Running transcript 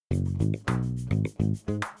За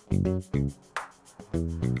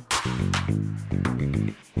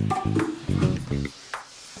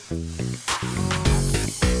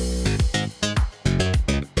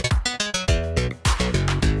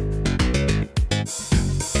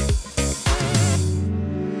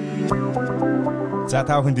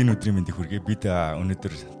та бүхэнд энэ өдрийн мэндийг хүргэе. Бид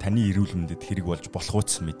өнөөдөр таны эрүүл мэндэд хэрэг болж болох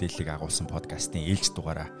үс мэдээллийг агуулсан подкастын ээлж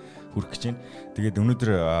дугаараа хүргэж байна. Тэгээд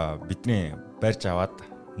өнөөдөр бидний барьж аваад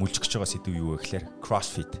мүлжих гэж байгаа сэдв юу вэ гэхээр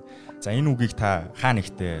CrossFit. За энэ үгийг та хаа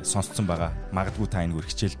нэгтээ сонсцсон байгаа. Магадгүй та энэгээр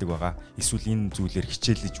хичээлдэг байгаа. Эсвэл энэ зүйлээр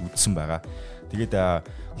хичээлж үзсэн байгаа. Тэгээд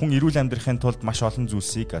хүн эрүүл амьдрахын тулд маш олон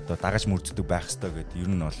зүйлсийг одоо дагаж мөрддөг байх ёстой гэдэг ер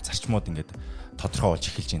нь бол зарчмууд ингээд тодорхой болж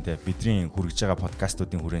эхэлж байна те. Бидний хүргэж байгаа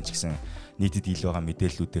подкастуудын хүрээнд ч гэсэн нийтэд ил байгаа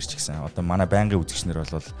мэдээллүүдээр ч гэсэн одоо манай байнгын үзэгчнэр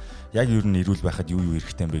бол яг ер нь эрүүл байхад юу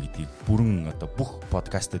хэрэгтэй юм бэ гэдгийг бүрэн одоо бүх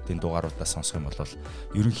подкастуудын дугааруудаа сонсох юм бол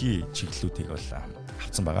ерөнхий чиглэлүүдийг бол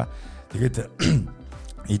авсан байгаа. Тэгээд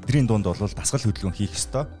эдрийн дунд бол дасгал хөдөлгөөн хийх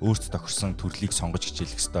ёстой, өөртөө тохирсон төрлийг сонгож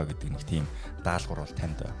хичээлэх ёстой гэдэг нэг тийм даалгавар бол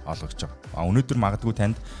танд олгож байгаа. Өнөөдөр магадгүй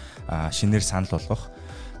танд шинээр санал болгох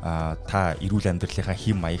та эрүүл амьдралынхаа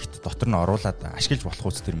хэм маягт дотор нь оруулаад ашиглаж болох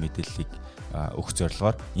үс төр мэдээллийг өгөх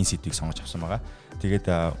зорилгоор энэ сэдвийг сонгож авсан байгаа.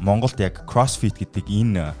 Тэгээд Монголд яг CrossFit гэдэг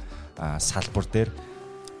энэ салбар дээр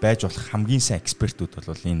байж болох хамгийн сайн экспертүүд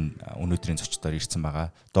бол энэ өнөөдрийн зочдоор ирсэн байгаа.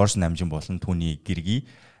 Дорж Намжин болон түүний гэргий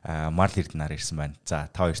Марл Эрдэнаар ирсэн байна. За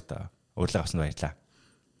та хоёрт урилга авсанд баярлалаа.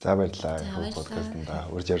 За баярлалаа. Подкастт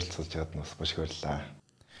урьж ярилцуулж байгаад бас маш их баярлалаа.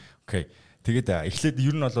 Окей. Тэгээд эхлээд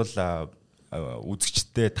ер нь бол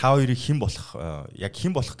үзэгчдээ та хоёрыг хэн болох яг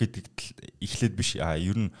хэн болох гэдэгт эхлээд биш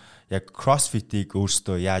ер нь яг CrossFit-ийг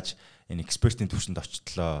өөрсдөө яаж энэ экспертийн түвшинд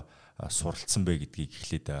очтлоо суралцсан бэ гэдгийг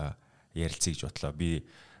эхлээд ярилцъя гэж бодлоо. Би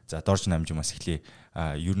за Дорж Намжимаас эхлэе.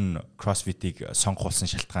 Ер нь CrossFit-ийг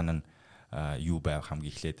сонгохулсан шалтгаан нь юу байв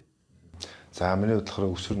хамгийн эхлээд? За миний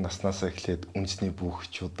бодлохоор өсвөр наснаасаа эхлээд үндэсний бүх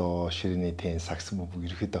чудо, ширээний теннис, сакс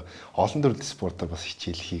бүбэг ерөөхдөө олон төрлийн спортоор бас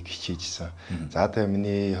хичээлхийг хичээжсэн. За тэгээ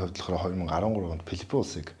миний хувьд болохоор 2013 онд Филиппин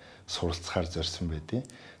улсыг суралцахаар зорьсон байдیں۔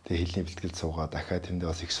 Тэгээ хэлний бэлтгэл суугаад дахиад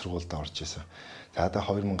тэндээ бас их сургуульд орж исэн. За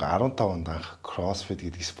тэгээ 2015 онд анх CrossFit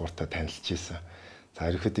гэдэг спортоо танилцж исэн.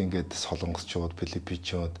 За ерөөхдөө ингээд солонгосчууд,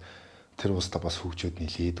 филиппинчууд тэр улстай бас хөгжөөд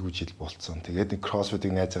нилээдгүй жил болцсон. Тэгээд нэг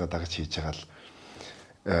CrossFit-ийг найзаагаа дагаж хийж байгаа л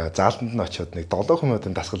заалтанд нь очиод нэг 7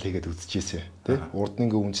 минутын дасгал хийгээд үзчихсэн тий. Урд нь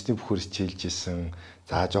ингээ үндэсний бүхөр хичээлжсэн.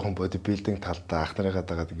 За жоохон бодибилдинг талдаа ах нарыгаа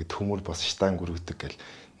дагаад ингээ төмөр бас штанг өргөдөг гэл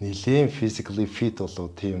нилээн physically fit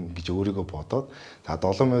болоо тийм гэж өөрийгөө бодоод за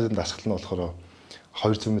 7 минутын дасгал нь болохоор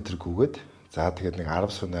 200 м гүгээд за тэгээд нэг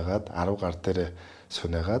 10 сунаагаад 10 гар дээр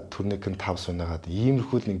сунаагаад турник нь 5 сунаагаад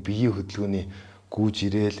иймэрхүү нэг биеийн хөдөлгөөний гүйж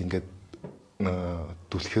ирээл ингээд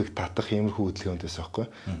дүлхийг татах иймэрхүү хөдөлгөөнөөс байхгүй.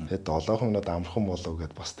 Тэгээд 7 минут амархан болов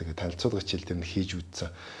гэд бас тэгээд танилцуулга хичээл дээр нь хийж үзсэн.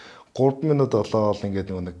 3 минут болоод ингээд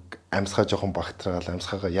нэг амьсгаа жоохон багтраал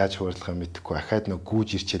амьсгаагаа яаж хуваарлахаа мэдэхгүй ахаад нэг гүүж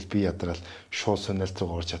ирчээл би ядраал шууд суналт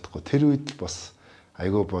руу орж чадахгүй. Тэр үед л бас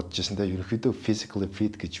айгүй бодож ирсэн. Тэгээд ерөнхийдөө physically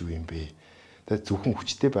fit гэж юу юм бэ? Тэгээд зөвхөн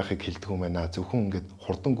хүчтэй байхыг хэлдэг юм байна. Зөвхөн ингээд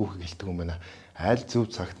хурдан гүйхийг хэлдэг юм байна. Аль зөв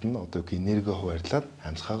цагт нь одоо энерги хуваарлаад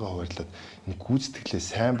амьсгаагаа хуваарлаад энэ гүйцэтгэлээ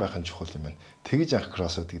сайн байх нь чухал юм байна. Тэгж анх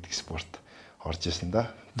CrossFit гэдэг спорт орж исэн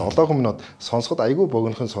да. 7 минут сонсоход айгүй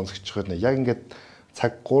богинохон сонсогч байгаа. Яг ингээд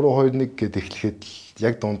цаг 3-2-1 гэд эхлэхэд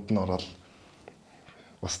яг дунд нь ороод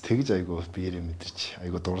бас тэгж айгүй биеэрээ мэдэрч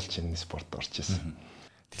айгүй дурлж энэ спорт орж исэн.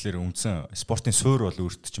 Тэгэхээр үндсэн спортын суурь бол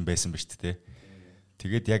өөртөө ч байсан ба шүү дээ.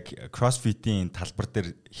 Тэгээд яг CrossFit-ийн талбар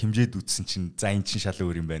дээр хэмжээд үзсэн чинь за эн чинь шал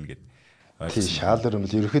өөр юм байна гэдэг. Тийм шал өөр юм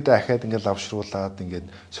л ерөөхдөө ахаад ингээд лавшруулад ингээд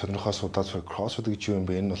сонирхоо судаад CrossFit гэж юу юм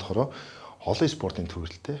бэ? Энэ болохоор олон спортын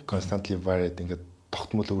төрөлтэй constantly varied ингээд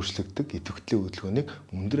тогтмол өөрчлөгдөг идэвхтлийн хөдөлгөөнийг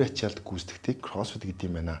өндөр ачаалт гүйцэтгэдэг CrossFit гэдэг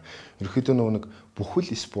юм байна. Ерөөхдөө нэг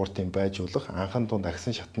бүхэл спортын байж болох анхан дунд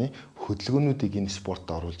агсан шатны хөдөлгөөнүүдийг энэ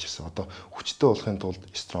спортод оруулж ирсэн. Одоо хүчтэй болохын тулд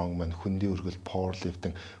strongman, хөндийн өргөл,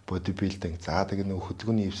 powerlifting, bodybuilding, за тэгээд нэг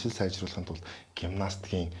хөдөлгөөний эвсэл сайжруулахын тулд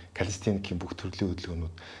гимнастикийн, калистеникийн бүх төрлийн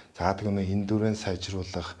хөдөлгөөнүүд, за тэгээд нэг endurance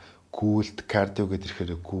сайжруулах, гүйлт, кардио гэдэг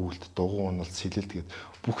ихээр гүйлт, дугуй уналт, сэлэлт гэдэг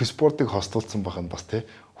бүх спортыг хостуулсан байх нь бас тий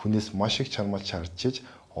хүнээс маш их чармал чарчиж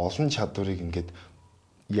олон чадварыг ингээд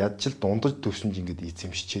ядчил дундаж төвшинж ингээд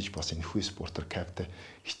эзэмшиж бас энэ хүү спортоор каптай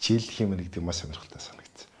хичээлэх юм гэдэг маш сонирхолтой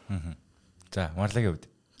санагдсан. За Марлагийн хувьд.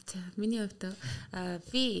 За миний хувьд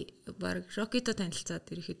би баг Рокито танилцаад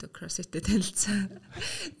ерөөхдөө CrossFit-тэй танилцсан.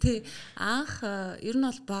 Тэ анх ер нь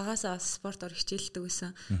бол багасаа спортоор хичээлдэг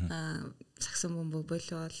байсан. Саксон бомбо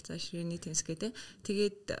волейбол, за ширээний теннис гэдэг.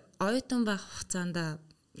 Тэгээд оюутан байх хугацаанд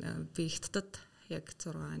би их татад яг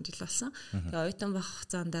 6 жил болсон. Тэгээ оюутан байх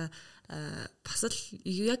хугацаанд бас л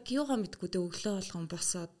яг юугаа мэдгүй дээ өглөө болгон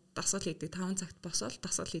босоод дасгал хийдэг 5 цагт босоод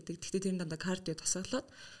дасгал хийдэг. Тэгтээ тэрний дандаа кардио дасгалууд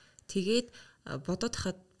тэгээд бодоод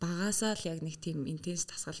хахад багасаа л яг нэг тийм интенс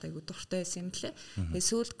дасгал айгу дуртай байсан юм лээ. Тэгээд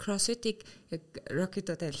сүүлд CrossFit-ийг яг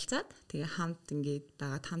Rocky-дод харилцаад тэгээ хамт ингээд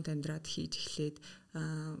дагаад хамт амьдраад хийж эхлээд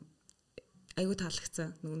айгу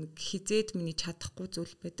таалагдсан. Нэг хизээд миний чадахгүй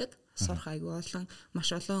зүйл байдаг. Сурах айгу олон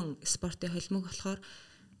маш олон спортын холимог болохоор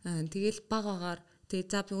тэгэл багаагаар тэгээ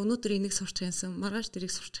за би өнөөдөр энийг сурчих юмсан, маргааш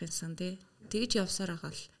тэрийг сурчих юмсан тий. Тэгж явсаар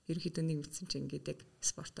байгаа л ерөөхдөө нэг мэдсэн чинь ингээд яг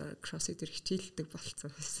спортоор CrossFit-ээр хичээлдэг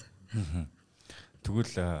болцсон байсан.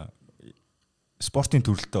 Тэгвэл спортын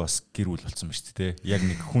төрөлтөө бас гэр бүл болсон ба шүү дээ. Яг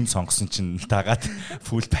нэг хүн сонгосон чинь дагаад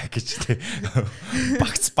full package тий.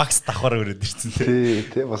 Багц давхар өрөөд ирсэн тий.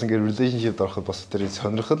 Тий бас ингээд relationship ороход бас тэр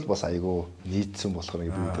сонирхол бас айгүй нийцсэн болохоор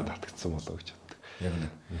ингээд бүгдээ татагдсан болоо гэж боддог. Яг нэг.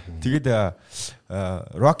 Тэгээд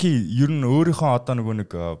Rocky ер нь өөрийнхөө одоо нэг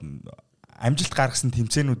амжилт гаргасан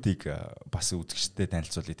тэмцээнүүдийг бас үзэгчдэд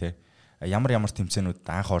танилцуулъя тий. Ямар тэмцээнүүд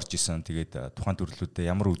анх орж исэн тэгээд тухайн төрлүүдээ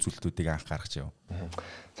ямар үзүүлэлтүүдийг анх гаргаж яв.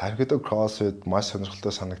 За ерөөдөө CrossFit маш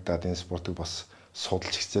сонирхолтой санагдаад энэ спортыг бас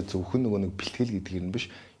судалж ихсээ зөвхөн нэг бэлтгэл гэдгээр нь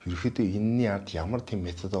биш ерөөдөө энэний ард ямар тийм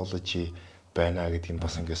методологи байна гэдгийг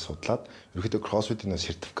бас ингээд судлаад ерөөдөө CrossFit-ийн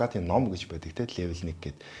сертификатын ном гэж байдаг те level 1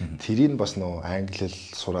 гэд. Тэрийг бас нөө англи хэл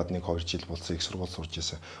сураад 1-2 жил болсон их сургууль сурж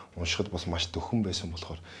байсан. Уншихад бас маш төхөн байсан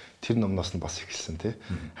болохоор тэр номноос нь бас эхэлсэн те.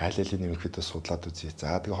 Хайлалын нэмэхэд судлаад үзье.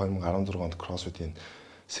 За тэгээ 2016 онд CrossFit-ийн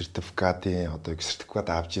сертификатын одоо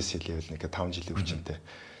сертификат авч ирсэн level 1 5 жилийн хүчинтэй.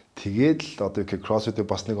 Тэгээд л одоо CrossFit-ийн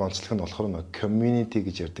бас нэг онцлог нь болохоор нэг community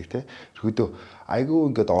гэж ярьдаг те. Ерөөдөө айгүй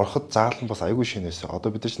ингээд ороход заалан бас айгүй шинээсэ.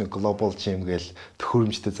 Одоо бид нар ч нэг global gym гээл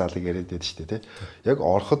төхөөрөмжтэй заалыг яриад байдаг шүү дээ те. Яг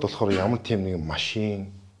ороход болохоор ямар тийм нэг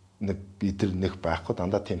машин нэг идэр нэг байхгүй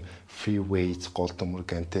дандаа тийм free weights, гол төмөр,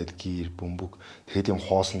 гантел, гир, бөмбөг тэгээд юм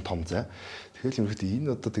хоосон том зай. Тэгэл юм хэрэгтэй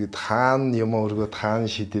энэ одоо тэгээд хаана юм өргөө хаана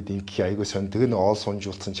шидэд инки айгүй сон тэгээд оол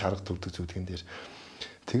сунжуулсан чарга төвдөг зүудгэн дээр.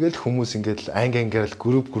 Тэгэл хүмүүс ингээд ангиар л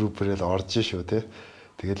группээр л орж шүү те.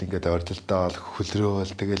 Тэгэл ингээд ордолдоол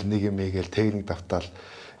хөлрөөл тэгэл нэг юм ийгээл техник давтаал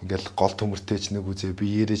ингээд гол төмөртэй ч нэг үзээ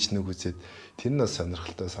биеэрээ ч нэг үзээд тэр нь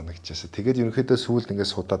сонирхолтой санагдчихсан. Тэгээд ерөнхийдөө сүүлд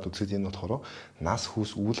ингээд судаад үзэхэд энэ болохоор нас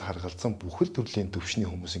хүүс үйл харгалзсан бүхэл төрлийн төвшний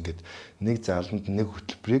хүмүүс ингээд нэг зааланд нэг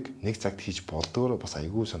хөтөлбөрийг нэг цагт хийж болдгоор бас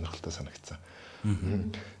айгүй сонирхолтой санагдсан.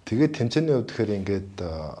 Тэгээд тэмцээний хувьд тэгэхээр ингээд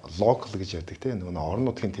локал гэж ярьдаг те нөгөө орон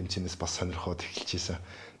нутгийн тэмцээнээс бас сонирхоод эхэлчихсэн.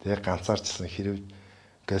 Тэгээд ганцаарчсан хэрэг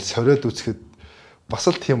ингээд сориод үзэхэд бас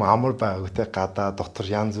л тийм амар байгааг те гадаа дотор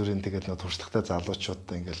янз бүрийн тэгээд нөгөө туршлагатай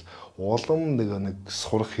залуучуудаа ингээд улам нэг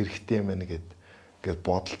сурах хэрэгтэй юм байна гээд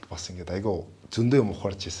бодолд бас ингээд айгүй зөндөө юм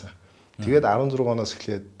ухаарч ирсэн. Тэгээд 16 оноос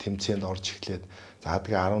эхлээд тэмцээнд орж эхлээд за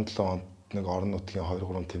тэгээд 17 онд нэг орон нутгийн 2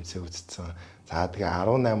 3 тэмцээн үзсэн. За тэгээ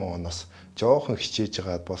 18 оноос жоохон хичээж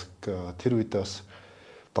байгаад бас тэр үедээ бас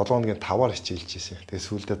 7 хоногийн 5-аар хичээлж ирсэн. Тэгээ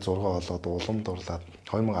сүүлдээ 6 болоод улам дурлаад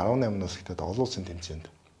 2018 оноос ихтэй олон улсын тэмцээнд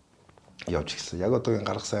явж ирсэн. Яг одоогийн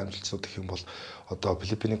гаргасан амжилтууд гэх юм бол одоо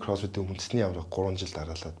Филиппиний CrossFit-ийн үндэсний авраг 3 жил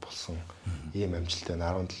дараалаад болсон ийм амжилттай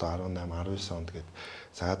 17, 18, 19 онд гээд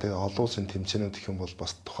за тэгээ олон улсын тэмцээнүүд гэх юм бол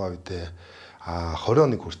бас тухайн үедээ 20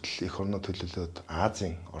 оны хүртэл их орноо төлөвлөлөөд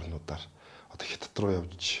Азийн орнуудаар одоо Хятад руу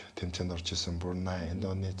явж тэмцээнд орж исэн Бруней,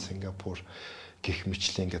 Индонез, Сингапур гэх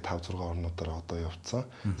мэтчлэн ингээд 5 6 орнуудаар одоо явцсан.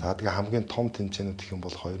 За тэгээ хамгийн том тэмцээнүүд гэх юм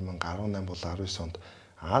бол 2018 бол 19 онд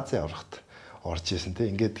Азийн аврагт орж исэн те.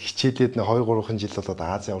 Ингээд хичээлээд 2 3 жил болоод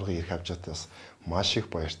Азийн аврагыг ирэх авч чадсан бас маш их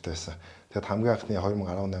баяртай байсан. Тэгэд хамгийн анхны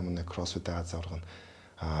 2018 оны CrossFit Азийн авраг нь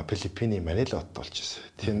Филиппиний Манилад болж исэн.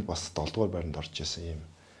 Тэнд бас 7 дугаар байранд орж исэн юм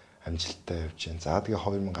амжилттай явж байна. За тэгээ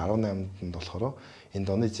 2018-нд болохоор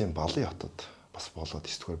Индонезийн Бали хотод бас болоод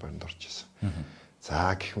 9 дугаар байранд орж исэн.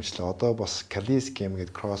 За гэх мэтлээ одоо бас Kalis Game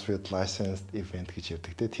гэдэг CrossFit Licensed Event гэж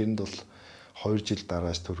ярьдаг те. Тэрэнд бол 2 жил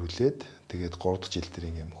дарааж төрүүлээд тэгээд 3 дахь жил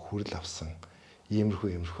дээр юм хүрэл авсан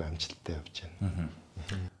иймэрхүү амжилттай явж байна.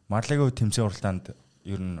 Марлагийн тэмцээн уралдаанд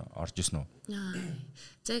ер нь орж исэн үү?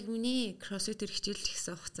 За яг миний CrossFit-ээр хичээлж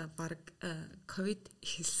ихсэн хугацаа баг ковид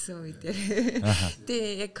эхэлсэн үед.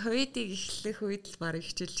 Тэгээ яг ковидыг эхлэх үед л баг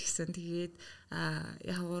хичээлж ихсэн. Тэгээд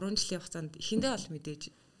яг 3 жилийн хугацаанд эхэндээ бол мэдээж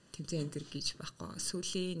тэмцээн энэ төр гэж байхгүй.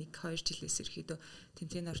 Сүүлийн 1-2 жилээс ерөөдөө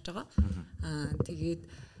тэмцээнд орж байгаа. Тэгээд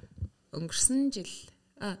өнгөрсөн жил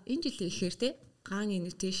энэ жилийн ихээр те Ган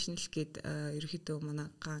Invitational гээд ерөөдөө манай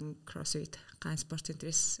Ган CrossFit Ган спорт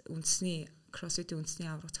центрээс үндэсний CrossFit-ийн үндэсний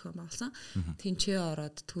авраг зохион байгуулсан. Тэнцээ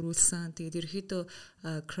ороод төрүүлсэн. Тэгээд ерөөдөө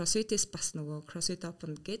CrossFit-ээс бас нөгөө CrossFit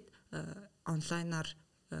Open гээд онлайнаар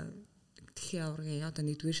дэлхийн аврагын одоо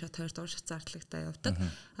 1-р шат 2-р шат зардлагтай явдаг.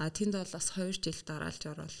 Тэнд бол бас 2 жил дараалж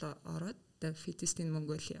ороод The Fittest in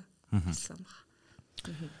Mongolia болсон баг.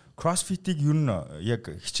 CrossFit-ийг ер нь яг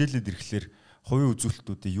хичээлээд ирэхлээр хувийн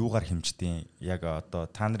үзүүлэлтүүдийг юугаар хэмждэг? Яг одоо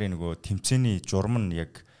та нарын нөгөө тэмцээний журам нь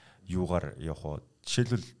яг юугаар явах вэ?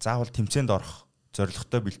 Жишээлбэл заавал тэмцээнд орох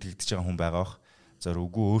зорилготой бэлтгэгдэж байгаа хүн байгаа бах. За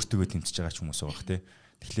үгүй өөртөө тэмцэж байгаа ч хүмүүс байгаа тий.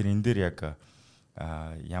 Тэгэхээр энэ дээр яг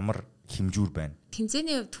ямар хэмжүүр байна?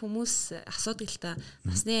 Тэмцээний хувьд хүмүүс асуудаг л та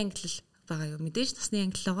насны ангилал байгаа юу? Мэдээж насны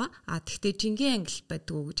ангилал байгаа. Тэгвэл жингийн ангилал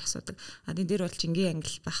байдаг уу гэж асуудаг. Энэ дээр бол жингийн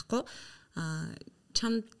ангилал байхгүй.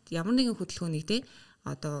 Чамд ямар нэгэн хөдөлгөөнийг тий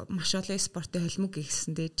одоо маш олон спортын холимог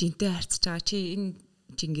гэсэндээ жинтэй харьцаж байгаа чи энэ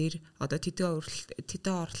жингээр одоо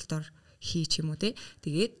тэдэн оролтоор хийч юм уу те.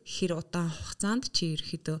 Тэгээд хэр удаан хугацаанд чи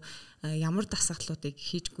ерөөхдөө ямар дасгалуудыг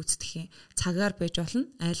хийж гүйцэтгэх юм цагаар байж болно.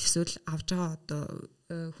 Аль эсвэл авж байгаа одоо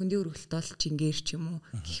хөндийн өргөлт бол жингээр ч юм уу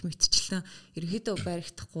гэх мэтчлэн ерөөхдөө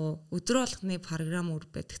баригдахгүй өдөр болгоны програм үр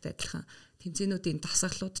байдагтай адилхан тэмцээнүүдийн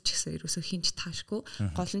дасгалууд ч гэсэн ерөөсөө хинж таашгүй.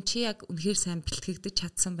 Гол нь чи яг үнэхээр сайн бэлтгэгдэж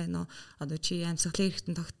чадсан байна уу? Одоо чи амьсгалын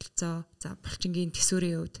хэрэгтэн тогтолцоо, за булчингийн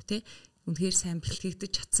төсвөрийн хувьд тий үнэхээр сайн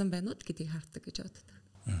бэлтгэгдэж чадсан байна уу гэдгийг хардаг гэж боддог.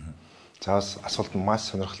 За асуулт нь маш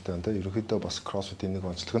сонирхолтой байна да. Ерөнхийдөө бас CrossFit-ийн нэг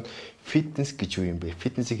онцлог нь фитнес гэж юу юм бэ?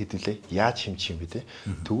 Фитнесийг хэдүүлээ яаж хэмжих юм бэ те?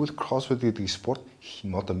 Тэгвэл CrossFit гэдэг спорт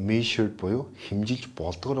одоо measured буюу хэмжилж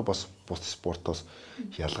болдгоороо бас бус спортоос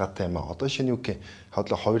ялгаатай юм а. Одоо шинэ юу гэх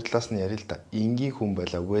хотлоо хоёр талаас нь ярил л да. Энгийн хүн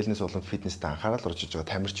байла wellness болон фитнестэй анхаарал орж иж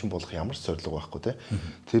байгаа тамирчин болох ямар ч зорилго байхгүй те.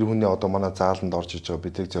 Тэр хүний одоо манай зааланд орж иж байгаа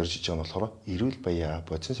бидрийг зорж иж байгаа нь болохоор эрүүл баяа,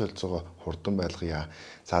 бодис солилцоогоо хурдан байлгая.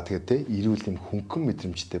 За тэгээд те эрүүл юм хөнгөн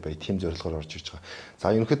мэдрэмжтэй бай тийм зорилгоор орж иж байгаа.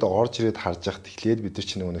 За ерөнхийдөө орж ирээд харж яхад эхлээд бид нар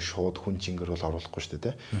чинь нэг шууд хүн чингэр бол оруулахгүй шүү дээ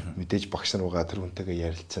те. Мэдээж багш нар угаа тэр хүнтэйгээ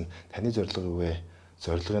ярилцсан. Таны зорилго юу вэ?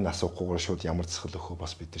 Зорилгыг асуухгүйгээр шууд ямар засгал өгөхөө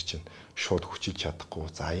бас бид нар чинь шууд хүчилж чадахгүй.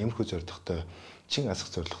 За иймэрхүү зорилготой чин асах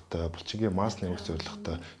зорилготой, булчингийн масс нэмэх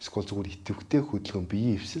зорилготой, эсвэл зүгээр идэвхтэй хөдөлгөөн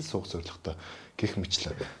биеийн эвсэл суух зорилготой гэх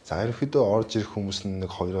мэтлээ. За ерөнхийдөө орж ирэх хүмүүс нь нэг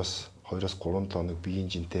 2-оос 3 хоног биеийн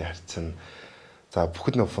жинтэй харьцсан. За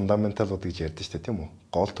бүхэд нэг фундаменталууд гэж ярьдэн шүү дээ тийм үү?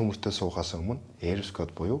 Гол төмөртэй суухаас өмнө air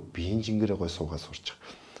squat буюу биеийн жингэрээ гой суугаад сурч.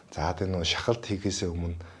 За тэр нөө шахалт хийхээс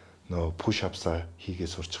өмнө нөө push ups хийгээ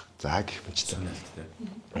сурч. За гэх мэттэй.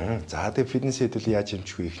 За тэгээ фитнес хэдүүл яаж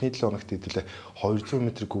хэмжих вэ? Эхний 7 хоногт хэдүүлээ 200 м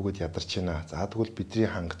гүгээд ядарч байна. За тэгвэл бидний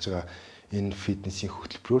хангаж байгаа энэ фитнесийн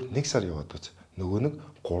хөтөлбөрөөр 1 сар яваад үз. Нөгөө нэг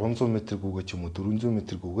 300 м гүгээд ч юм уу 400 м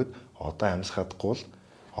гүгээд одоо амьсгахгүй бол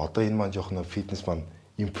одоо энэ маань жоох нөө фитнес маань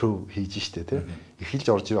improve хийж штэ тий. Эхэлж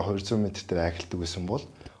орж ирээ 200 м дээр айхалдаг байсан бол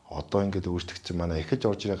одоо ингээд өөрчлөгдсөн манай эхэлж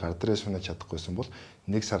орж ирээ гар дээрээ сунаж чадахгүйсэн бол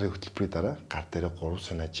 1 сарын хөтөлбөрийн дараа гар дээрээ 3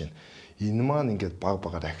 сунаж байна. Энэ маань ингээд баг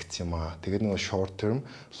багаар ахицсан юм аа. Тэгээд нэг short term,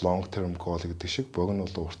 long term goal гэдэг шиг богино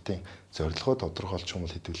бол уртын зорилгоо тодорхойлчих юм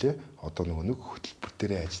бол хэдүүлээ одоо нөгөө нэг хөтөлбөр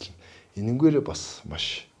дээрээ ажиллана. Энэнгээр бас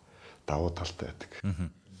маш давуу талтай байдаг.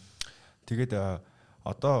 Тэгээд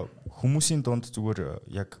одоо хүмүүсийн дунд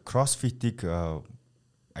зүгээр яг CrossFit-ийг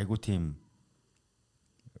айгуу тийм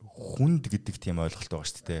хүнд гэдэг тийм ойлголт байгаа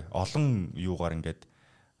шүү дээ. Олон юугаар ингээд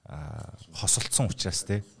хосолцсон учраас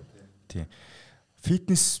тийм.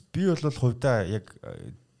 Фитнес би бол хувьдаа яг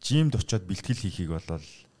жимд очиод бэлтгэл хийхийг бол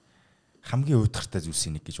хамгийн уйдгартай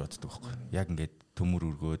зүйлсийн нэг гэж боддог байхгүй. Яг ингээд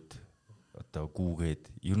төмөр өргөөд одоо гүүгээд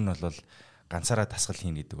ер нь бол ганцаараа дасгал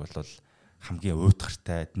хийнэ гэдэг бол хамгийн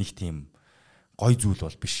уйдгартай нэг тийм гой зүйл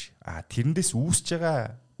бол биш. Тэрэндээс үүсэж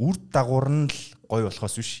байгаа үр дагавар нь л гой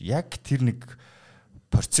болохоос биш. Яг тэр нэг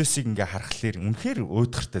процессыг ингээ харахаар үнэхээр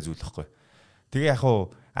уйдгартай зүйл байхгүй. Тэгээ яг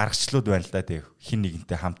хуу аргачлалууд байна л да тэг хин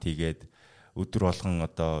нэгэнтэй хамт хийгээд өдөр болгон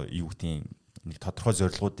одоо юу гэдгийг нэг тодорхой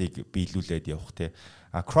зорилгоодыг биелүүлээд явах те.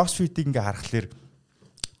 CrossFit-ийг ингээ харахаар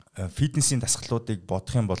фитнесийн дасгалуудыг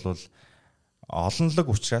бодох юм бол олонлог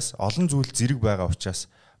учраас олон зүйл зэрэг байгаа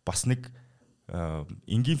учраас бас нэг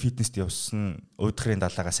энгийн фитнест явсан уйдгарын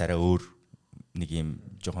далаагаас арай өөр нэг юм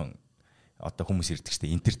жоохон одоо хүмүүс ирдэг штэ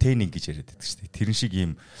entertaining гэж яриад байдаг штэ. Тэрэн шиг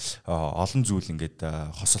ийм олон зүйл ингээд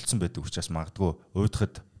хосолцсон байдаг учраас магадгүй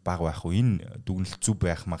уйдахад баг байх уу энэ дүгнэлт зүв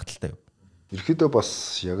байх магадaltaй юу? Ерөнхийдөө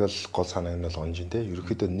бас яг л гол санаа нь бол онжин те.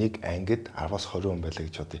 Ерөнхийдөө нэг ангид 10-аас 20 хүн байлаа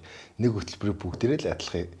гэж бодъё. Нэг хөтөлбөрийг бүгдээрээ л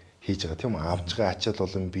адилхан хийж байгаа тийм үү? Авж байгаа ачаал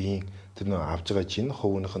болон биеийн тэр нөө авж байгаа жин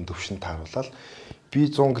хувийнхын төвшөнд тааруулаад би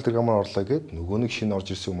 100 кг-аар орлоо гэд нөгөө нэг шинэ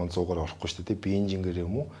орж ирсэн хүмүүс 100-аар орохгүй шүү дээ. Биеийн жингээр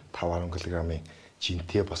юм уу 5-10 кг-ийн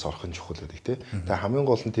жинтэй бас орох нь чухал байдаг те. Тэгээ хамгийн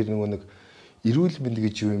гол нь тэр нөгөө нэг эрүүл мэнд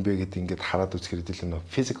гэж юу юм бэ гэдэг ингээд хараад үзэхээр хэлээ нөө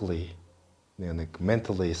physically нэг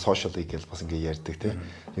mentally socially гэж бас ингээд ярьдаг те.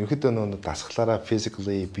 Ерөнхийдөө нөгөө дасгалаараа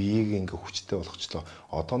physically биеийг ингээд хүчтэй болгочлоо.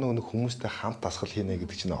 Одоо нөгөө хүмүүстэй хамт дасгал хийнэ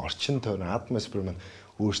гэдэг чинь орчин тойрон атмосфер маань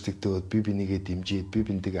өөрсдөгдөөд би бинийгээ дэмжиж би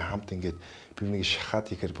бинтэйгээ хамт ингээд би бинийг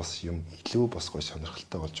шахаад ихээр бас юм илүү бас гоё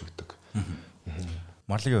сонирхолтой болж өгдөг.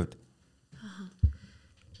 Марлагийн хувьд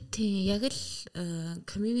Тийм яг л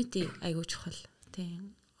community айгуу чухал.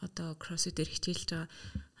 Тийм одоо CrossFit дээр хичээлж байгаа.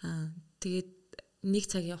 Тэгээд нэг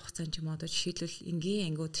цагийн хугацаанд ч юм уу одоо жишээлбэл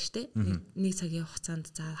энгийн ангиуд штэ. Нэг цагийн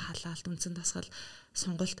хугацаанд за халаалт үндсэн дасгал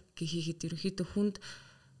сонголт хийгээд ерөнхийдөө хүнд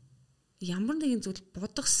ямар нэгэн зүйл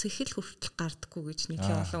бодох сэхэл хүртэл гардаггүй гэж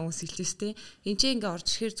нэлийн олон хүмүүс хэлж штэ. Энд чинь ингээ орж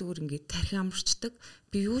ирэхээр зүгээр ингээ тархи амарчдаг.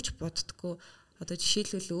 Би юу ч боддоггүй. Одоо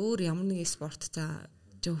жишээлбэл өөр ямар нэгэн спорт за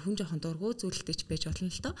хүн жоохон дургуй зүйлтэй ч байж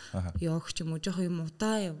болно л доо. Йог ч юм уу жоохон юм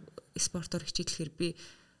удаа спортоор хичээлэхээр би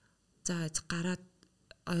за гараад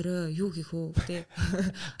орой юу хийх үү те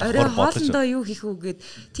орой хоолндоо юу хийх үү гэд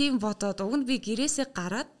тийм бодоод уг нь би гэрээсээ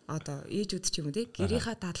гараад одоо ээжүүд ч юм уу те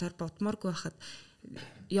гэрийнхаа талаар бодмооргүй байхад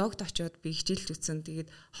йогд очиод би хичээлж үзсэн. Тэгээд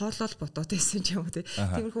хоолол бодоод байсан ч юм уу те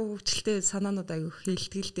тиймэрхүү хөвгчлөлтэй санаанууд аягүй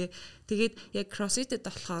хэлтгэл те. Тэгээд яг CrossFit-д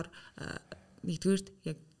болохоор нэгдүгээр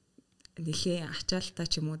яг нэлээ ачаалтаа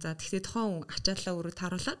ч юм уу. За тэгтээ тухайн ачааллаа өөрөө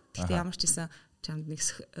тааруулаад тэгтээ ямар ч гэсэн чамд нэг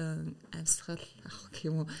амьсгал авах гэх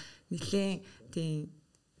юм уу. Нэлээ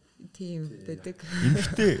тийм байдаг.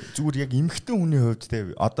 Эмхтэй зүгээр яг эмхтэй хүний хувьд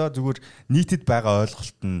те одоо зүгээр нийтэд байгаа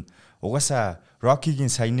ойлголт нь угаасаа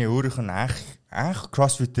Rocky-гийн саяны өөрийнх нь анх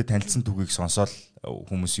CrossFit-тэй танилцсан түүхийг сонсоод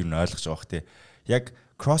хүмүүс юу н ойлгож байгаа бох те. Яг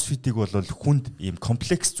CrossFit-ийг бол хүнд ийм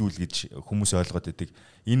комплекс зүйл гэж хүмүүс ойлгоод байдаг.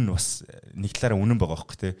 Энэ бас нэг талаараа үнэн байгаа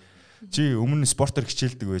бох те. Чи өмнө спортоор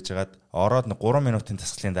хичээлдэг байжгаад ороод 3 минутын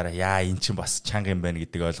дасгалын дараа яа эн чинь бас чанга юм байна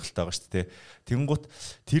гэдэг ойлголт байгаа шүү дээ. Тэгэнгუთ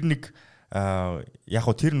тэр нэг яг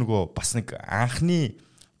хөө тэр нөгөө бас нэг анхны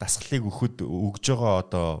дасгалыг өгж байгаа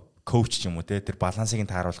одоо коуч ч юм уу те тэр балансыг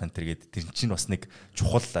тааруулах энэ төр гэдэг тэр чинь бас нэг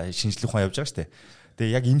чухал шинжлэх ухаан явж байгаа шүү дээ.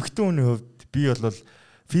 Тэгээ яг эмэгтэй хүний хувьд би бол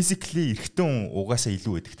физикли эрэгтэй хүн угаасаа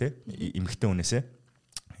илүү байдаг те эмэгтэй хүнээсээ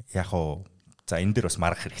яг хөө за энэ дэр бас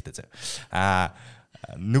маргах хэрэгтэй заа.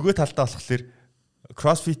 Нөгөө талдаа болохоор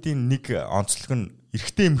CrossFit-ийн нэг онцлог нь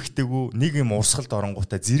эрэгтэй эмэгтэйгүү нэг юм урсгалд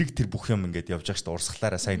оронгуудаа зэрэг тэр бүх юм ингээд явж байгаа шүү дээ.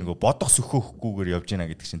 Урсгалаараа сайн нөгөө бодох сөхөхгүйгээр явж гинэ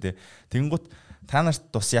гэдэг чинь тий. Тэнгуут та нарт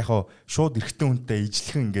бас яг хаа шууд эрэгтэй хүнтэй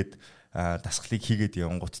ижлэхэн ингээд дасгалыг хийгээд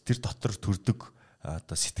явангууд тэр дотор төрдөг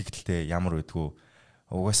одоо сэтгэлдээ ямар байдгүй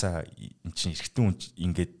угаасаа эн чинь эрэгтэй хүн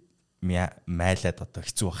ингээд майлаад одоо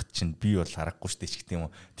хэцүү багт чинь би бол харахгүй шүү дээ ч гэдэг юм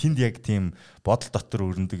уу. Тэнд яг тийм бодол дотор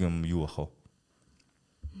өрнөдөг юм юу бах вэ?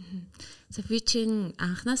 За би чинь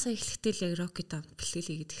анханасаа эхлэхдээ л яг Rocky Down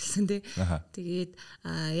бэлтгэлээ гэдэг хэлсэн тий. Тэгээд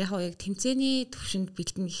яг тэмцээний төвшөнд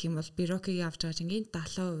бэлтэн гэх юм бол би Rocky-г авч байгаа чинь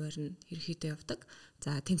 70% нь ерөөхдөө явдаг.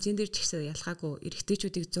 За тэмцээн дээр ч гэсэн ялгаагүй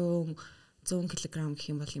эрэгтэйчүүдийг 100 кг гэх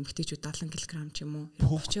юм бол эмэгтэйчүүд 70 кг ч юм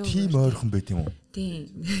уу. Тийм ойрхон байт юм уу? Тийм.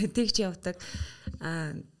 Тэгж явдаг.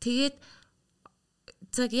 Тэгээд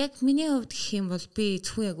цаг яг миний хувьд гэх юм бол би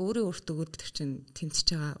зөвхөн яг өөрийн өөртөө тэр чинь тэмцэж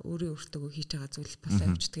байгаа өөрийн өөртөө хийж байгаа зүйл бас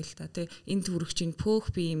авчдаг л та тий энэ төрөх чинь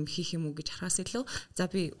пөөх би юм хийх юм уу гэж харахаас илүү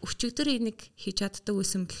за би өчигдөр энийг хийж чаддаг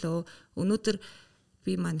байсан бөлөө өнөөдөр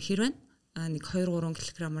би маань хэрвэн нэг 2-3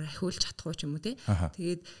 кг-аар ахиулж чадахгүй ч юм уу тий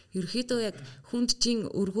тэгээд ерөөхдөө яг хүнд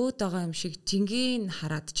чин өргөөд байгаа юм шиг жингийн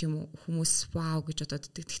хараад ч юм уу хүмүүс вау гэж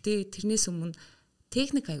бодоод байдаг. Гэхдээ тэрнээс өмнө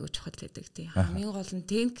техник аягүй чухал байдаг тий. Хамгийн гол нь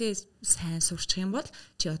техникээ сайн сурчих юм бол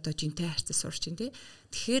чи одоо жинтэй харьцаж сурч чинь тий.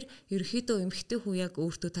 Тэгэхээр ерөөхдөө эмэгтэй хүн яг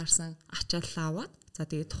өөртөө таарсан ачааллаа аваад за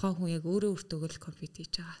тэгээ тухайн хүн яг өөрөө өөртөө л компьют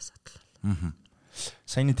хийж байгаа асуудал.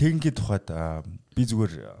 Саяны техникийн тухайд би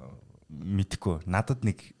зүгээр мэдхгүй надад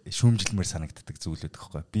нэг шүүмжилмээр санагддаг зүйл байдаг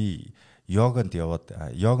байхгүй. Би йоганд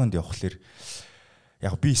явхлаэр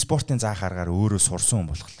яг би спортын заах аргаар өөрөө сурсан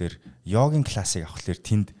хүн болохоор йогийн классыг авахлаэр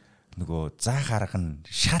тэнд нөгөө заах арга нь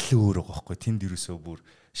шал өөр байгаа байхгүй. Тэнд ерөөсөө бүр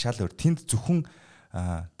шал өөр. Тэнд зөвхөн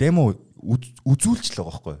демо үзүүлж л байгаа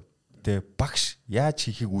байхгүй. Тэгээ багш яаж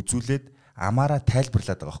хийхийг үзүүлээд амаараа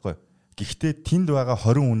тайлбарлаад байгаа байхгүй. Гэхдээ тэнд байгаа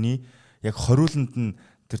 20 хүний яг хориуланд нь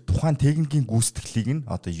тэр тухайн техникийн гүйцэтгэлийг нь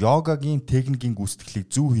одоо йогагийн техникийн гүйцэтгэлийг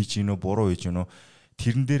зөв хийж гинөө буруу хийж гинөө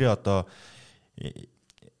тэрэн дээрээ одоо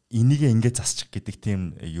энийг ингэ засчих гэдэг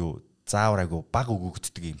тийм юу заавар айгу баг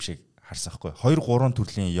өгөгддөг юм шиг харсан хгүй 2-3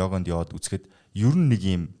 төрлийн йоганд яваад үзэхэд ер нь нэг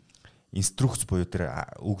юм инструкц буюу тэр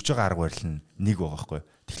өгж байгаа арга барил нь нэг байгаа хгүй.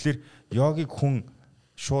 Тэгэхээр йогыг хүн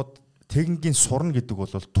шууд техникийн сурна гэдэг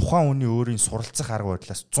бол тухайн хүний өөрийн суралцах арга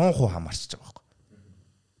барилаас 100% хамаарч байгаа хгүй.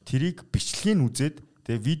 Тэрийг бичлэгийг үзээд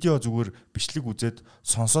тэгээ видео зүгээр бичлэг үзээд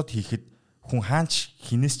сонсоод хийхэд хүн хаач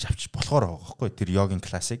хинээс ч авч болохоор байгаа хгүй. Тэр йогийн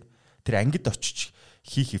классик тэр ангид очиж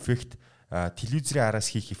хийх эффект телевизийн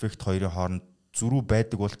араас хийх эффект хоёрын хооронд зөрүү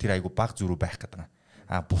байдаг бол тэр айгу баг зөрүү байх гэдэг.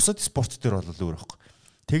 Бусад спорт төр бол өөр байхгүй.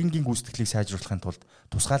 Техникийн гүйцэтгэлийг сайжруулахын тулд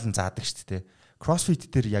тусгаалan заадаг шүү дээ. CrossFit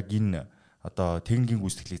дээр яг энэ одоо техникийн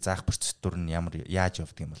гүйцэтгэлийг заах процедур нь яаж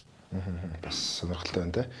явдаг юм бол? Бас сонирхолтой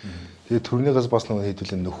байна те. Тэгээд төрнийгээс бас нөгөө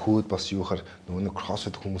хэдүүлэн нөхөд бас юухаар нөгөө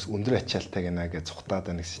кроссфит хүмүүс өндөр ачаалтай гэнэ гэж цухтаад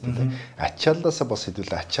байна гэсэн тийм. Ачааллаасаа бас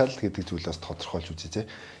хэдүүлээ ачаал гэдэг зүйлээс тодорхойлж үзье те.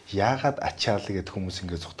 Яагаад ачаал гэдэг хүмүүс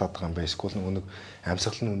ингэ цухтаад байгаа юм бэ? Эсвэл нөгөө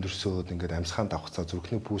амьсгал нь өндөрсөөд ингээд амьсгаан давхцаа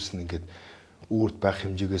зүрхний пүүс нь ингээд үүрт байх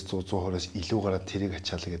хэмжээгээс 100%-аас илүү гараад тэрийг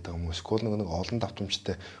ачаал гэдэг юм уу? Эсвэл нөгөө олон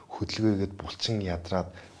давтамжтай хөдөлгөөгээд булчин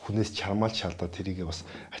ядраад хүнээс чармаал шалдаад тэрийг бас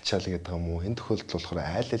ачаал гэдэг юм уу? Энэ тохиолдолд болохоор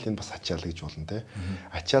айл алийг бас ачаал гэж болно те.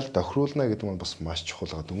 Ачаал тохируулна гэдэг нь бас маш чухал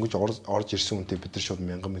байгаа. Дөнгөж орж ирсэн үнтэй бид нар шууд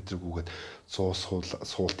 1000 метрийг үгээд 100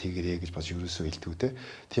 суулт хийгэрээ гэж бас ерөөсөө хэлдэг те.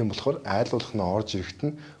 Тийм болохоор айл болох нь орж ирэхэд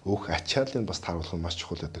нь өөх ачаалыг бас тааруулах нь маш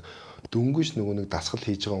чухал байдаг. Дөнгөж нөгөө дасгал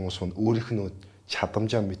хийж байгаа хүмүүс нь өөрийнх нь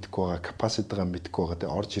чадамжаа мэдгүй байгаа, capacity-гаа мэдгүй байгаа.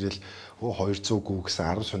 Тэгээ орж ирэл 200 гүү гэсэн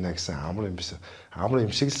 10 сунаа гэсэн амар юм биш. Амар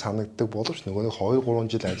юм шиг л санагддаг боловч нөгөө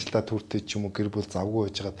 2-3 жил ажилдаа түртээ ч юм уу гэр бүл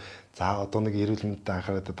завгүй байжгаад за одоо нэг эрүүл мэндэд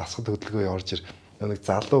анхаарал дасгал хөдөлгөөн орж ир нэг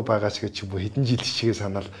залуу байгаа шиг ч юм уу хэдэн жил шигээ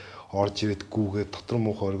санаал орж ирээд гүүгээд дотор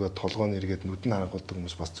муухай өргөө толгойн эргээд нүдэн харагддаг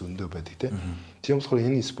хүмүүс бас зөндөө байдаг тийм болохоор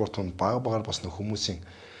энэ спорт нь баг бас нэг хүмүүсийн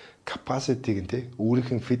capacity-г нь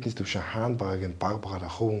өөрийнх нь фитнес төвшин хаана байгааг нь багаараа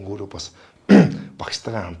хувь өөрөө бас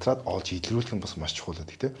багштайгаа хамтраад олж илрүүлэх нь бас маш чухал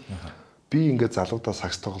байдаг тийм. Би ингээд залуудаа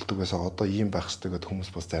сакс тоглодог байсан одоо ийм байх хэрэгтэй гэдээ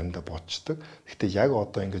хүмүүс бас заримдаа бодчихдаг. Гэхдээ яг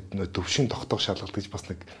одоо ингээд нөө төвшин тогтоох шалгалт гэж бас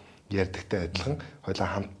нэг ярьдагтай адилхан хойлоо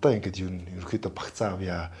хамтдаа ингээд ерөөхдөө багцаа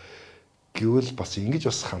авъя гэвэл бас ингэж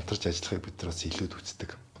бас хамтарч ажиллахыг бид нар бас илүүд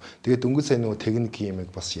үздэг. Тэгээд дөнгөж сая нөгөө техникийн юмыг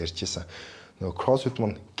бас ярьжсэн. Нөгөө кроссфит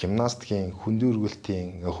мань гимнастикийн хүндийн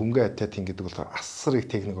үргэлтийн хөнгөн атлетикийн гэдэг бол асар их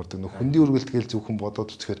техник ордог. Нөгөө хүндийн үргэлт гээл зөвхөн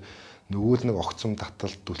бодоод үзэхээр нөгөө л нэг огцом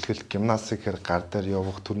татал түлхэл гимнастик хэр гар дээр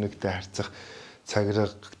явах төрнөгтэй харьцах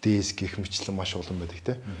цагираг диск гэх мэтлэн маш олон байдаг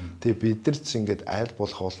тийм. Тэгээ бид нар ч ингээд айл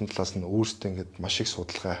болох олон талаас нь өөрсдөө ингээд маш их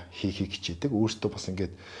судалгаа хийхийг хичээдэг. Өөрсдөө бас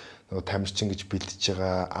ингээд нөгөө тамирчин гэж бэлдэж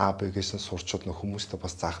байгаа А Б-гээс нь сурчууд нөгөө хүмүүстээ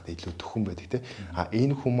бас заахд илүү төхөн байдаг тийм.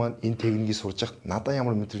 Энэ хүмүүс маань энэ техникийг сурж яхад надад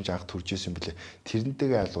ямар мэдрэмж анх төрж ирсэн бэлээ.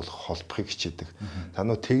 Тэрнтэйгээ айл болох холбохыг хичээдэг. Та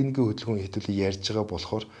нөгөө техникийн хөдөлгөөн хэдүүлээ ярьж байгаа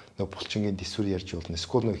болохоор нөгөө булчингийн дисүр ярьж болно.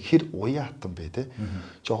 Эсвэл нөгөө хэр уян хатан бай тийм.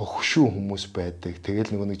 Жохо хөшүү хүмүүс байдаг.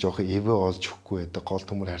 Тэгэл нөгөө нэг жохо эвэ олж өгөхгүй байдаг. Гол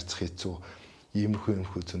төмөр харьцах хэцүү.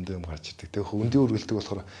 Иймэрхүү зөндөө юм гарч ирдэг. Тэгээ хөндийн үргэлдэг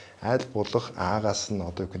болохоор айл болох аагаас нь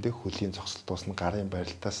одоо юу гэдэг хөлийн зогсолтоос нь гарын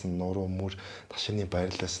барилтаас нь нуруу мөр ташааны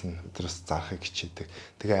барилаас нь өдрөөс зарахыг хичээдэг.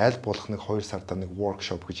 Тэгээ айл болох нэг 2 сардаа нэг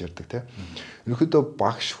workshop гэж ярьдаг тийм. Ерөнхийдөө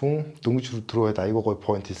багш хүн дөнгөж рүү айгүй гой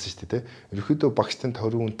point хэлсэн шүү дээ тийм. Ерөнхийдөө багштай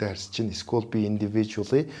 20 хүнтэй харьцаж чинь school би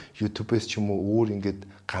individually YouTube-ээс ч юм уу өөр ингээд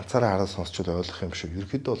ганцаараа хараад сонсчвол ойлгох юм шиг.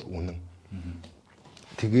 Ерөнхийдөө бол үнэн.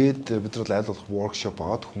 Тэгээд бид нар айл болох workshop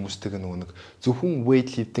аваад хүмүүстэйгээ нөгөө нэг зөвхөн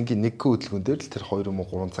weightlifting-ийн нэг хөдөлгөөн дээр л тэр 2 юм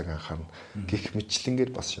уу 3 цаг анхаарна. Гэх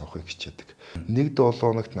мэтлэнгээр бас явахыг хичээдэг. 1-7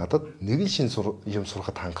 хоногт надад нэг л шин юм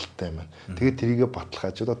сурахад хангалттай юм байна. Тэгээд тэрийгэ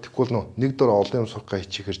баталгааж одоо тэгвэл нөө нэг дор олон юм сурахгаа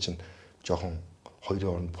хичээхэр чинь жоохон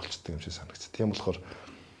хоёрын оронд болцдог юм шиг санагдчих. Тийм болохоор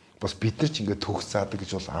бас бид нар ч ингээд төгс заадаг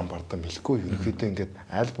гэж бол ам бардам хэлэхгүй. Ерөнхийдөө ингээд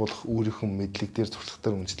айл болох өөрийнхөө мэдлэг дээр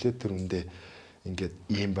зурцлагтаар үнэлээд тэр үндэ ингээд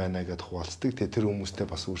ийм байна гэдээ хуваалцдаг. Тэр хүмүүстэй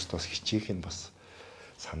бас өөрсдөө бас хичээх нь бас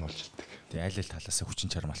сануулж ирдэг. Тэгээ айл талаасаа хүчин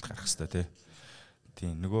чармаалт гарах хэрэгтэй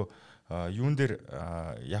тийм. Нөгөө юун дээр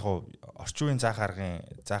яг орчин үеийн заах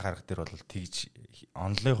арга дээр бол тэгж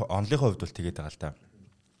онлынхоо хувьд бол тэгээд байгаа л да.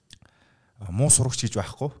 Муу сурагч гэж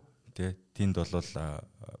байхгүй тий. Тэнд бол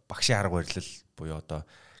багшийн арга барилал буюу одоо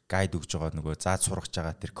гайд өгж байгаа нөгөө зааж сургаж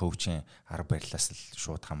байгаа тэр коучийн арга барилаас л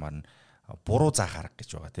шууд хамаарна. Буруу заах арга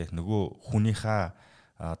гэж байгаа тийм. Нөгөө хүнийхээ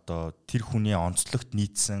одоо тэр хүний онцлогт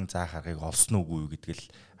нийцсэн заах аргыг олсон уугүй гэдэг л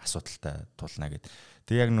асуудалтай тулна гэд.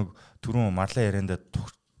 Тэг яг нэг түрүүн марлаа ярианда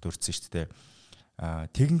дурдсан шүү дээ.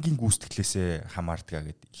 Техникийн гүйцэтгэлээсээ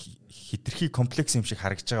хамаардгаа гэд хитрхи комплекс юм шиг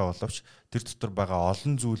харагдж байгаа боловч тэр дотор байгаа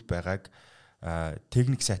олон зүйл байгааг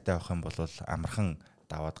техник сайтай авах юм бол амархан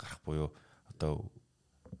даваад гарах буюу одоо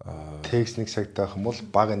техник сайтай авах юм бол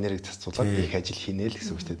бага энерги зарцуулаад их ажил хийнэ л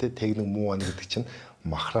гэсэн үг шүү дээ. Техник муу ан гэдэг чинь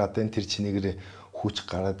махраад энэ тэр чинээгээр хүч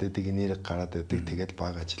гараад байдаг, энерги гараад байдаг. Тэгээд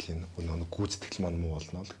бага ажлын нөгөө гүйцэтгэл маань муу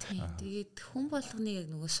болно л. Тэгээд хүн болгоны яг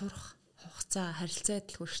нөгөө сурах хугацаа харилцаа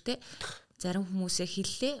адилгүй шүү дээ. Зарим хүмүүсээ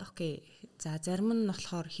хэллээ. Окей. За зарим нь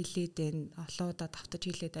болохоор хэлээд байна. Олоодаа давтаж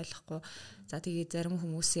хэлээд ойлгохгүй. За тэгээд зарим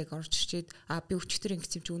хүмүүсийг орж ирчээд би өчтөр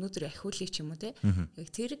ингэсэн чи өнөөдөр ахиулъя ч юм уу те. Яг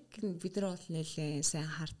тэрэг бид нар бол нэлээд сайн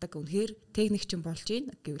хардаг. Үнэхээр техник чинь болж гин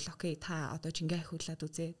гэвэл окей та одоо жингээ ахиулаад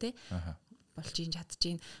үзээ те. Болж гин чадж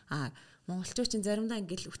гин. монголчууд чинь заримдаа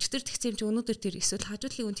ингээл өчтөр тэгсэн юм чи өнөөдөр тэр эсвэл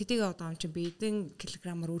хажуудлын үн тэдийг одоо юм чи биедэн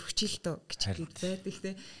килограммаар өргөчил төө гэж байдаг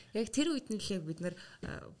те. Яг тэр үед нь лээ бид нар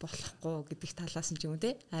болохгүй гэдэг талаас нь ч юм уу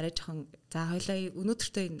те. Арай жоохон за хоёлаа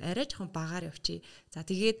өнөөдөртөө арай жоохон багаар явчих. За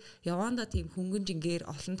тэгээд явандаа тийм хөнгөн жингээр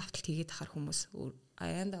олон давталт хийгээд ахаар хүмүүс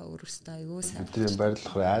аяанда өөрөөсөө аюу сайн. Бидний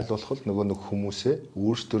байрлалахаар айл болох нөгөө нэг хүмүүсээ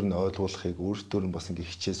өөрсдөр нь ойлгуулахыг, өөрсдөр нь бас ингээ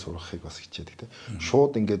хичээл сургахыг бас хичээдэг те.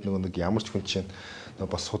 Шууд ингээд нөгөө нэг ямар ч хүн чинь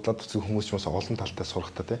бас судлаад үзэх хүмүүс ч бас олон талтай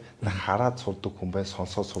сурахтаа те. Хараад сурдаг хүн байна,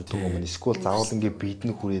 сонсоод сурдаг хүн байна. Эсвэл заавал ингээ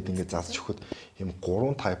биднэ хүрээд ингээ зааж өгөхөд юм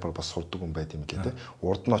 3 тайпаар бас сурдаг хүн байт юм лээ те.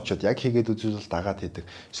 Урд нь очиод яг хийгээд үзвэл дагаад хийдэг.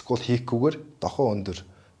 Эсвэл хийхгүйгээр дохоо өндөр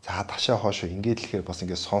за ташаа хоошо ингээд лэхээр бас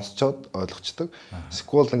ингээд сонсцоод ойлгочдөг.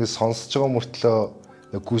 Эсвэл ингээд сонсож байгаа мөртлөө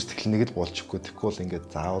гүйцэтгэл нэг л болчихгүй. Тэгвэл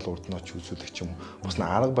ингээд заавал урд нь очиж үзүүлэх ч юм уу. Бас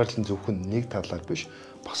арга барилын зөвхөн нэг талаар биш,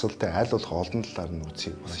 бас л тэ айл болох олон талаар нь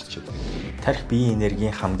үзье бас хичээдэг. Тарих биеийн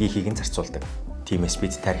энергийн хамгийн ихийг нь зарцуулдаг. Тиймээс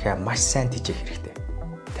бид тарихаа маш сайн тэжээх хэрэгтэй.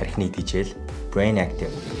 Тарихны тэжээл Brain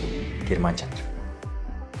Active герман чанар.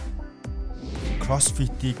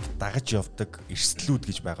 CrossFit-ийг дагаж явдаг эрсдлүүд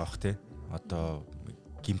гэж байгаа бох те. Одоо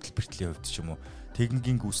гимтэл бэртлийн хувьд ч юм уу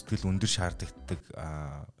техникийн гүйцэтгэл өндөр шаардлагатай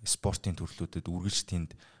спортын төрлүүдэд үргэлж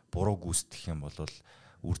тэнд буруу гүйцэтгэх юм бол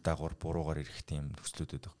үр дагавар буруугаар ирэх тийм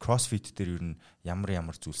төслүүд байдаг. CrossFit дээр ер нь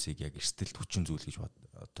ямар зүйлсийг яг эрсдэлт хүчин зүйл гэж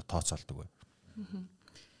одоо тооцоолдог вэ?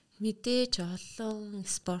 Мэдээж олон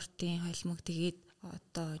спортын холимог тэгээд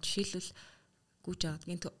одоо жишээлбэл гүйж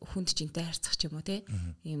аваад хүнд жинтэй харьцах ч юм уу те.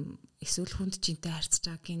 Ийм эсвэл хүнд жинтэй харьцаж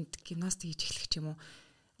байгаа гимнастик хийж эхлэх ч юм уу.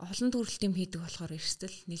 Олон төрөлтөм хийдэг болохоор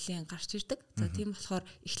эрсдэл нэлээд гарч ирдэг. За тийм болохоор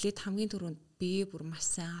эхлээд хамгийн түрүүнд бие бүр маш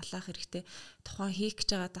сайн халаах хэрэгтэй. Тухайн хийх гэж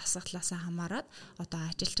байгаа дасгалаасаа хамаарат одоо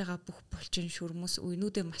ажиллаж байгаа бүх булчин шүрмэс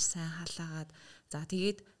үеинүүдээ маш сайн халаагаад за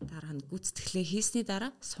тэгээд дараа нь гүйцэтгэлээ хийсний дараа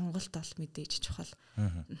сонголт бол мэдээж чухал.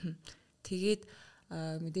 Тэгээд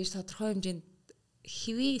мэдээж тодорхой хэмжээнд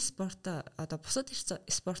хэвийн спорт одоо бусад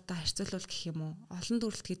спорттой харьцуулбал гэх юм уу олон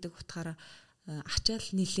төрөлт хийдэг утгаараа ачаал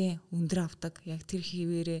нилээн өндөр авдаг. Яг тэр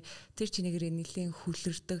хിവэрээ тэр чинэгэрээ нилээн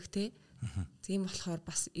хүлэрдэг тий. Тийм болохоор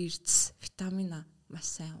бас эрдэс, витамин маш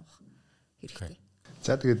сайн уух хэрэгтэй.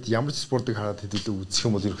 За тэгээд ямар ч спортыг хараад хэдүүлээ үзэх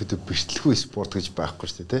юм бол ерөөхдөө бэртлэхүй спорт гэж байхгүй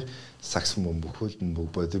шүү дээ тий. Сакс бөмбөг, хөл бөмбөг,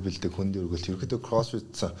 бодибилдинг, хөндийн өргөл ерөөхдөө кроссфит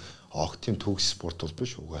огтим төгс спорт бол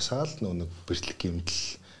биш. Угаасаа л нэг бэртлэх гэмтэл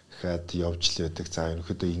хаад явж л байдаг. За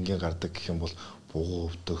ерөөхдөө энгийн гардаг гэх юм бол бугуу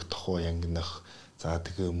өвдөх, тохоо янгинах. За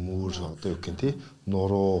тэгээ мөр одоо юу гэх юм те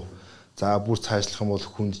нуруу за бүр цаашлах юм бол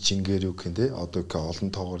хүнд жингээр юу гэх юм те одоо их олон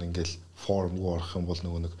тоогоор ингээл форм орох юм бол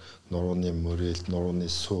нөгөө нэг нурууны мөрөөлт нурууны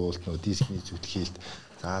суулт нөгөө дискний зүтгээлт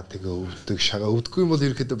за тэгээ өвдөг шагаа өвдөггүй юм бол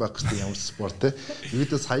ерөөхдөө байхгүй шүү ямар спорт те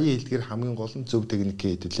ерөөдөө саяын хэлдгээр хамгийн гол нь зөв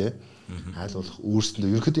техникээ хэдүүлээ айл болох өөрсөндөө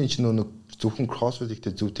ерөөхдөө энэ чинь нөгөө зөвхөн CrossFit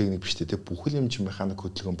ихтэй зөв техник биш те бүхэл юм чинь механик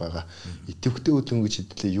хөдөлгөөн байгаа идэвхтэй хөдөлгөөн гэж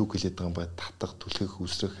хэдүүлээ юу хэлээд байгаа юм ба татах түлхэх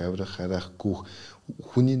үсрэх авирах харах гүөх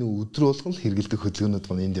хүний нэг өдөр болгон л хэрэгэлдэг хөдөлгөөнүүд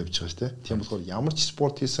маань энд явж байгаа шүү дээ. Тийм болохоор ямар ч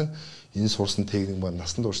спорт хийсэн энэ сурсан техник маань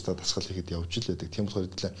насан туршдаа дасгал хийхэд явж л байдаг. Тийм болохоор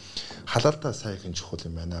хэдүүлээ халаалтаа сайхан чухал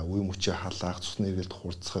юм байна. Үе мөчөө халаах, цусны эргэлт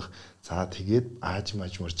хурцсах, за тэгээд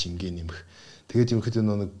аажмаар жингээ нэмэх. Тэгээд ерөнхийдөө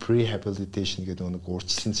нэг prehabilitation гэдэг нэг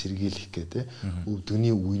урьдчилан сэргийлэх гэдэг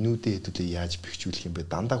өвдөгний үеинүүдээ хэдүүлээ яаж бэхжүүлэх юм бэ?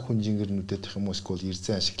 Дандаа хүн жингэрнүүдэд тах юм уу эсвэл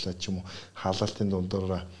эрзэн ашиглаад ч юм уу халаалтын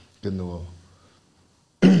дундуур гэх нөгөө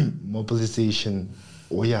mobilization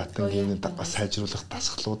уяатан гэнэ бас сайжруулах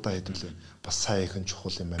дасгалуудаа хэдүүлээ бас сайн их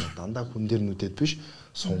чухал юм байна. Дандаа хүн дээр нүдэд биш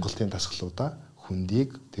сунгалтын дасгалуудаа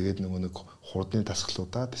хүндийг тэгээд нөгөө нэг хурдны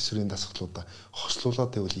дасгалуудаа тэсвэрийн дасгалуудаа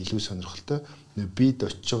хослуулаад байвал илүү сонирхолтой. Бид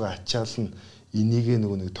очиж байгаа ачаал нь энийг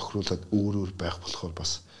нөгөө нэг тохируулаад өөр байх болохоор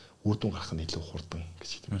бас үр дүн гарах нь илүү хурдан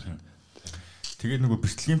гэж хэлдэг. Тэгээд нөгөө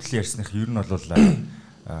бэртлэгэмтэл ярьсных ер нь бол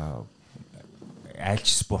альч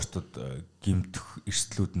спортод гэмтэх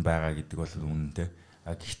эрсдлүүд нь байгаа гэдэг бол үнэнтэй.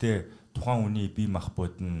 Гэхдээ тухайн хүний бие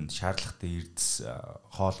махбод нь шаардлагатай эрдэс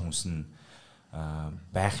хоол хүнс нь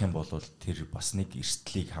байх юм бол тэр бас нэг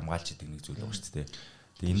эрсдлийг хамгаалж идэг нэг зүйл байгаа шүү дээ.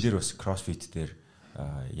 Тэгээ энэ дээр бас CrossFit дээр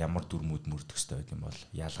ямар дүрмүүд мөрдөх хэрэгтэй байт юм бол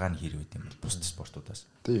ялгаа нь хэр байт юм бол бусад спортуудаас.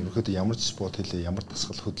 Тэгээ ерөнхийдөө ямар ч спорт хийлээ ямар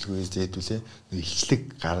дасгал хөдөлгөөний зэдвүлээ нэг илчлэг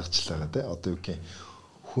гаргаж л байгаа те. Одоо юу гэх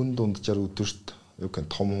хүн дунджаар өдөрт юу гэх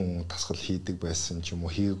том хүн дасгал хийдэг байсан ч юм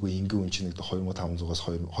уу хийгээгүй ингийн хүн чинь нэг 2500-аас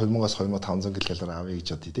 2500 кг авъя гэж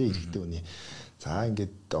бодъё те эрэгтэй хүний. За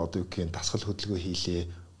ингээд одоо юу гэх дасгал хөдөлгөөн хийлээ.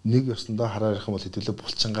 Нэг ёсондоо хараарах юм бол хэдүүлээ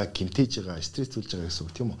булчингаа гимтээж байгаа, стрессүүлж байгаа гэсэн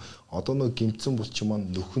үг тийм үү. Одоо нөгөө гимтсэн булчин маань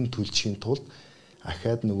нөхөн төлжхийн тулд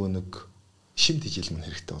ахаад нөгөө нэг шимт хижээлмэн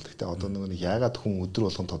хэрэгтэй болдог. Тэ одоо нөгөө нэг яагаад хүн өдөр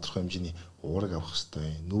болгон тодорхой хэмжээний уураг авах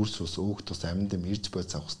хэрэгтэй, нүүрс ус, өөх тус аминд ирж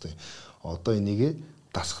бойц авах хэрэгтэй. Одоо энийг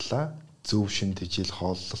дасглаа зөв шин тэжээл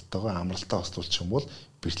хооллолтойгоо амралтаа остуулчих юм бол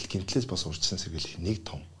бэртэл гэмтлээс бас урьдчилан сэргийлэх нэг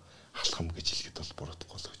том халхам гэж хэлэхэд бол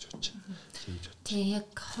буруудахгүй л гэж бодож байна. Тийм яг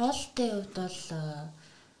хоолтын хувьд бол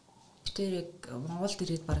битээр яг Монголд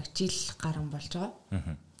ирээд бараг жил гарan болж байгаа.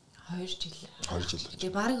 2 жил.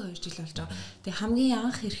 Тэгээ бараг 2 жил болж байгаа. Тэгээ хамгийн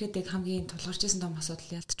анх ирэхэд яг хамгийн тулгарч исэн том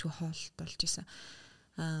асуудал ялтчгүй хоолт болж исэн.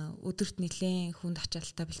 Өдөрт нэлээд хүнд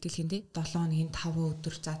ачаалтаа бэлтгэл хийндээ 7 хоногийн 5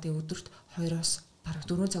 өдөр за тэгээ өдөрт 2-оос бараг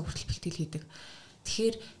 4 цаг хүртэл бэлтгэл хийдэг.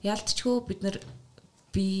 Тэгэхээр ялтчгүй бид нар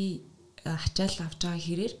би ачаал авч байгаа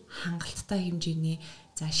хэрээр хангалттай хэмжээний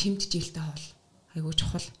за шимт жилтэй хоол айгуу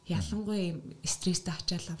чухал. Ялангуяа стресстэй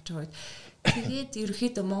ачаал авч байгаа үед тэгээд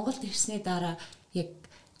ерөөхдөө Монголд ирсний дараа яг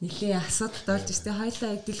нэлээд асуудал болж ирсэн.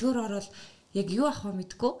 Хоёлаа яг дэлгүүр орвол яг юу авах вэ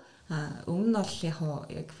мэдгүй. Өмнө нь бол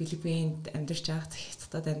яг Филиппинд амьдарч байгаа,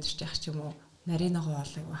 Хятадд амьдарч байгаа ч юм уу нарийногоо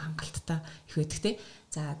бол айгуу хангалттай их байдаг те.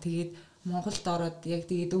 За тэгээд Монголд ороод яг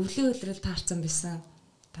тэгээд өвлийн өдрөл таарсан байсан.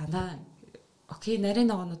 Дандаа окей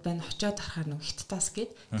нарийногоонууд байна очиод харахаар нөгөө Хятадаас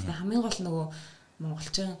гээд. Тэгээд хамгийн гол нөгөө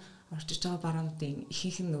монголчин орж иж байгаа баруунуудын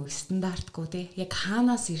ихэнх нь нөгөө стандартгүй те. Яг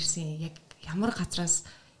хаанаас ирсэн, яг ямар газраас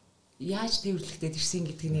яаж тээвэрлэгдээд ирсэн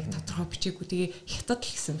гэдгийг нэг тодорхой бичээгүй. Тэгээ Хятад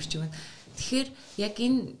л гэсэн бичиг байна. Тэгэхээр яг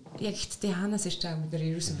энэ яг Хятадын хаанаас ирж байгааг бид нар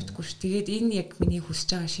ерөөсөө мэдэхгүй ш. Тэгээд энэ яг миний хүсэж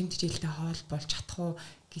байгаа шимт жилтэй хоол болж чадах уу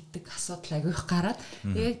гэдэг асуудал агиох гараад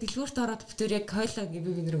яг дэлгүүрт ороод битэр яг хойлоо би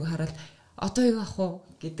нэрийг хараад одоо юу авах уу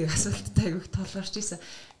гэдэг асуулттай агиох толгорч ийсэн.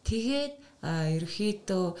 Тэгээд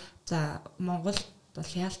ерөөхдөө за Монголд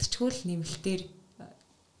бол яалтчгүй л нэмэлтээр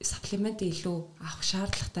саплимент илүү авах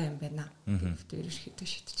шаардлагатай юм байна. Тэгээд ерөөхдөө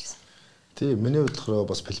шийдэжсэн. Тийм миний бодлохоор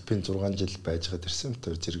бас Филиппин 6 жил байж гад ирсэн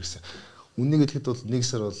тэр зэрэгсэн. Үнийг хэлэхэд бол нэг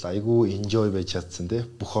сар бол айгүй enjoy байж чадсан тий.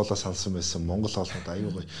 Бүх хоолоо сансан байсан. Монгол хоолнууд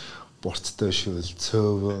айгүй гоё бурцтай шүүл,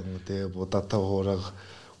 цөөвөн, тэгээ будатай хуурга,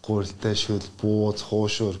 гурлтай шүүл, бууз,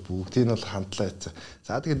 хуушуур бүгдийг нь бол хамтлаа яцсан.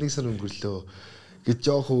 За тэгээ нэг сар өнгөрлөө гэж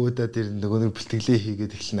жоохон уудаад тэр нөгөө нэг бэлтгэлээ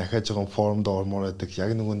хийгээд эхлэн ахаа жоохон формд ормоор байдаг.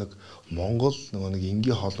 Яг нөгөө нэг Монгол нөгөө нэг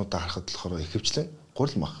энгийн хоолнуудаа харахад болохоор ихэвчлэн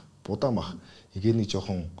гурил мах, будаа мах. Игээ нэг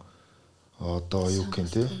жоохон одоо юу гэх юм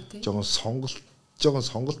те жоохон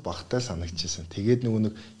сонголт багтай санагдчихсэн. Тэгээд нөгөө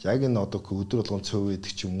нэг яг энэ одоо өдөр болгон цөв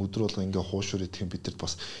идэх ч юм өдөр болгон ингээ хуушуур идэх юм бидэд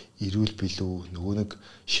бас ирүүл билүү нөгөө нэг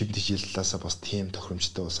шим дижилтаасаа бас тийм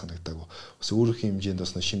тохиромжтой бас санагдаагүй. Бас өөрийнхөө хэмжээнд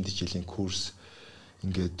бас шим дижилийн курс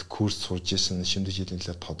сурж исэн шим дижилийн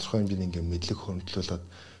талаар тодорхой хэмжээний ингээ мэдлэг хөрөнгөлүүлээд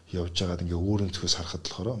явж байгаад ингээ өөр өнцгөөс харахад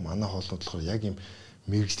болохоор манай хоолнууд болохоор яг юм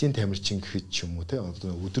мэрэгжлийн тамирчин гэхэд ч юм уу те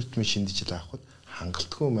одоо өдөр тутмын шим дижил авахд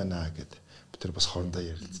хангалтгүй байна гэдэг тэр бас хоорондоо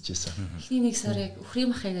ярилцчихсан. Эхний нэг сар яг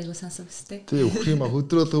үхрийн махыг аягүй сансан биз дээ. Тий, үхрийн мах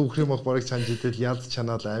өдрөөлөө үхрийн мах бараг чанж идэл яд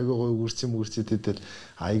чанаал аягүй гой үрцэд идэл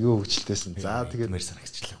аягүй хөвчлөлтэйсэн. За тэгээд мэр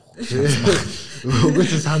санагчлаа.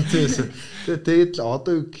 Өгөөч сантай байсан. Тэгээд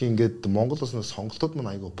одоо юу гэх ингээд Монгол бас сонголтууд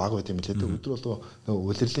маань аягүй баг байт юм лээ. Өдрөөлөө нөгөө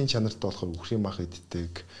улирлын чанартай болохоор үхрийн мах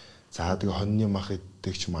иддэг. За тэгээд хоньны мах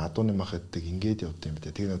иддэг ч юм уу, адууны мах иддэг ингээд явд юм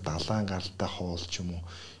бэ. Тэгээд далаан гаралтай хоол ч юм уу.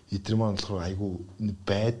 Эдгээр маань болохоор аягүй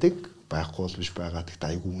байдаг. Байхгүй бол биш байгаа гэхдээ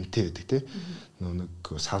айгүй үнэтэй байдаг тий.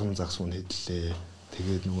 Нэг салан загс үн хэдлээ.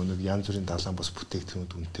 Тэгээд нөгөө нэг янз бүрийн далайн бас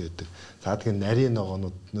бүтээгдэхүүнүүд үнэтэй байдаг. За тэгээд нарийн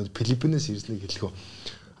ногоонууд Филиппинээс ирснийг хэлэхөө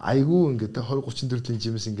айгүй ингээд 20 30 төрлийн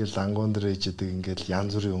жимс ингээд лангуун дээр ээжэдэг ингээд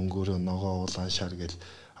янз бүрийн өнгөөрөө ногоо улаан шар гэл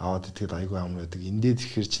аваад итгэхэд айгүй амар байдаг. Эндээ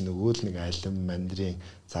тэгэхээр чи нөгөө л нэг алим мандрин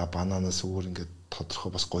за бананаас өөр ингээд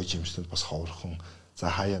тодорхой бас гоё жимснүүд бас ховорхон за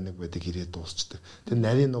хаяа нэг байдаг ирээд дуусчдаг. Тэр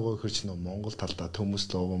нарийн ногоо ихэр чинь Монгол талдаа төмөс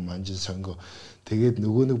ловон манжин сонгоо. Тэгээд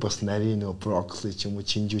нөгөө нэг бас нарийн нөгөө брокколи ч юм уу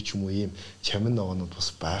чинжүү ч юм уу ийм чамин ногоонууд бас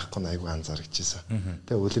байхгүй айгүй анзаарчихжээ.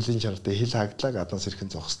 Тэгээд улирлын чанартай хил хагдлаа гаднаас ирэхэн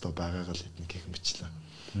зогстой байгаагаа л хэдэн гэх мэтлээ.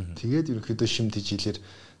 Тэгээд ерөнхийдөө шим тижилэр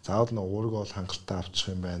заавал нэг уурга бол хангалттай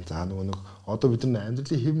авчих юм байна. За нөгөө нэг одоо бид нар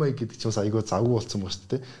амьдралын хэв маяг гэдэг чинь бас айгүй завгүй болсон байна шүү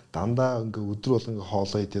дээ. Дандаа ингээ өдөр болон ингээ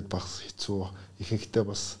хоолоо идээд багс хэцүү ихэнхдээ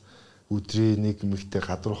бас өдрийн нэг мэгтэй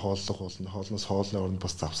гадуур хооллох болно. Хоолноос хоолны оронд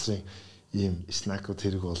бас завсрын ийм снакууд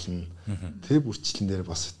хэрэг болно. Тэр бүрчлэн дээр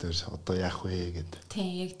бас тэр одоо яах вэ гэд.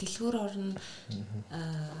 Тийм яг дэлгүүр орно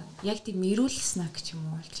яг тийм эрүүл снак ч юм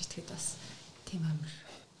уу болж итгэхэд бас тийм амар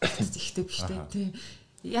ихтэй биш тийм.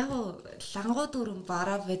 Яг лангууд өрөн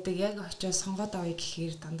бараа байдаг яг очиж сонгоод авъя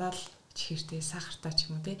гэхээр дандаа л чихэртэй сахартай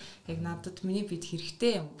ч юм уу тийм. Яг надад миний бид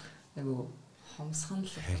хэрэгтэй юм. Айгу хомсхон л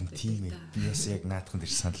харин тийм ээ. Би бас яг наадханд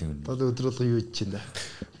ирсэн санал юм. Одоо өдөр болго юу идэж байна.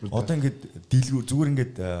 Одоо ингээд дийлгүүр зүгээр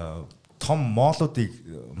ингээд том моолуудыг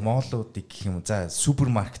гэх юм. За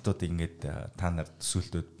супермаркетуудыг ингээд та нар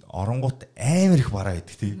төсөөлтөд оронгууд амар их бараа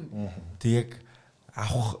идэг тийм. Тэг яг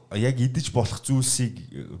авах яг идэж болох зүйлсийг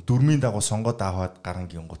дөрмийн дагуу сонгоод аваад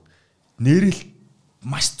гарангийн гут нэрэл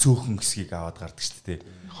маш цөөхөн хэсгийг аваад гардаг шүү дээ.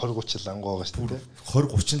 20-30 лангуу байгаа шүү дээ.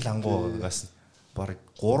 20-30 лангуугаас бараг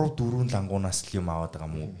 3-4 лангуунаас л юм аваад байгаа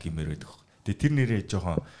мó гэмээр байдаг. Тэгээ тэр нэрээ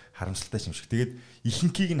жоохон харамсалтай юм шиг. Тэгээд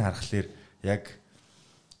ихэнхийг нь харахаар яг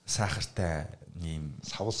сахартай ийм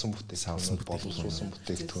савлсан боловсруулсан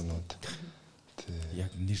бүтээгдэхүүнүүд.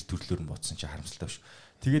 Яг нэр төрлөөр нь бодсон чи харамсалтай биш.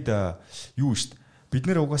 Тэгээд юу шүү дээ. Бид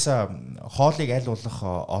нэр угаасаа хоолыг аль болох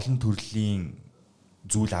олон төрлийн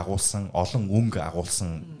зүйл агуулсан, олон өнгө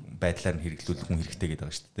агуулсан байдлаар нь хэрэглүүлэх хүн хэрэгтэй гэдэг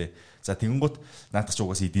байгаа шүү дээ. За тэгэнгუთ наадах ч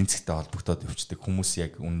угаасаа эдийн засгтай холбогдоод явчихдаг. Хүмүүс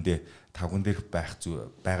яг үндэ тавган дээрх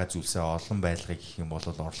байгаа зүйлсээ олон байлгыг гэх юм бол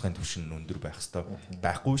орлогын түвшин өндөр байх хэвээр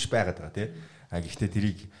байхгүй биш байгаад байгаа тий. Гэхдээ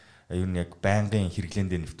тэрийг ер нь яг байнгын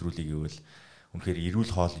хэрэглээндээ нэвтрүүлэх гэвэл үнэхээр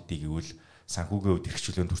эрүүл хоол идэх гэвэл санхүүгийн хувьд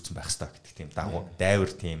хэрэгчлөөнд хүрсэн байх хэрэгтэй гэдэг тийм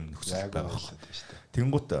дайвар тийм нөхцөл байгаа байна.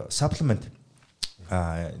 Тэгэнгუთ supplement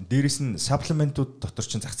дээрэс нь supplement-ууд дотор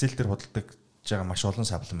чинь зах зээл дээр худалдаж байгаа маш олон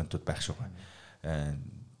supplement-ууд байх шүү байна.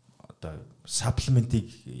 Одоо supplement-ийг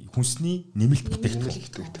хүнсний нэмэлт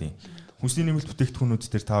бүтээгдэхүүн тийм. Хүнсний нэмэлт бүтээгдэхүүнүүд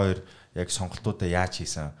дээр та хоёр яг сонголтуудаа яаж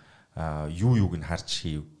хийсэн? Юуг нь харж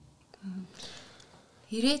хийв?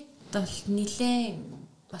 Ирээд бол нилээ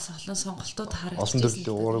бас олон сонголтууд харагдсан. Олон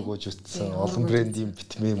төрлийн уураг ууж үтсэн, олон брендийн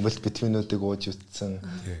витамин, мультивитаминуудыг ууж үтсэн.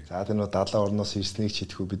 За тэр нөө 70 орноос ирснийг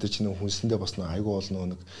чийдэхүү бид нар чинь хүнсэндээ бас нөө айгүй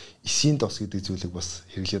бол нэг эсийн дос гэдэг зүйлийг бас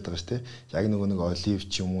хэрэглээд байгаа шүү дээ. Яг нэг олив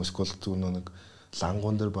ч юм уу эсвэл зүгээр нэг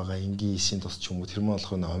лангуун дээр байгаа энгийн эсийн дос ч юм уу тэр мөн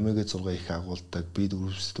болох нь омега 6 их агуулдаг, бид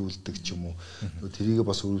өрөвсдүүлдэг ч юм уу. Тэрийг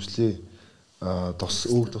бас өрөвслээ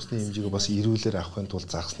тусны хэмжээгээ бас эрүүлэр авахын тулд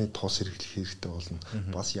загсны тоос хэрэглэх хэрэгтэй болно.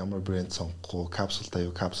 Бас ямар брэнд сонгох уу, капсултай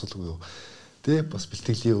юу, капсулгүй юу. Тэ бас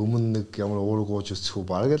бэлтгэлийн өмнө нэг ямар уураг ууж үзэх үү,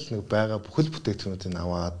 бараг л нэг байгаа бүхэл бүтээгдэхүүнүүдийг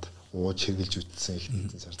аваад ууж хэрэглэж үзсэн их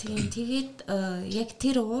хэдэн сар. Тэгээд яг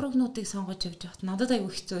тэр уурагнуудыг сонгож явж байхад надад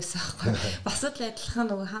аюу хэцүү байсан аахгүй. Бас л адилхан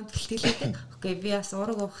нөгөө хамт бэлтгэлээдэг. Окей, би бас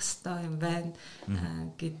уураг уух хэрэгтэй юм байна.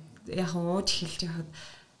 Гэт яг ууж эхэлж яхад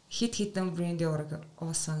хит хитэн брендийн уураг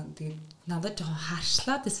уусан. Тэгээд надад жоохон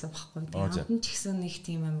харшлаад байсан байхгүй. Тэгээд ч гэсэн нэг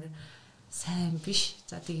тийм амар сайн биш.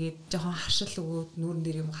 За тэгээд жоохон харшил өгөөд нүүрэн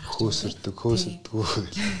дээр юм гарах. Хөөсөлдгөө.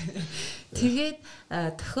 Тэгээд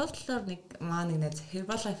тохиолдлоор нэг найз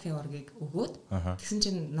Herbalife-ийн ургийг өгөөд тэгсэн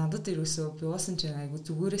чинь надад ирээсөө би уусан чинь айгу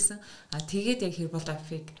зүгээрсэн. Тэгээд яг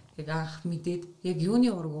Herbalife-ыг яг анх мэдээд яг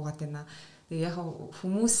юуны ураг уугаад байна. Тэгээд яг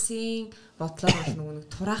хүмүүсийн бодлоор бол нөгөө нэг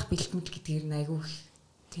тураах бэлтмэл гэдгээр нь айгу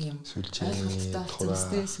тийм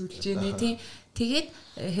ойлголттой сүлжээний тийм тэгээд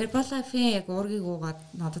Herbalife-ийн яг уургийг уугаад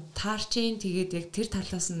надад таарч ийн тэгээд яг тэр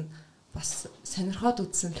талаас нь бас сонирхоод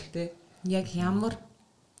үзсэн л дээ яг ямар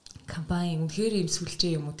компани үнэхээр юм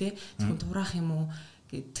сүлжээ юм уу тийм тураах юм уу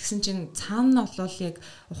тэгсэн чинь цаана нь бол яг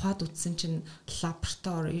ухаад үзсэн чинь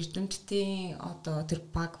лаборатори эрдэмтдийн одоо тэр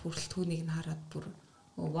баг бүрэлдэхүүнийг нь хараад бүр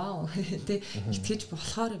вау тэ итгэж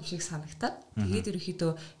болохоор юм шиг санагтаад тэгээд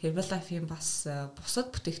ерөөхдөө Herbalife-ийн бас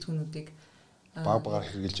бусад бүтээгдэхүүнүүдийг багаар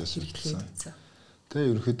хэрэгжилж байсан.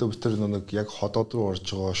 Тэгээ ерөөхдөө бид тэр нэг яг ходоод руу орж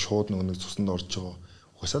байгаа шууд нэг цуснд орж байгаа.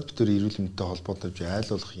 Угсаад бид тэр эрүүл мэндтэй холбоотой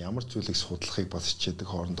айл болох ямар зүйлийг судлахыг бас хичээдэг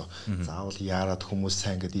хоорондоо заавал яарад хүмүүс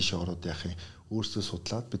сайн гэдэг ийшээ ороод яахыг өөрсдөө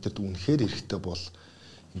судлаад бид тэр үнэхээр эрэхтэй бол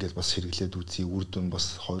ингээд бас хэрэглээд үзье. Үр дүн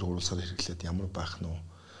бас 2-3 сар хэрэглээд ямар байх нь вэ?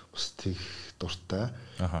 Бас тех дуртай.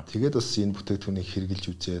 Тэгээд бас энэ бүтээгдэхүүнийг хэрэгжилж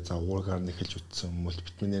үзье. За уургаар нь эхэлж үтсэн,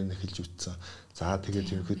 мультивитаминээр нь эхэлж үтсэн. За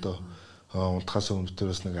тэгээд ерөнхийдөө унтахаас өмнө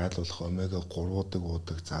төрөөс нэг айл болох омега 3-уудыг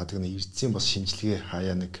уудаг. За тэгээд эрдэсийн бас шинжилгээ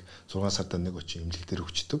хаяа нэг 6 сарда нэг очиж эмнэлэг дээр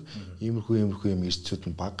өгчдөг. Иймэрхүү юм эрдэсүүд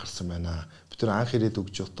нь баг гарсан байна. Бид тэр анх ирээд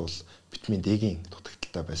өгж явахд бол витамин D-ийн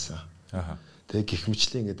дутагдaltaй байсан. Тэгээд гэх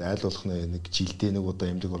мэтчлэн ингээд айл болох нэг жилдээ нэг удаа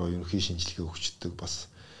эмнэлэг ороо ерөнхий шинжилгээ өгчдөг бас.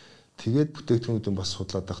 Тэгээд бүтээгдэхүүнүүдийн бас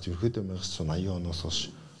судлаад байхад ерөөдөө 1980 оноос хойш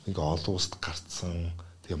ингээ олон улсад гарцсан.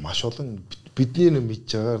 Тэгээ маш олон бидний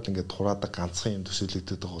мэдж байгаагаар ингээ тураадаг ганцхан юм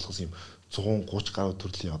төсөөлөгдөд байгаа болохос юм 130 гаруй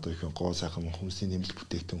төрлийн одоо их гоо сайхан хүмүүсийн нэмэлт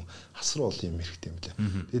бүтээгдэхүүн асар олон юм хэрэгтэй юм лээ.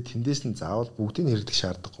 Тэгээд тэндээс нь заавал бүгдийг хэрэглэх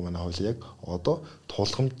шаардлагагүй манай хоёул яг одоо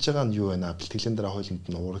тулгамдж байгаа нь юу байна? Бэлтгэлийн дараа хоёуланд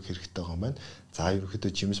нь уурах хэрэгтэй байгаа юм байна. За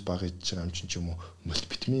ерөөдөө жимс баг идж байгаа юм чинь ч юм уу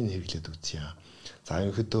мультивитамин хэрэглээд үзье. За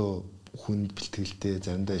ерөөдөө хүнд бэлтгэлтэй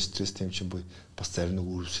заримдаа стресс тэмчин буй бас зарим нэг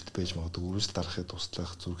үргэлжлэлт байж магадгүй үргэлжлэл дарахыг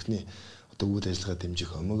туслах зүрхний одоо үйл ажиллагаа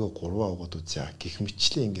дэмжих омега 3 аваад үзье. Гэх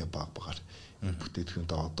мэтчлэн ингээ баг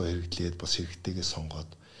бүтээгдэхүүнтэй одоо хэрэглээд бас хэрэгтэйгээ сонгоод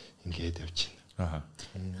ингээд явж байна.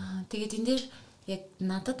 Тэгээд энэ дээр яг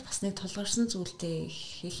надад бас нэг тулгарсан зүйлтэй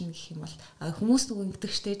хэлнэ гэх юм бол хүмүүс нөгөө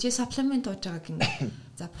ингэдэг штэ чи саплимент ууж байгааг ингээ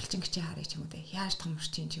за булчин гिचээ харъя ч юм уу те яаж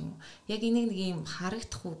томорч юм. Яг энийг нэг юм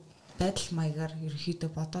харагдах байдал маягаар ерөөхдөө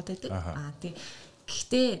бодоод байдаг. Тийм.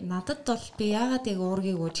 Гэхдээ надад бол би яагаад яг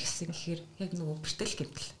уургийг ууж гисэн гэхээр яг нөгөө бэртэл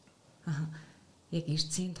гэмтэл. Яг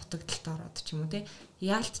эрдсийн дутагдалд ороод ч юм уу те.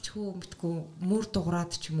 Яалтчгүй мэдгүй мөр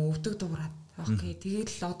дуграад ч юм уу өвдөг дуграад. Окей. Тэгээд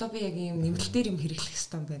л одоо би яг ийм нэмэлтээр юм хэрэглэх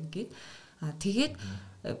хэрэгтэй байна гэд. Тэгээд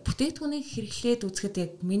бүтээгдэхүүнийг хэрэглээд үзэхэд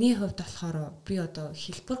яг миний хувьд болохоор би одоо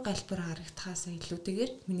хэлбэр галбар харагдахаас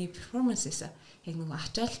илүүтэйгээр миний перформансээс яг нөгөө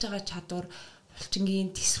ачаалж байгаа чадвар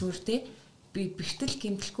булчингийн төсвөртэй би бэртэл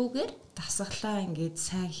гэмтэлгүйгээр дасгалаа ингээд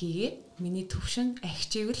сайн хийгээд миний төвшин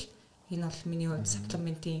ахичээвэл энэ бол миний хувьд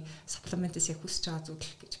саплементээс яг хүсэж байгаа зүйл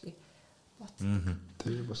гэж би бодсон.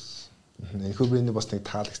 Тэгээ бас энэхүү биений бас нэг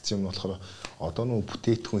таалагдсан юм болохоор одоо нөгөө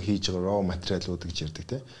бүтээгдэхүүн хийж байгаа raw материалууд гэж ярьдаг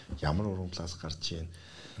те ямар урамлаас гарч ийн.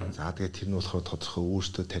 За тэгээд тэр нь болохоор тодорхой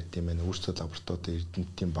өөртөө тарьд юм байна. Өөртөө лабораторид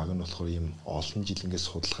эрдэмтдийн баг нь болохоор ийм олон жил ингээд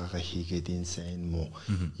судалгаагаа хийгээд энэ сайн муу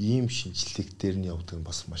ийм шинжилгээг дээр нь явдаг нь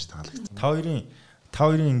бас маш таалагдсан. Та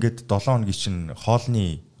хоёрын ингээд 7 хоногийн чинь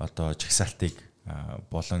хоолны одоо жагсаалтыг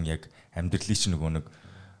болон яг амьдралын чинь нөгөө нэг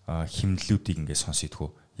хэмнэлүүдийг ингээд сонсоидгоо.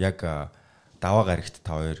 Яг даваа гарагт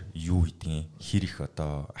та хоёр юу хийдгийг, хэр их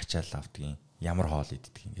одоо ачаал авдгийг, ямар хоол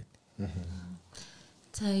иддэг ингээд.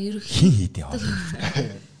 За ерөнхийдөө хин хийдیں۔ Хоол.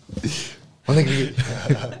 Манай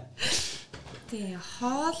тий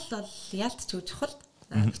хоол бол ялтч чухал.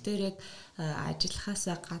 Тэгэхээр яг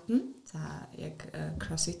ажиллахаасаа гадна за яг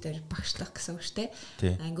кроссфитээр багшлах гэсэн үг шүү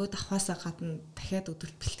дээ. Ангиуд авахаасаа гадна дахиад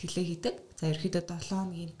өдөр бэлтгэлээ хийдэг. За ерөөдөө 7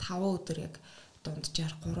 хоногийн 5 өдөр яг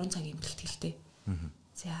дунджаар 3 цагийн бэлтгэлтэй.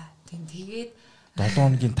 За тэгээд 7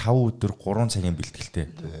 хоногийн 5 өдөр 3 цагийн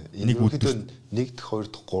бэлтгэлтэй. Нэг өдөр 1-р,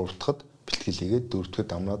 2-р, 3-р бэлтгэл хийгээд 4-р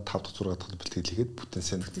дамраад 5-р, 6-р бэлтгэл хийгээд бүтэн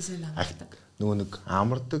сайн агдаг. Нөгөө нэг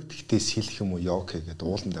амардаг тэгтээ сэлэх юм уу йог хийгээд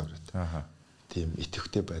уулан давраад. Тийм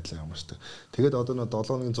итэвхтэй байдлаар амарчдаг. Тэгээд одоо нөө 7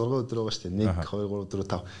 хоногийн 6 өдөр байгаа шүү дээ. 1 2 3 4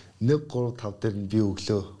 5 1 3 5 дээр нь би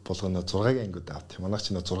өглөө болгоно 6-гийн ангиуд авт. Манайх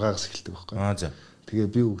ч нөө 6-аас эхэлдэг байхгүй. За. Тэгээ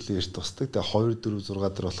би өглөө эрт тусдаг. Тэгээ 2 4 6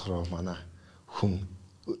 дээр болохоор манай хүн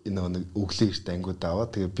нэг өглөө эрт ангиуд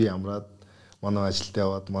аваад тэгээ би амраад манай ажилд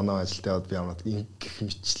яваад би амраад гэх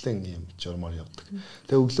мэтлэн юм журмаар явдаг.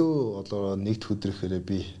 Тэгээ өглөө одоо нэгд өдрөөхөөрээ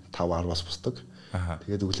би 5-10-аас бусдаг.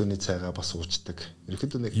 Тэгээд өглөөний цайгаа бас уучдаг.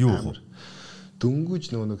 Ерөнхийдөө нэг амар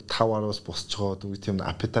дөнгөж нэг 5-10-аас босцоо дөнгөж тийм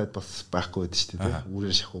аппетайт бас байхгүй байдаг шүү дээ.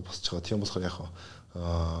 Үрээр шахуу босцоо. Тийм болохоор яг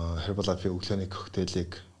Herbalife өглөөний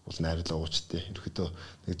коктейлийг бол найрлаа уучдээ. Ерөнхийдөө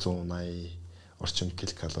нэг 180 орчим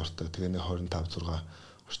килокалоритой. Тэгээ нэг 25 6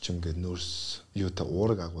 орчим гээд нөөс юутай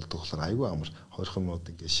уураг агуулдаг болохоор айгүй амар 20 минут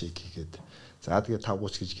ингээд шейк хийгээд за тэгээ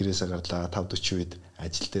 5:30 гэж гэрээсээ гарлаа 5:40 үед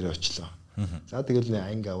ажил дээр очлоо. За тэгэл нэг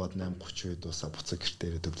анги аваад 8:30 үед дуусаа буцаг гэртээ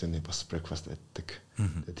ирээд өглөөний бас брейкфаст иддэг.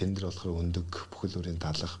 Тэгээ тэн дээр болохоор өндөг бүхэл бүрийн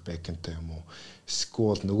талах бэконтэй юм уу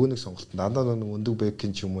эсвэл нөгөө нэг сонголт дандаа нэг өндөг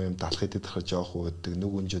бэкон ч юм уу юм талах идэх хэрэг жоох уудаг нэг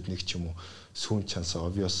өнжөд нэг ч юм уу сүүн чанс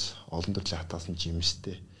obvious олон төрлийн хатаасан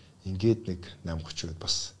жимстэй ингээд нэг 8:30 үед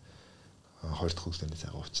бас 2 дахь өглөөний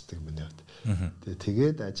цагаа уучдаг миний хувьд.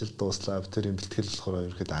 Тэгээд ажил дууслаа тэр бэлтгэл болохоор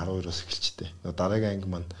ерөөхдөө 12-оос эхэлчтэй. Дараагийн анги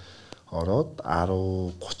маань ороод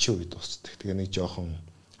 10:30 үед дуусдаг. Тэгээ нэг жоохон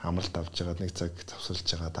амралт авч жагаад нэг цаг завсарлаж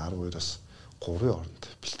жагаад 12-оос 3-ын хооронд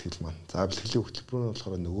бэлтгэл маань. За бэлтгэлийн хөтөлбөр нь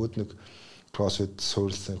болохоор нөгөөд нэг кроссфит,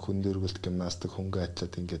 суурилсан, хүн дөрвөлт, гимнастик, хөнгөн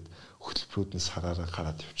атлет ингээд хөтөлбөрүүд нь сараараа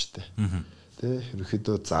гараад явчихдээ. Тэ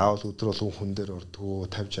ерөөхдөө заавал өдөр болгон хүн дээр ордгоо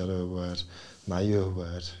 50-60%-аар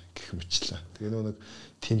 80%-аар гэх мэтлээ. Тэгээ нэг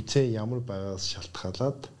тэмцээн ямар байгаас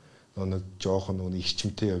шалтгаалаад нэг жоохон нэг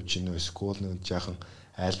эрчимтэй явж гинөө эсвэл нэг жаахан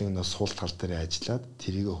айлын нэг суул тал дээр ажиллаад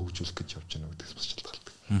тэрийг хөгжүүлэх гэж явж гинөө гэдэгс бас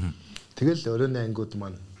шалтгаалдаг. Тэгэл өрөөний ангиуд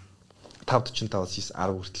маань 5:45-аас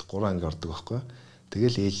 10 хүртэл 3 анги ордог байхгүй.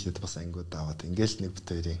 Тэгэл ээлжлээд бас ангиуд аваад ингээл нэг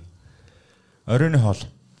битэрийн оройны хоол.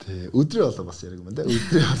 Тэ өдрөө болоо бас яриг юм да.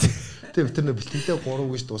 Өдрөө. Тэ бид нар бэлтгэлтэй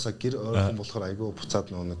 3 гэж дуусаа гэр ойрхон болохоор айгүй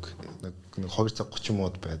буцаад нэг 2 цаг 30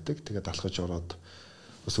 минут байдаг. Тэгээд алхаж ороод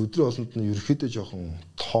бас өдрөө олонд нь ерөөхдөө жоохон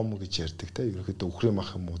том гэж ярьдаг те. Ерөөхдөө өхрийн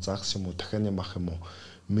мах юм уу, загас юм уу, дахианы мах юм уу.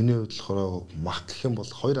 Миний хувьд болохоор мах гэх юм бол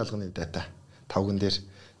 2 алганы дата. Тавган дээр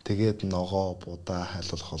тэгээд ногоо, будаа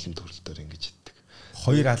хайлуулах олон төрөлтөөр ингэж иддэг.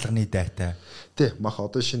 2 алганы дайтай. Тэ мах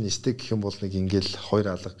одоо шинэ стейк гэх юм бол нэг ингээл 2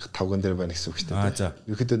 алга тавган дээр байна гэсэн үг шүү дээ.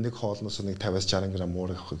 Ерөөхдөө нэг хоолноос нэг 50-аас 60 г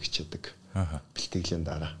уураг авахыг хичээдэг. Бэлтгэлийн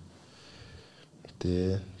дараа.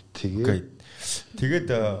 Тэгээд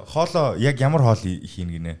хоолоо яг ямар хоол хийн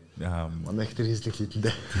гинэ? Манай их тэр хийслэг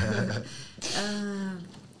хийдэндээ.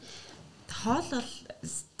 Хоол бол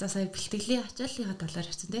за сая бэлтгэлийн ачааллын талаар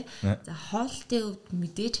хэлсэн тий. За хоолтын хувьд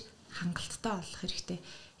мэдээж хангалттай болох хэрэгтэй.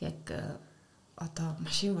 Яг одоо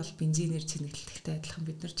машин бол бензинээр цэнэглэдэгтэй адилхан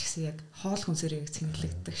бид нар ч гэсэн яг хоол хүнсээр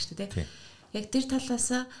цэнэглэгддэг шүү дээ. яг тэр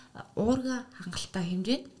талаас уурга хангалттай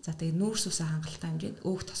хэмжээнд за тэгээ нүүрс усаа хангалттай хэмжээнд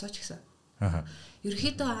өөх тосооч гэсэн.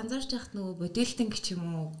 Ерөнхийдөө анзаарч яхад нөгөө бодилтинг ч юм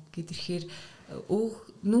уу гэдэрхээр өөх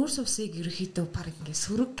нүүрс усыг ерөнхийдөө баг ингээ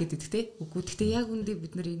сөрөг гэдэг те. Үгүй гэхдээ яг үндэ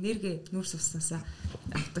бид нэр энерги нүүрс уснасаа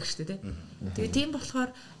авдаг шүү дээ те. Тэгээ тийм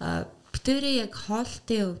болохоор битэрээ яг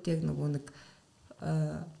хоолтын хувьд яг нөгөө нэг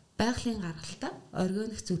байгалийн гаргалтаа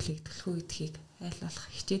органик зүйлийг төлхөө гэдгийг айл болох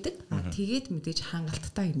хичээдэг. Тэгээд мэдээж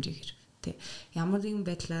хангалттай хэмжээгээр тий. Ямар нэгэн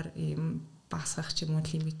байдлаар ийм багасгах ч юм уу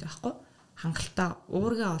лимит байхгүй. Хангалттай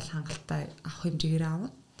уурга бол хангалттай авах хэмжээгээр аавна.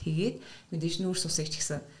 Тэгээд мэдээж нүүрс усыг ч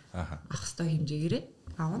гэсэн авах ёстой хэмжээгээр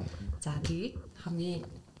аавна. За тэгээд хамгийн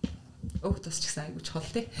өг тус ч гэсэн айгуу чухал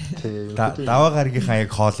тий. Даваа гаргийнхаа яг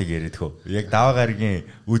хоолыг яриад хөө. Яг даваа гаргийн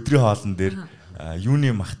өдрийн хоолн дээр юуны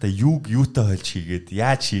махта юутай хойлж хийгээд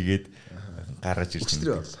яаж хийгээд гаргаж ирж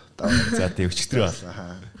байна. За тий өчтөр бол.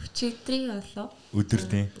 Өчигдрийн болоо. Өдөр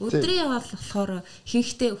тий. Өдрийн бол болохоор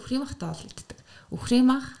ихэнхдээ өхрийн махтай бол иддэг. Өхрийн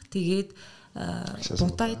мах тэгээд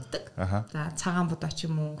будаа иддэг. За цагаан будаа ч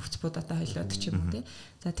юм уу, өвц будаатай хойлоод ч юм уу тий.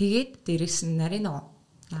 За тэгээд дээрэс нь нарийн ногоо.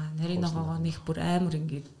 Нарийн ногоогоо нэг бүр амар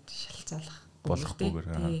ингээд шалцаалах болохгүйгээр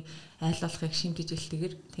тий. Айл болохыг шимтэж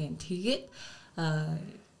илтгэр тийм. Тэгээд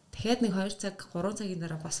дахиад нэг 2 цаг 3 цагийн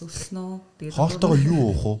дараа бас өснөө. Тэгээд хоолтойгоо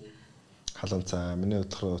юу уух вэ? Халуун цаа, миний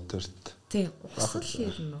бодлохоор өдөрт. Тий, усал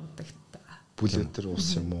юм уудаг. Бүлэтэр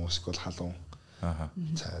ус юм уу, эсвэл халуун.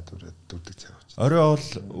 Цаа дөрдөг цаа ууж. Орой бол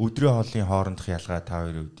өдрийн хоолны хоорондох ялгаа та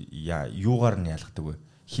хоёрын үед юугаар нь ялгадаг вэ?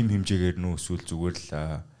 Хим хэмжээгээр нь эсвэл зүгээр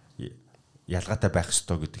л ялгаатай байх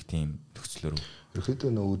ёстой гэдэг тийм нөхцлөөр үү?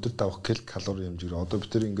 Ерөнхийдөө нөө өдөрт авах калори хэмжээр одоо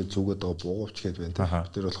бид тэр ингээд зүгээд байгаа буугавч гээд байна тийм.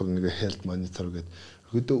 Бид тэр болохоор нэг health monitor гээд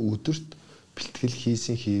ерөнхийдөө өдөрт бэлтгэл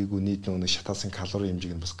хийсэн хийгээгүй нийт нэг шатаасан калори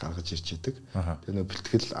хэмжээг нь бас гаргаж ирж идэг. Тэгээ нөө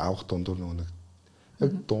бэлтгэл авах дундуур нэг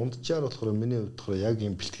яг дунджаар болохоор миний хувьд болохоор яг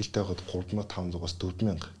ийм бэлтгэлтэй хахад 3500-аас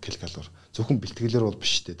 4000 ккал. Зөвхөн бэлтгэлээр бол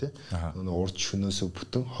биш дээ тий. Нөө урд шөнөөсөө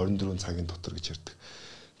бүтэн 24 цагийн дотор гэж ярьдаг.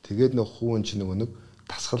 Тэгээд нөө хүүн чи нэг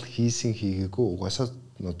тасгал хийсэн хийгээгүй угаасаа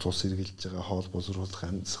цус эргэлж байгаа хоол боловсруулах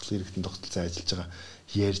амьсгалын хэрэгтэн тогтолцоо ажиллаж байгаа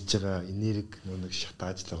ярьж байгаа энерги нэг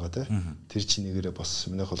шатааж л байгаа тэр чинийгээрээ бас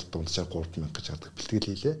миний хол дунджаар 3000 гэж хардаг бэлтгэл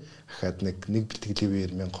хийлээ. Ахаад нэг бэлтгэлийн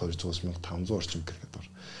үеэр 1200-аас 1500 орчим гэхэд бар.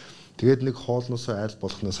 Тэгээд нэг хоолноосоо айл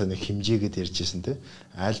болохноосоо нэг хэмжээгээд ярьжсэн те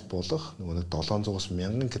айл болох нэг 700-аас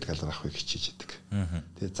 1000 ккал авахыг хичээж идэг.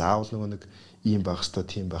 Тэгээд заавал нэг ийм байх хэвээр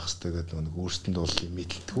тийм байх хэвээр гэдэг нэг өөрсөндөө бол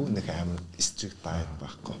мэдлэлтгүй нэг амар стрик дайет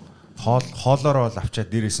байхгүй. Хоолоор бол авчаад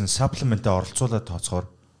дээрээс нь саплементээ оролцуулаад тооцохоор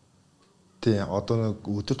тий одоо нэг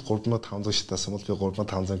өдөрт 3500 шатаасан бол би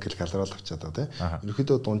 3500 ккал авчаад байгаа тий.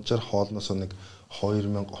 Ерөнхийдөө дунджаар хоолноосоо нэг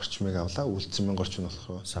 2000 орчмыг авлаа. Үлдсэн 1000 орчим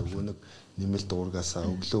болохоор нөгөө нэг нэмэлт уургаасаа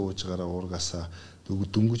өглөө уужгаараа уургаасаа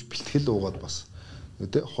дөнгөж бэлтгэл уугаад бас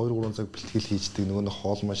тий 2-3 цаг бэлтгэл хийждэг нөгөө нэг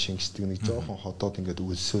хоол маш шингэждэг нэг жоохон ходоод ингээд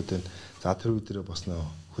үлсөөд байна. За тэр үе дээр бас нөө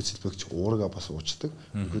хөсөлбөгч уурга бас уучдаг.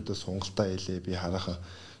 Ерөнхийдөө сунгалтаа илээ би хараахан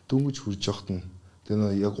дөнгөж хурж явахт нь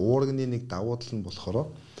тэр яг уурганы нэг давуу тал нь болохоор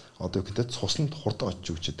одоо гэдэг цуснд хурдан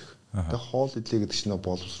очиж өгчдөг. Тэгээ хоол идлээ гэдэг чинь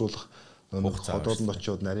боловсруулах нэг ходоодонд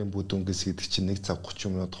очиод нарийн бүдүнгээс гэдэг чинь 1 цаг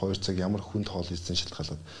 30 минут 2 цаг ямар хүнд хоол ийсэн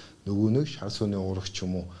шалтгаалаад нөгөө нэг шар сүний уургач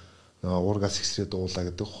юм уу уургаас ихсрээд уулаа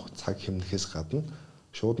гэдэг цаг хэмнэхээс гадна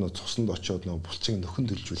шууд нөө цуснд очиод нөө булчиг нөхөн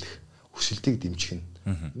төлжүүлэх өсөлтийг дэмжих нь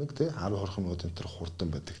нэг тий 10 20 минут энэ төр хурдан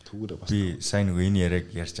байдаг түүгээрээ бас би сайн нөгөө энэ яриаг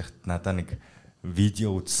ярьж хахад надаа нэг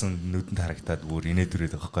видео үзсэн нүдэнд харагдаад бүр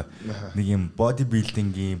инээдүрээд байгаа байхгүй нэг юм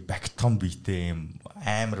бодибилдингийн бактон биетэй юм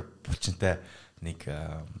амар булчинтай нэг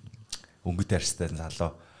өнгөт арьстай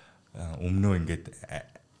залуу өмнөө ингээд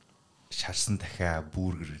шарсан дахиа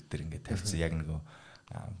бүргэр дээр ингээд тавьсан яг нөгөө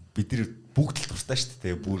бид нар бүгд л туртаа шүү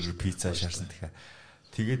дээ бүргэр пицца шарсан дахиа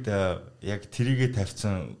тэгээд яг тэрийгэ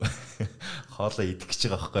тавьсан хоолоо идэх гэж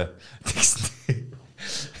байгаа байхгүй тэгсэн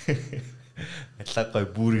ялгай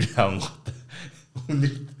бүргэр авангот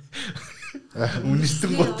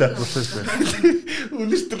үнэртэн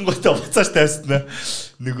готаа буцааж тавьснаа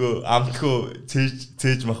нөгөө амтхөө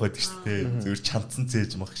цээж мах байдаг шүү дээ зөвхөн чамцсан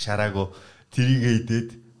цээж мах шараагаа тэрийгэ идээд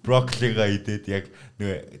брокколигаа идээд яг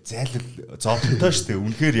нөгөө зайлал зовлонтой шүү дээ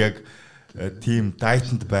үнэхээр яг тийм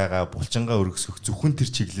дайетанд байгаа булчингаа өргөсгөх зөвхөн тэр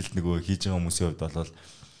чиглэлд нөгөө хийж байгаа хүмүүсийн хувьд бол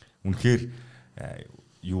үнэхээр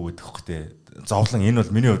юу гэдэг вэ те зовлон энэ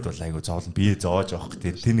бол миний хувьд бол айгу зовлон бие зоож авах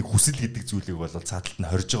те тэр нэг хүсэл гэдэг зүйлийг бол цааталт нь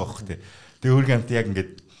хорж байгаа бох те тэгээ өөргөө амт яг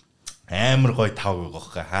ингээд амар гой тав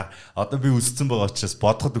байгаа хаа одоо би үсцэн байгаа учраас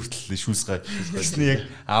бодоход хүртэл шүүсгээ гэсний яг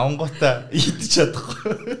авангуудаа идэж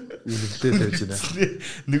чадахгүй үлгэлээ тавьж байна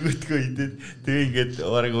нөгөөтгөө идээд тэгээ ингээд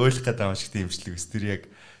бараг ойлгох гэдэг юм шиг тиймчлэг өс тэр яг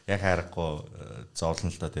харахгүй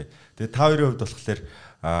зовлон л та те тэгээ та хоёрын хувьд болохоор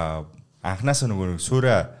анханасаа нөгөө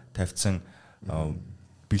суура тавьсан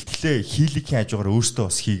бэлтгэлээ хийликийн хажуугаар өөртөө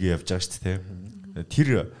бас хийгээ явж байгаа шүү дээ.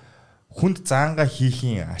 Тэр хүнд заанга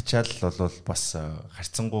хийхийн ачаал бол бас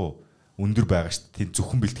харьцангуй өндөр байгаа шүү дээ.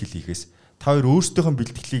 Зөвхөн бэлтгэл хийхээс та хоёр өөрсдийнхөө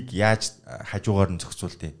бэлтгэлийг яаж хажуугаар нь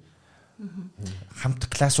зохицуултыг хамт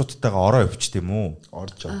классуудтайгаа ороо өвчт юм уу?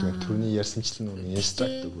 Орж одоо түрүүний ярьсанчлан нөгөө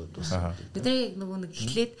инстракт өгөөд бас. Бид яг нөгөө нэг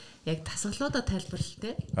эхлээд яг дасгалуудаа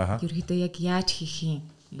тайлбарлалтай. Ерөөдөө яг яаж хийх юм,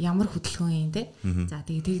 ямар хөдөлгөөн юм те. За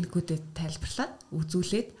тэгээ техникүүдэд тайлбарлаад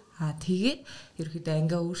үзүүлээд тэгээд ерөөдөө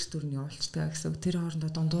ингээ өөрсдөр нь явуулчихдаг гэсэн. Тэр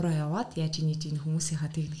хоорондоо дундуураа яваад яаж ийж энэ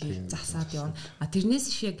хүмүүсийнхаа техникийг засаад явна.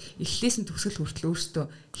 Тэрнээс шиг яг эхлээс нь төгсгөл хүртэл өөрсдөө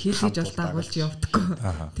хийлгэж бол дагуулж явдаггүй.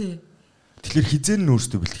 Тий. Тэгэхээр хизээ нь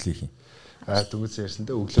өөрсдөө бэлтгэлээ хийх юм. Дүнгийн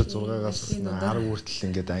ярьсантай өглөө 6-аас 10 хүртэл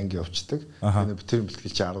ингээд анги явцдаг. Энэ тэр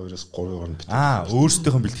бэлтгэл чи 12-оос 3 хооронд битээ.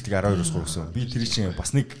 Өөрсдийнхөө бэлтгэлийг 12-оос 3 гэсэн. Би тэр чинь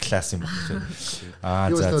бас нэг класс юм байна.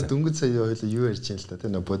 За. Дүнгийн сая хоёул юу ярьж юм л та.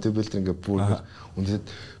 Тэр бодибилдер ингээд бүргээр үндэд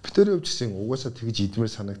битээр явжсэн угаасаа тэгж идмээр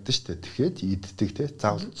санагдсан шүү дээ. Тэгэхэд иддэг те.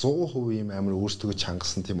 Заавал 100% юм амар өөрсдөө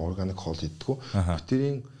чангасан тийм органик хоол иддэггүй.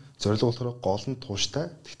 Битэрийн зорилго болохоор гол нь тууштай.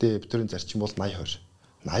 Гэхдээ битэрийн зарчим бол 80-20.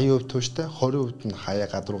 80% тууштай, 20% нь хаяа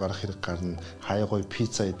гадруу гарах хэрэг гарна. Хаяа гоё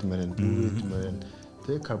пицца идмээр нь, бүрээ идмээр нь,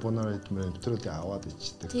 тэг карбонара идмээр нь битэрүүд аваад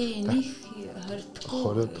ичдэг. Тэг нэг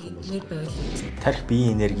 20 байвал тарих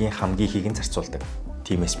биеийн энергийн хамгийн ихийг нь зарцуулдаг.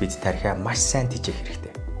 Тиймээс бид тарихаа маш сайн тэжээх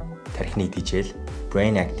хэрэгтэй. Тарихны тэжээл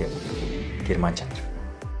Brain Active герман чанар.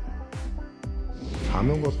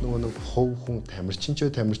 Хамгийн гол нөгөө нэг хов хүн тамирчин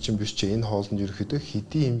биш ч энэ хоолнд ерөөхдөө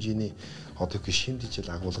хэдийн хэмжээний одоо их шин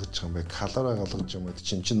тэжээл агуулгаж байгаа юм бай. Калори агуулгаж байгаа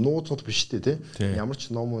юм чинь нууцуд биш тий. Ямар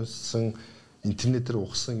ч ном унсан интернетээр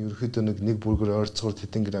ухсан ерөөхдөө нэг бүргэр ойрцгоор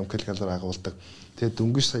хэдэн грамм калори агуулдаг. Тэгээ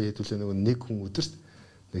дөнгөж сая хэдүүлээ нөгөө нэг хүн өдөрт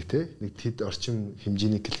нэг тэд орчим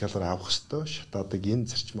хэмжээний калори авах хэвээр шатаадаг энэ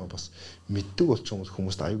зарчмаа бас мэддэг болчих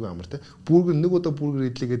хүмүүст аюулгүй амар тий. Бүргэр нэг удаа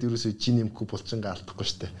бүргэр идлээгээд ерөөсөө жин нэмэхгүй булчингаа алдахгүй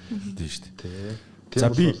штэ. Тийм штэ. За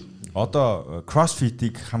би одоо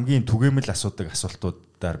CrossFit-ийг хамгийн түгээмэл асуудаг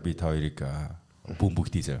асуултуудаар би та хоёрыг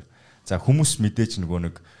бүгдий зав. За хүмүүс мэдээж нөгөө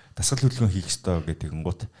нэг дасгал хөдөлгөөн хийх ёстой гэдэг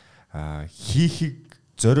гингут хийхийг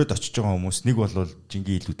зориод очиж байгаа хүмүүс нэг бол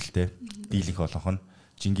жингийн илүүдэлтэй, дийлэнх олонх нь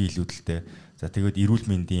жингийн илүүдэлтэй. За тэгээд эрүүл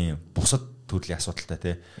мэндийн бусад төрлийн асуудалтай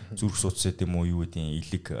тий зүрх судас гэдэг юм уу юу гэдэг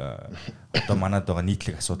илэг одоо манад байгаа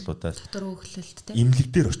нийтлэг асуудлуудаа дотор өглөлттэй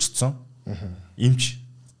эмнэлэг дээр очсон. Эмч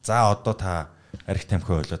за одоо та арх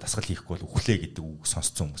тамхи ойлоо дасгал хийхгүй бол өглөө гэдэг үг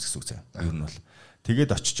сонсцсон хүмүүс гэсэн үг заа. Ер нь бол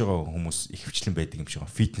тэгээд очиж байгаа хүмүүс их хвчлэн байдаг юм шиг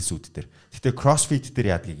байна. Фитнесүүд дээр. Гэтэ CrossFit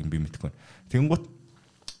дээр яадгийг би мэдэхгүй байна. Тэнгуут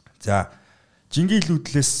за жингийн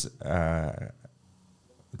илүүдлээс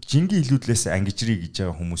ангижрий гэж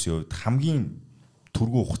байгаа хүмүүсийн хувьд хамгийн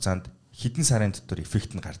түргэн хугацаанд хэдэн сарын дотор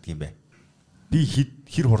эффект нь гардаг юм бэ? Би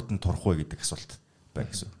хэр хурдан турах вэ гэдэг асуулт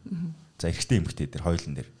байна гэсэн. За эрэгтэй эмэгтэй дээр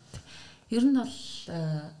хоёулын дээр. Ер нь бол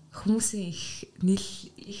хүмүүсийн их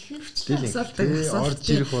хвчлэн асуулт орж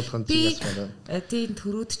ирэх болгонд чигээс байна. Тийм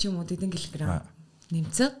төрүүд ч юм уу хэдэн килограмм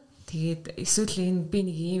нэмцээ. Тэгээд эсвэл энэ би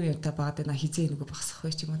нэг ийм юмтай баад байна хизээ нэг багсах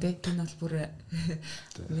вэ ч юм уу те. Энэ бол бүр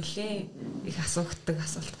нэлээ их асуугддаг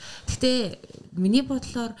асуулт. Гэтэ миний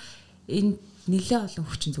бодлоор энэ нэлээ олон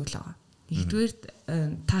хүчин зүйл байгаа.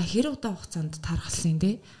 Нэгдүгээр та хэр удаа хугацаанд тархалсан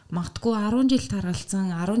те. Магадгүй 10 жил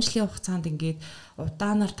тархалсан 10 жилийн хугацаанд ингээд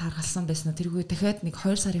удаанаар тархалсан байсан тэргүй дахиад нэг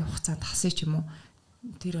 2 сарын хугацаанд хасъя ч юм уу.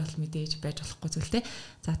 Тэр бол мэдээж байж болохгүй зүйл те.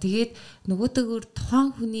 За тэгээд нөгөөдөөр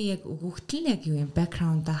тухайн хүний яг өгөгдөл нь яг юу юм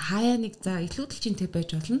бэкграунд хаяа нэг за илүүдэлчинтэй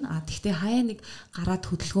байж болно. Тэгвэл хаяа нэг гараад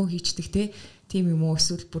хөдөлгөөн хийчдэг те. Тийм юм уу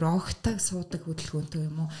эсвэл бүр огтаг суудаг хөдөлгөөнтэй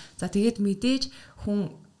юм уу. За тэгээд мэдээж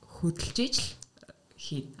хүн хөдөлж ижил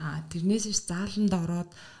хий. Тэрнээс биш зааланд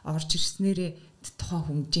орж ирснээрээ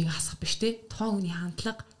тухайн хүнжийг хасах биш те. Тухайн хүний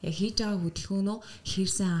хандлага яг хийж байгаа хөдөлгөөнөө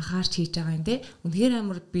хийрсэн анхаарч хийж байгаа юм те. Үнэхээр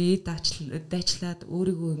амар бие дайчлаад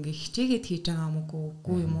өөрийгөө ингээ хичээгээд хийж байгаа юм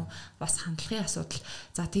уу юм уу бас хандлагын асуудал.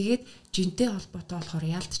 За тэгээд жинтэй холбоотой болохоор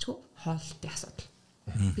яалтчгүй хоолтын асуудал.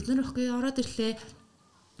 Бид нар ихгүй ороод ирлээ.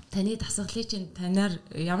 Таны дасгалыг чинь танаар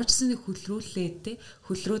ямар ч нэг хөлрүүлээд те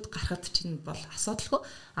хөлрөөд гарахад чинь бол асуудалгүй.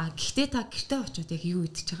 Гэхдээ та гэртээ очиод яг юу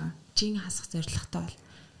идэж байгаа? Жин хасах зорилготой бол.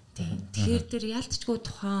 Тэгэхээр тэр ялцчгүй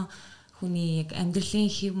тухайн хүний яг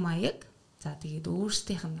амьдралын хэв маяг за тэгээд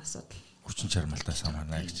өөрсдийнх нь асуудал хүчин чармайлтаас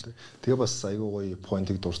хамаарна гэж. Тэгээ бас айгүй гоё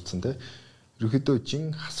поинтыг дурдсан те. Ерөнхийдөө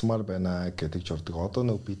жин хасмаар байна гэдэг журдаг. Одоо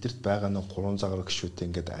нэг бидэрт байгаа нэг 3 загвар гişүүтэй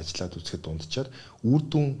ингээд ажиллаад үзэхэд дундчаар үр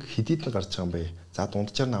дүн хэдийд нь гарч байгаа юм бэ? За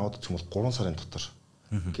дундчаар нь аваад үзэх юм бол 3 сарын дотор.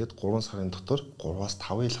 Ингээд 3 сарын дотор 3-аас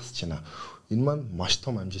 5 ил хасж байна. Энэ маань маш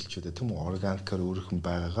том амжилтчүүд ээ тийм үү? Органикаар өөрөөхөн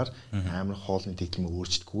байгаагаар амар хоолны дэглэмийг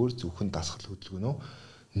өөрчдгөөр зөвхөн дасгал хөдөлгөөнөө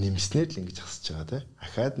нэмснээр л ингэж хасж байгаа тий.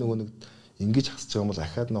 Ахаад нөгөө нэг ингэж хасж байгаа юм бол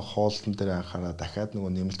ахаад нөгөө хоолтон дээр анхаараа дахиад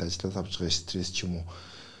нөгөө нэмэлт ажиллаж авч байгаа стресс ч юм уу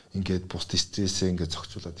ингээд бус стрессээ ингээд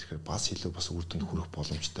зохицуулаад ирэхээр бас илүү бас үр дүнд хүрэх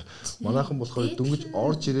боломжтой. Манайхан болохоор дөнгөж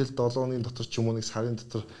орж ирээл 7 хоногийн дотор ч юм уу нэг сарын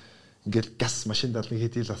дотор ингээд газ машин даалны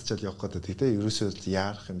хэдийл асчаал явах гэдэг тийм ерөөсөө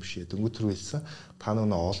яарах юм биш. Дөнгөж төр хэлсэн та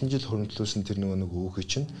нөгөө олон жил хөрөнгөлүүлсэн тэр нөгөө нэг өөхөй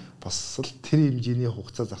чинь бас л тэр хэмжээний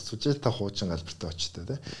хугацаа зарцуулж та хуучин албартай очтой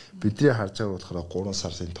тийм. Бидний харж байгаа болохоор 3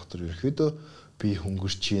 сарын дотор ерөөхдөө би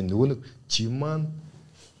хөнгөрч нөгөө нэг жим маань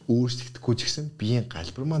өөрчлөгдөхгүй ч гэсэн биеийн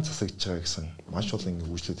галбар маань засагдж байгаа гэсэн маш олон ингэ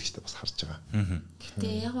үйлчлүүд ихтэй бас харж байгаа. Гэтэ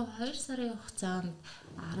яг 2 сарын хугацаанд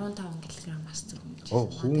 15 кг бас зүрхэн гэж.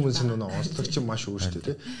 Хүмүүс нөгөө онцлогч маш өөрчлөлтэй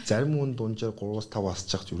тий. Зарим хүн дунджаар 3-5 асч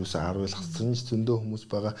явах ерөөсөө 10 ил хассан зөндөө хүмүүс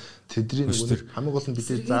байгаа. Тэдний нөгөө хамгийн гол нь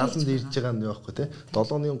бидний зааланд ирж байгаа нь байхгүй тий.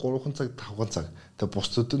 7-ны 3 цаг 5 цаг. Тэгээ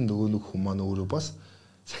бусдууд нь нөгөө нэг хүмүүс маань өөрөө бас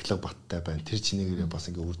сахилга баттай байна. Тэр чинийгээрээ бас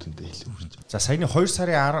ингээ үр дүндээ хэлээ үрж. За саяны 2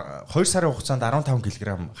 сарын хугацаанд 15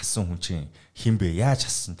 кг хассан хүн чинь хэн бэ? Яаж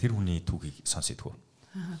хассан? Тэр хүний түүхийг сонсъё.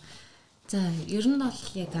 За ер нь бол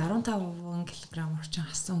яг 15 кг орчим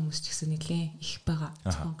хассан хүмүүс ч гэсэн нэлээд их байгаа.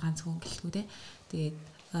 Зөвхөн ганц хүн гэлтгүй те. Тэгээд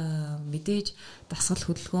мэдээж дасгал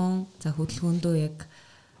хөдөлгөөн, за хөдөлгөөндөө яг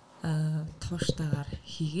тууштайгаар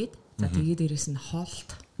хийгээд, за тэгээд дээрэс нь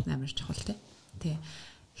хоолт амар чухал те. Тэ.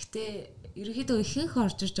 Гэтэ ерөнхийдөө ихэнх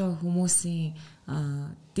орж ирж байгаа хүмүүсийн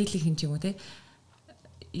дийлэх юм ч юм уу те.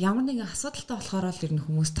 Ямар нэгэн асуудалтай болохоор л ер нь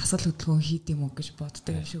хүмүүс тасал хөдөлгөөн хийд юм уу гэж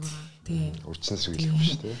боддог юм шиг байна. Тий. Урдсан сэргийлэх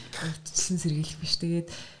биш тий. Урдсан сэргийлэх биш. Тэгээд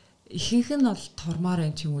ихэнх нь бол тормоор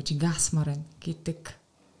байна ч юм уу, жингээ асмаар байна гэдэг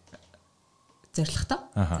зорилготой.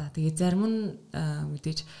 За тэгээд зарим нь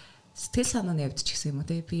мэдээж сэтгэл санааны явдч гэсэн юм уу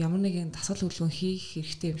те. Би ямар нэгэн тасал хөдөлгөөн хийх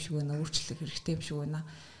хэрэгтэй юм шиг байна, өөрчлөх хэрэгтэй юм шиг байна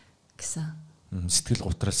гэсэн. Сэтгэл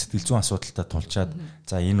гутрал, сэтгэл зүйн асуудалтай тулчаад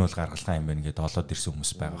за энэ бол гаргалгаа юм байна гэдээ олоод ирсэн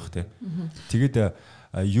хүмүүс байгаа бох тий. Тэгээд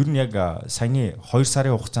ер нь яг саяны 2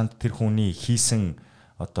 сарын хугацаанд тэр хүний хийсэн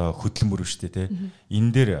одоо хөдөлмөр шүү дээ тий.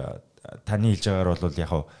 Энэ дээр таны хэлж байгаагаар бол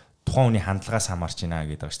яг тухайн хүний хандлагаас хамаарч байна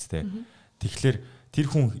гэдэг байгаа шүү дээ. Тэгэхээр тэр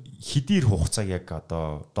хүн хэдийн хугацааг яг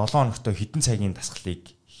одоо 7 хоногтой хэдэн цагийн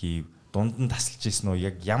дасгалыг хийв, дунд нь тасалж ийсэн үү,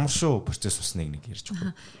 яг ямар шүү процесс усныг нэг ярьж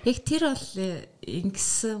өгөө. Яг тэр бол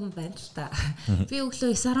ингэсэн байна л та. Би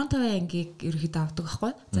өглөө 9-15 ангийг ерөөхдөө авдаг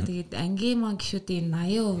байхгүй. За тэгээд ангийн маань гişүүдийн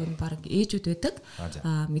 80% нь баг ээжүүд байдаг.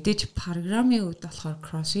 Мэдээж программын үед болохоор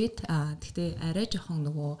CrossFit. Тэгтээ арай жоохон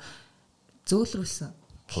нөгөө зөөлрүүлсэн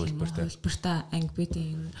хувилбартай анги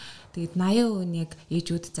бэдийн. Тэгээд 80% нь яг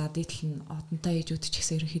ээжүүд, за дээдл нь одонтой ээжүүд ч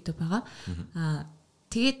гэсэн ерөөхдөө байгаа.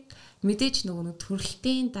 Тэгээд мэдээж нөгөө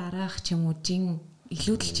төрөлтийн дараах ч юм уу жин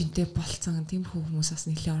илүүдэл жинтэй болцсон тийм хүмүүс бас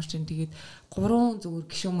нэлээд орж ин. Тэгээд 3 зүгээр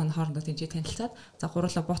гişүүн маань хоорондоо тийж танилцаад за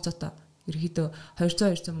гурлаа боцоотоо ерөөдөө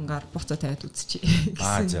 200 мянгаар боцоо тавиад үзчихье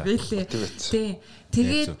гэсэн бэлээ. Тий.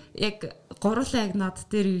 Тэгээд яг гурлаа яг над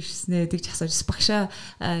дээр ирснэ тэгж асууж багшаа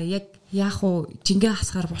яг яах уу жингээ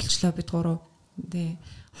хасгаар болчлоо бид гурав. Тий.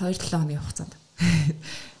 2-7 хоногийн хугацаанд.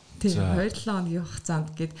 Тий. 2-7 хоногийн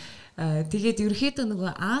хугацаанд гээд тэгээд ерөөхдөө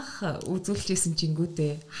нөгөө анх үзүүлчихсэн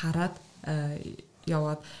жингүүдээ хараад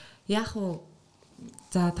яваад яах вэ?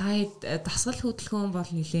 За та дасгал хөдөлгөөн бол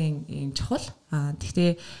нэлээд юм чухал.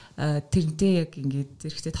 Тэгтээ тэрнтэй яг ингээд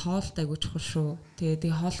зэрэгтэй хоолт айгуу чухал шүү.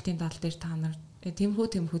 Тэгээ хоолтын тал дээр та нар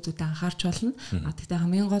тиймхүү зүйлд анхаарч болно. Тэгтээ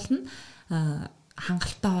хамгийн гол нь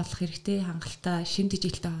хангалттай болох хэрэгтэй, хангалттай шин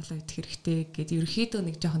дижилтэй хоолоо идэх хэрэгтэй гэд ерөөхдөө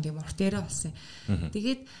нэг жоохон тийм урт яриа болсон.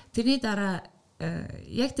 Тэгээд тэрний дараа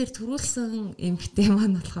яг тэр төрүүлсэн эмэгтэй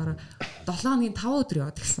маань болохоор 7 хоногийн 5 өдөр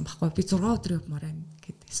яваад гэсэн байхгүй. Би 6 өдөр явмаар байна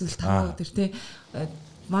гэд. Эсвэл 5 өдөр тий.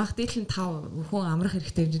 Маах дийлэн 5 хүн амрах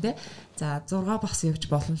хэрэгтэй юм дээ. За 6 бас явж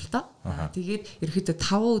болно л доо. Тэгээд ерөөхдөө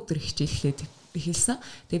 5 өдөр хичээллээд хэлсэн.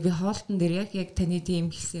 Тэгээд би хоолтон дээр яг таны тийм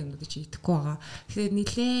хэлсэн юмнууд чи идэхгүй байгаа. Тэгэхээр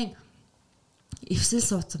нилээн эвсэл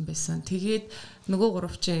суудсан байсан. Тэгээд нөгөө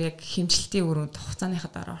гурав чи яг хэмжилтийн өрөөнд хугацааныхаа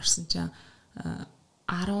дараа орсон чинь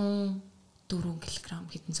 14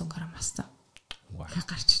 кг хэдэн 100 грамм ассан.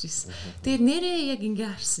 Гарч ирсэн. Тэгээд нэрээ яг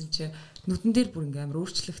ингээ харсан чи нүдэн дээр бүр ингээ амар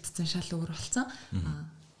өөрчлөгдсөн, шал өөр болсон.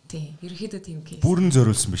 Тий, ерөөхдөө тийм кейс. Бүрэн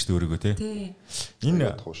зориулсан биз дээ өөрийгөө тий.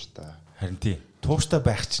 Энэ тууштай. Харин тий. Тууштай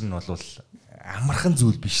байх чинь бол амархан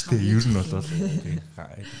зүйл биш дээ. Ер нь бол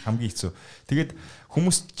хамгийн хэцүү. Тэгээд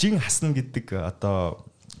хүмүүс жин хасна гэдэг одоо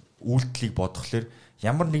үйлдэлийг бодохлоор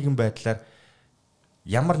ямар нэгэн байдлаар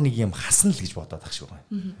ямар нэг юм хасна л гэж бодоод ах шиг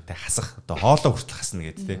байна. Тэ хасах одоо хоолоо хүртэл хасна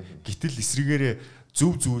гэдэг тэ. Гэтэл эсрэгээрээ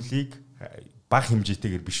зөв зүйлийг бага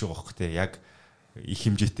хэмжээтэйгээр биш байгаа хөх тэ. Яг их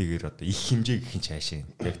хэмжээтэйгээр одоо их хэмжээ гэх юм цаашаа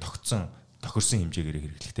яг тохирсон хэмжээгээр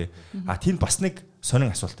хэрэглэх тэ. Тэнд бас нэг сонин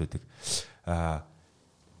асуулт байдаг.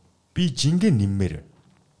 Би жингээ нэммээр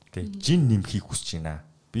Тэ жин нэмхийг хүсэж байна.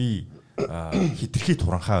 Би хитрхи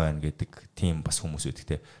туранхаа байна гэдэг тийм бас хүмүүс байдаг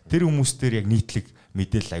те. Тэр хүмүүстээр яг нийтлэг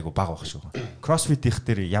мэдээлэл айгу бага байх шүү. CrossFit-ийнх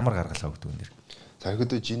дээр ямар гаргалгаа өгдөг юм нэр. За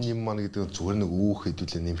ихэд жин нэм маань гэдэг нь зүгээр нэг үүх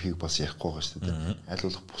хэдүүлээ нэмхийг бас ярихгүй байгаа шүү дээ. Аль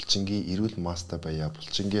болох булчингийн эрүүл мастай байя,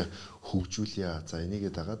 булчингийн хөгжүүлье. За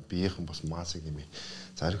энийгээ дагаад биеийнхэн бас массыг нэмье.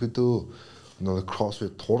 За ихэд нөгөө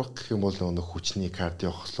CrossFit турах гэх юм бол нөгөө хүчний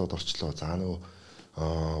кардио хослоод орчлоо. За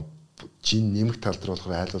нөгөө жин нэмэх тал дээр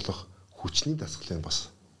болохоор аль болох хүчний дасгалыг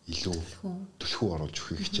бас илүү төлхөө оруулж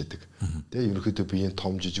өгөхийг хичээдэг. Тэгээ ерөнхийдөө биеийн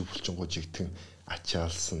том жижиг булчингууд жигтэн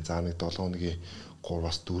ачаалсан. За нэг 7 хоногийн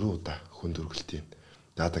 3-4 удаа хүнд өргөлт юм.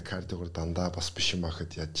 Дата кардиогоор дандаа бас биш юм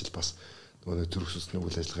ахад яаж ч бас нөгөө зүрх судасны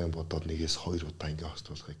үйл ажиллагааны бодоод 1-2 удаа ингээ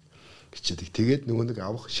хостуулахыг хичээдэг. Тэгээд нөгөө нэг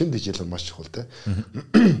авах шим дижил маш чухал те.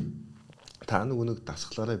 Та нөгөө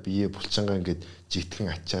дасгалаараа бие булчингаа ингээд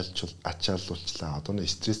жигтгэн ачааллуулчлаа. Одоо нэг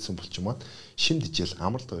стресссэн булчин маань шим дижил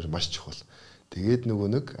амралт хоёр маш чухал. Тэгээд нөгөө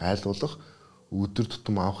нэг айлуулах өдөр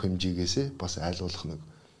тутам авах хэмжээгээсээ бас айлуулах нэг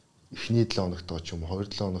эхний 7 хоногт ч юм уу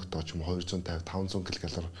 2-7 хоногт ч юм уу 250-500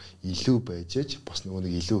 ккал илүү байжээж бас нөгөө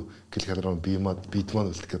нэг илүү ккал бид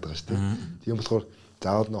маань үлдэх гээд байгаа шүү дээ. Тийм болохоор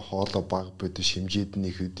заавал нэг хоолой бага бодож хэмжээд нь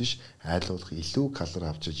их өдөш айлуулах илүү калори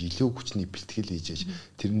авчиж илүү хүчний бэлтгэл хийж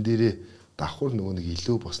тэрэн дээрээ давхар нөгөө нэг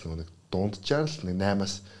илүү бас нөгөө нэг дунджаар л нэг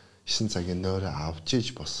 8-аас 9 цагийн нойроо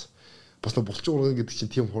авчиж бас нэг булчин урган гэдэг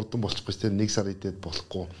чинь тийм хурдан болчихгүй шүү дээ. 1 сар идээд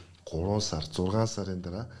болохгүй 3 сар 6 сарын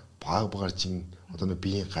дараа багаар жин одоо нэг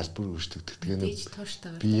биеийн галбар өөрчлөгдөх. Тэгээ нэг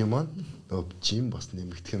бие маань нөгөө жим бас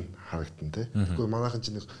нэмэгдэх нь харагдана те. Тэгвэл манайхан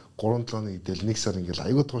чинь 3-7 хоног идэл 1 сар ингээл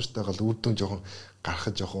аюу тууштайгаал үрдэн жоохон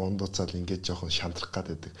гарахад жоохон ундууцаал ингээд жоохон шантрах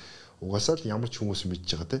гад байдаг. Угаасаа л ямар ч хүмүүс мэдж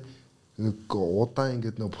байгаа те. Нэг удаан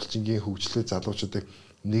ингээд нөгөө булчингийн хөгжлөө залуучуудыг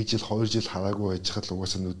 1 жил 2 жил хараагүй байж хад л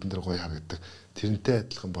угаасаа нүдэн дээр гоё харагддаг. Тэрнтэй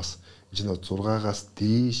адилхан бас энэ 6-аас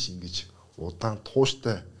дээш ингэж удаан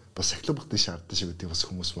тууштай бас сахилга багтыг шаарддаг шиг гэдэг бас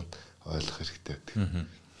хүмүүс маань ойлгох хэрэгтэй байдаг.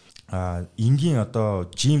 Энгийн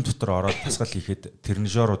одоо жим дотор ороод тасгал хийхэд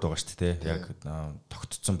тренажерууд байгаа шүү дээ. Яг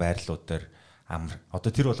тогтцсон байрлалууд дээр амар.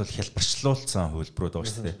 Одоо тэр бол хялбарчлуулсан хөлбрүүд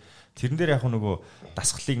байгаа шүү дээ. Тэрэн дээр яг нөгөө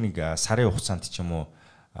дасгалыг нэг сарын хугацаанд ч юм уу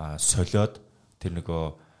солиод тэр нөгөө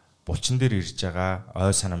булчин дээр ирж байгаа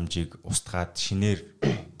ой санамжийг устгаад шинээр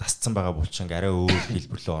дасцсан байгаа булчинг арай өөр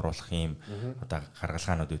хэлбэрлөө оруулах юм одоо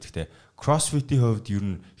гаргалгаанууд үүдэг те. CrossFit-ийн хувьд ер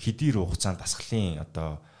нь хэдий хугацаанд дасгалын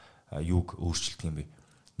одоо юуг өөрчилдөг юм бэ?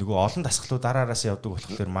 Нөгөө олон дасгалууд араараас явдаг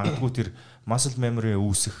болохоор магадгүй тэр muscle memory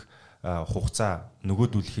үүсэх хугацаа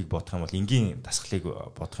нөгөөдүүлэхийг бодох юм бол энгийн дасгалыг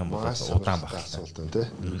бодох юм бол удаан байх асуулт тий.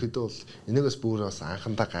 Ерөнхийдөө бол энэгээс бүр бас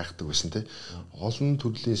анхандаа гайхдаг байсан тий. Олон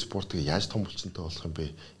төрлийн спортыг яаж том булчинтай болох юм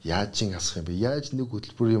бэ? Яаж чин асах юм бэ? Яаж нэг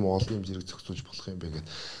хөтөлбөр юм олон юм зэрэг зохицуулж болох юм бэ гэд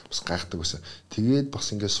бас гайхдаг байсан. Тэгээд бас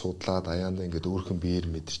ингээд судлаад аяанда ингээд өөрхөн биеэр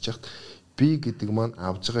мэдэрч яхад би гэдэг маань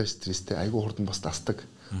авж байгаа стресстэй айгүй хурдан бас дасдаг.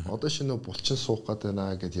 Одоо шинэ булчин суух гэдэг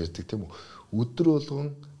наа гэд ярьдаг тийм үү? Өдөр болгон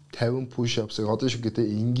 50 push-upsыг одоо шиг гэдэг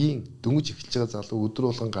энгийн дөнгөж эхэлж байгаа залуу өдөр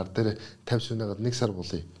болгон гар дээр 50 сүнэгээд 1 сар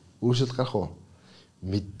болъё. Өөрчлөлт гарах уу?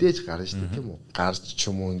 Мэдээж гарна шүү дээ тийм үү? Гарч ч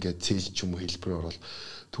юм уу ингээд цэглэж ч юм уу хэлбэр орвол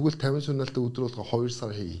тэгвэл 50 сүнэлтээ өдөр болгон 2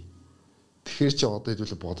 сар хий. Тэгэхээр чи одоо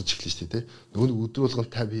хэдүүлээ бодож эхэлнэ шүү дээ. Нөгөө нэг өдөр болгон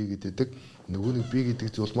 50 хийгээд байдаг. Нөгөө нэг би гэдэг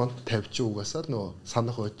зүйл маань 50 чи угаасаа л нөгөө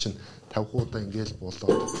санах ой чинь 50 удаа ингээл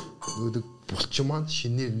болоод нөгөө нэг булчин маань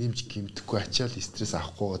шинээр нэмж гимтэхгүй ачаал стресс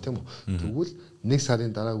авахгүй байгаа тийм үү. Тэгвэл 1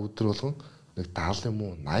 сарын дараа өдөр болгон нэг 70 юм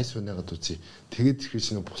уу 80 сүнэгээд үзье. Тэгээд тэгэхээр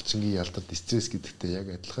чинь булчингийн ялдарт стресс гэдэгтэй яг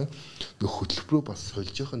адилхан нөгөө хөдөлбөрөө бас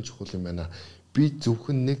сольжийнх нь чухал юм байна. Би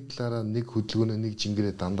зөвхөн нэг талаараа нэг хөдөлгөөнөө нэг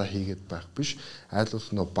жингэрээ дандаа хийгээд байх биш. Айл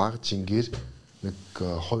болох нөө баг жингээр нэг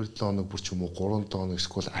 2-7 хоног бүр ч юм уу 3-7 хоног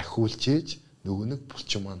эсвэл ахиулж ээж нөгөө нэг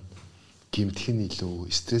булчин маань гимтэх нь илүү,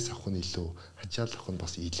 стресс авах нь илүү, ачаал авах нь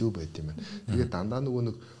бас илүү байд юм байна. Тэгээд дандаа нөгөө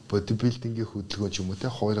нэг бодибилдингийн хөдөлгөөн ч юм уу те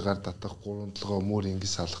 2 гар татах 3-7 мөр ингэ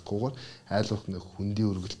салахгүйгээр айл болох нэг хүндийн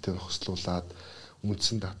өргөлтөнд хослуулад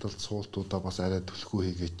үндсэн таталт суултуудаа бас арай төлхөө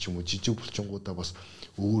хийгээд ч юм уу жижиг булчингуудаа бас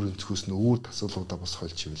өөр өнцгөөс нь өөр тасгалуудаа бас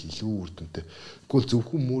хольж ивэл илүү үр дүнтэй. Тэгвэл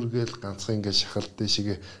зөвхөн мөргээл ганцхан ингэ шахалт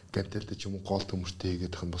дэшигээ гантелтэй ч юм уу гол төмөртэй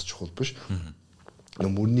хийгээд тах нь бас чухал биш.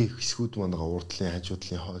 Мөрний хэсгүүд манайга урдлын,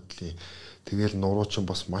 хажуудлын, хойдлын тэгэл нуруучин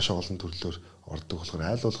бас маш олон төрлөөр ордог болохоор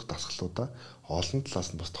айл болох дасгалуудаа олон талаас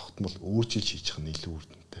нь бас тогтмол өөрчилж хийчих нь илүү үр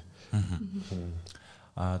дүнтэй.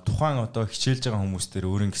 Тухайн одоо хичээлж байгаа хүмүүстээр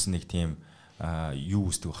өөрийн гэсэн нэг тийм юу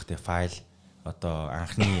үүсдэг бах те файл одоо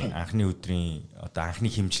анхны өдрийн одоо анхны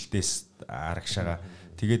хэмжилтээс арагшаага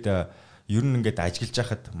тэгээд ер нь ингээд ажиллаж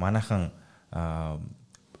байхад манайхан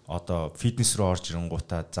одоо фитнес рүү орж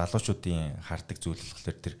ирэнгуудаа залуучуудын хардаг зүйл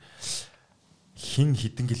болохоор тэр хин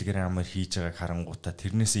хэдэн килограммаар хийж байгааг харангуйтаа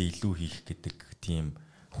тэрнээсээ илүү хийх гэдэг тийм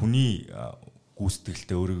хүний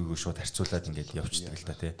гүйцэтгэлтэй өөрийгөө шууд харьцуулаад ингээд явчихдаг л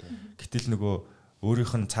та тий. Гэтэл нөгөө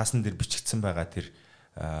өөрийнх нь цаасан дээр бичигдсэн байгаа тэр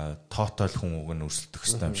тоотол хүн үг нь өрсөлдөх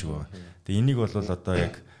хэрэгтэй юм шиг байна. Тэгээ энийг бол одоо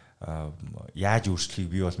яг яаж өөрчлөхийг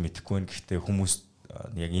би бол мэдэхгүй байна. Гэхдээ хүмүүс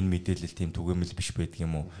яг энэ мэдээлэл тийм түгээмэл биш байдаг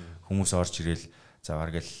юм уу? Хүмүүс орж ирэл за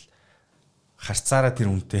бараг л харцаараа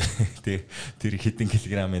тэр үнтэй тий тэр хэдэн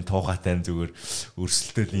килограммын туугатай зүгээр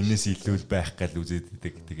өрсөлдөөл энэс илүү байх гал үзээд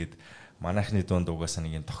идэг. Тэгээд манайхны дунд угаасаа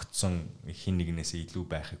нэг юм тогтсон хин нэгнээс илүү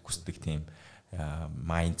байхыг хүсдэг тийм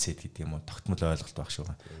майндсет гэдэг юм уу тогтмол ойлголт байх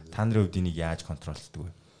шүү. Та нарын хувьд энийг яаж контролддог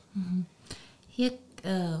вэ? Яг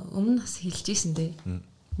өмнө бас хэлжсэн дээ.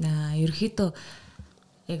 Ерөөхдөө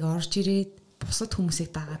яг орж ирээд бусад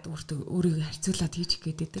хүмүүсийг дагаад өөрийгөө харьцуулаад хийж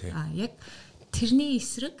гээд байдаг. Яг тэрний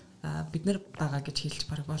эсрэг бид нар байгаа гэж хэлж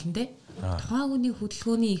бараг болно дээ. Тухайн хүний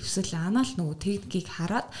хөдөлгөөний эвсэл анаал нөгөө техникийг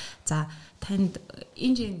хараад за танд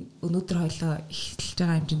энэ өнөөдөр хоёлоо эхэлж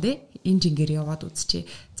байгаа юм чинь дээ. Энэ жингээр яваад үзчихье.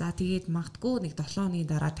 За тэгээд магадгүй нэг 7 хоногийн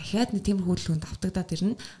дараа дахиад нэг тийм хөдөлгөөнд автагдаад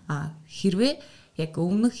ирнэ. Хэрвээ яг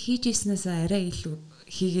өмнөх хийж ирснээс арай илүү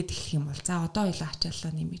хийгээд эхлэх юм бол за одоо хоёлоо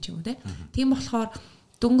ачааллаа нэмэж юм үү те. Тийм болохоор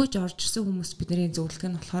дөнгөж орж ирсэн хүмүүс бидний зөвлөгөө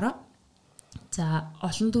нь болохоор за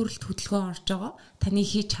олон төрөлт хөдөлгөөн орж байгаа. Таны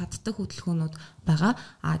хийж чаддаг хөдөлгөөнүүд байгаа.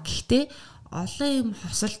 Гэхдээ олон юм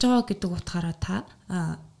хосолж байгаа гэдэг утгаараа та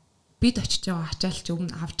бид очиж байгаа ачаалч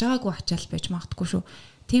өмнө авж байгаагүй ачаал байж магадгүй шүү.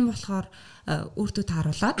 Тийм болохоор өөртөө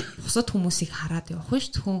тааруулаад бусад хүмүүсийг хараад явах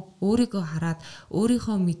биш зөвхөн өөрийгөө хараад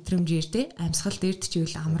өөрийнхөө мэдрэмжээр те амьсгалд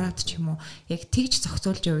ирдчихвэл амраад ч юм уу яг тэгж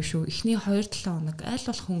зохицуулж явна шүү. Эхний 2-7 хоног аль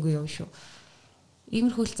болох хөнгө явна шүү.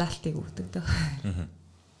 Иймэрхүү залтыг өгдөг дөө.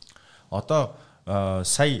 Одоо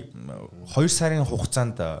сая 2 сарын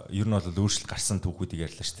хугацаанд ер нь бол өөрчлөлт гарсан түүхүүдийг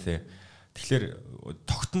ярьлаа шүү дээ. Тэгэхээр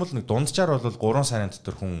тогтмол нэг дунджаар бол 3 сарын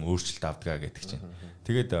дотор хүн өөрчлөлт авдгаа гэдэг чинь.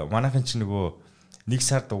 Тэгээд манайхан ч нөгөө 1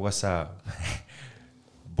 сард угаасаа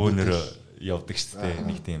бөөнөр явдаг шүү дээ.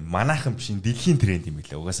 Нэг тийм манайхан биш дэлхийн тренд юм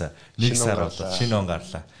билээ. Угаасаа 1 сар болоод шинэ он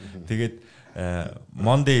гарлаа. Тэгээд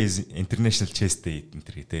Monday is International Chess Day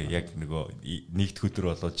гэдэг тий яг нөгөө нэгд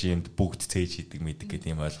өдөр болоо GM-д бүгд цээж хийдэг мэдэг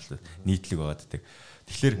гэдэг юм ойлголт нийтлэг байгаад байдаг.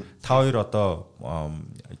 Тэгэхээр та хоёр одоо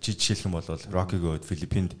жишээлх юм бол Rocky-г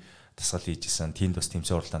Филиппинд дасгал хийжсэн, тэнд бас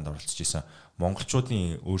тэмцээн уралдаанд оролцож исэн.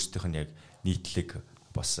 Монголчуудын өөрсдийнх нь яг нийтлэг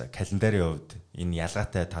бас календарын хувьд энэ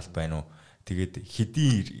ялгаатай тал байна уу? Тэгээд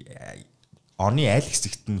хэдий оны аль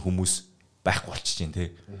хэсэгт нь хүмүүс байхгүй болчих чинь тий.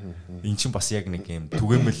 Эн чинь бас яг нэг юм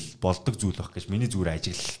түгээмэл болдог зүйл байх гэж миний зүгээр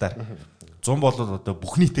ажиглалтаар 100 болоод одоо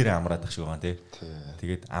бүх нийтээрээ амраад ах шиг байгаа тий.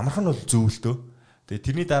 Тэгээд амрах нь бол зөвлөлтөө. Тэгээд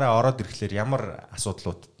тэрний дараа ороод ирэхлээр ямар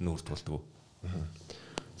асуудлууд нүүрт болдог вэ?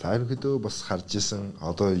 За ерөнхийдөө бас харж исэн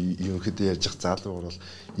одоо ерөнхийдөө ярьж байгаа залуугаар бол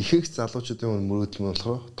ихэнх залуучуудын мөрөөдөл нь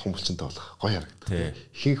болохоор том булчинтай болох гоё харагддаг.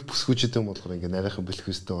 Ихэнх бүсгүүчүүдийн болохоор ингээ нарийнхан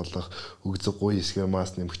бэлхвэстэй болох өгзөг гоё эсгээр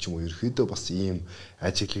мас нэмэх юм уу ерөнхийдөө бас ийм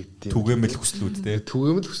ажиглагддаг. Түгээмэл хүслүүд те.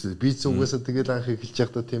 Түгээмэл хүслүүд би зүгээс тэгэл анх эхэлж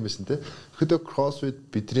байхдаа тийм байсан те. Ерөнхийдөө CrossFit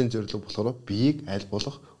бидний зорилго болохоор биеийг аль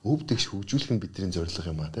болох өв дэгш хөгжүүлэх нь бидний зорилго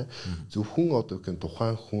юм а те. Зөвхөн одоо гэх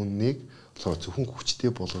тухайн хүнийг зөвхөн хүчтэй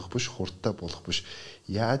болгох биш, хурдтай болгох биш.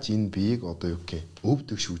 Яаж энэ биеийг одоо юу гэх өв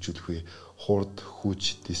дэгш хөгжүүлэх вэ? Хурд,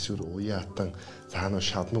 хүч, дэсвэр, уяатан, цаанаа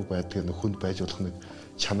шалмаг байдаг нөхөнд байж болох нэг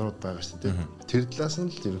чанарууд байгаа шүү дээ. Тэр талаас нь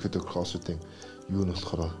л ерөнхийдөө CrossFit-ийн юу нь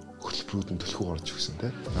болохоор хөтөлбөрүүд нь төлхөө орж өгсөн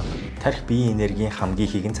тийм. Тарих биеийн энергийн хамгийн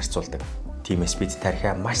ихийг нь зарцуулдаг. Тиймээс бид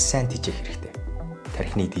тарихаа маш сайн тэжээх хэрэгтэй.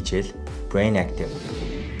 Тарихны тэжээл Brain Active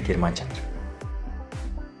герман чанар.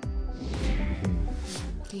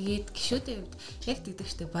 Тэгээд гişүүдийн хувьд яг тэгдэг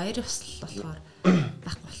штэ баяр ёслол болохоор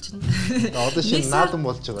байхгүй болчихно. Одоо шинэ наадам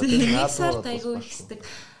болж байгаа тийм наадам айгүй ихсдэг.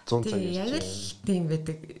 Яг л тийм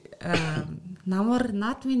байдаг. Намар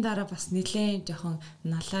наадмын дараа бас нэлээд жоохон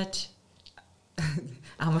налааж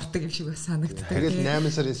амардаг юм шиг санагддаг. Тэгээд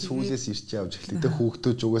 8 сарын сүүлээс ирч явж эхлэхдээ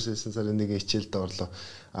хүүхдүүд угаасаа 9 сарын 1 хичээлд орлоо.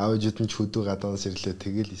 Аав ээжүүд нь ч хөдөө гадаанаас ирлээ.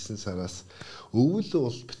 Тэгэл 9 сараас өвөл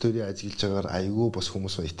бол битүүрийн ажиглаж байгаагаар айгүй бас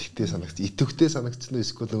хүмүүс итгэвтэй санагдсан. Итгэвтэй санагдсан нь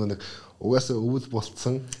эсвэл нөгөө нэг угаасаа өвөл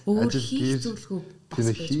болцсон ажил гэр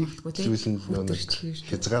зөвлөгөө хийх зүйлс нь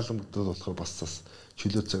хязгаарлагдаад болохоор бас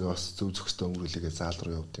чөлөө цагаа бас зөв зөвхөстэй өнгөрүүлээгээ заал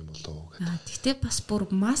руу явд юм болоо гэдэг. Гэхдээ бас бүр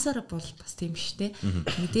масаар бол бас тийм шүү дээ.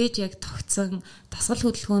 Мэдээж яг тогтсон дасгал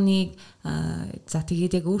хөдөлгөөнийг за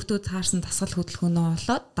тэгээд яг өөртөө таарсан дасгал хөдөлгөөнөө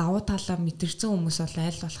олоод давуу талаа мэдэрсэн хүмүүс бол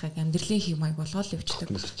аль болохыг амьдралын хэм маяг болгоод явчихдаг.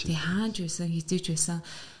 Тэг хаанч байсан, хизээч байсан.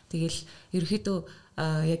 Тэгэл ерөөхдөө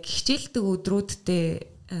яг хичээлдэг өдрүүддээ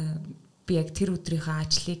би яг тэр өдрийнхөө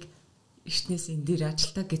ажлыг ертнээс энэ дээр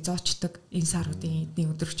ажилтаа гэж зоочдаг энэ саруудын эдний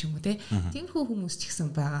өдөр ч юм уу те. Тиймэрхүү хүмүүс ч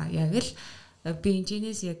ихсэн байгаа. Яг л би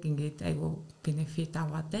энэчнээс яг ингээд айгу бенефит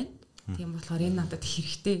аваад байна. Тийм болохоор энэ надад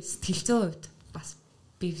хэрэгтэй сэтгэл зүйн хувьд бас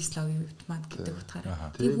бивислогийн хувьд маань гэдэг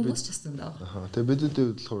утгаараа тийм хүмүүс ч гэсэн даа. Тэгээ бидний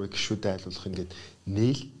хувьд болохоор гişүүд айлуулах ингээд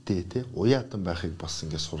нээлттэй тий уяатан байхыг бас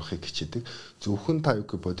ингээд сурахыг хичээдэг. Зөвхөн та юу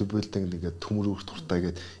гэх бодибилдинг ингээд төмөр үрт туртаа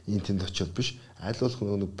гээд энэ тэнд очиод биш айлуулах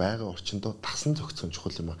нэг байгаа орчиндөө тасан зохицох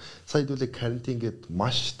чухал юм аа. Сая хэдүүлээ карантин гээд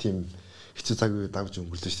маш тийм хэцүү цаг үе давж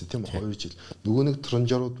өнгөрлөө шүү дээ тийм 2 жил. Нөгөө нэг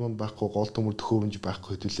транжарууд маань байхгүй гол төмөр төхөөрөмж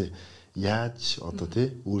байхгүй хэдүүлээ яаж одоо тий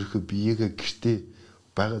өөрийнхөө биеэгээ гэртээ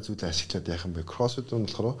байгаа зүйлээ ашиглаад яах юм бэ? Кроссфит нь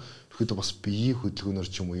болохоор ерөөдөө бас биеийн хөдөлгөөнөөр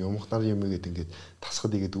ч юм уу юмхнаар юм игээд ингээд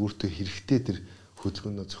тасгад игээд өөртөө хэрэгтэй тэр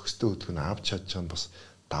хөдөлгөөнөө зохистой хөдөлгөөнөө авч чадж байгаа нь бас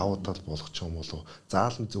давуу тал болгож байгаа юм болов.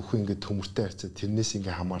 Заалан зөвхөн ингээд төмөртэй харьцаа тэрнээс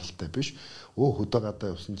ингээд хамааралтай биш. Хөдөө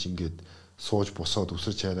гадаа явсан ч ингээд сууж босоод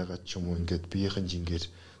өсөр чараагаад ч юм уу ингээд биеийн жингээр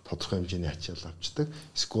тодорхой хэмжээний ачаал авчдаг.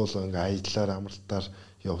 Эсвэл ингээд аяллаар амралтаар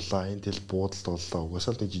явлаа. Энэ тэл буудалд боллоо.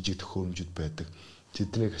 Угаасаа л нэг жижиг төхөөрөмжүүд байдаг.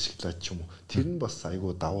 Тэднийг ашиглаад ч юм уу. Тэр нь бас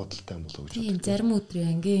айгүй давуу талтай юм болов гэж боддог. Тийм зарим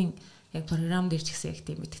өдрийн ангийн яг програм дээр ч гэсэн яг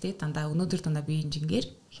тийм байдаг те. Дандаа өнөөдөр дандаа биеийн жингээр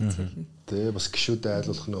хийцээ. Тэгээ бас гişүүдэд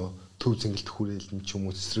айлуулах нөө төв зингэлт хүрээлэн ч юм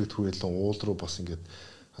уу цэцрэгт хүрээлэн уул руу бас ингээд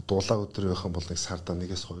дулаа өдөр байх юм бол нэг сарда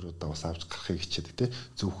 1-2 удаа бас авч гарахыг хичээдэг те.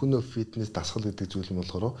 Зөвхөн нөө фитнес дасгал гэдэг зүйл нь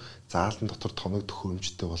болохоор заалан дотор тоног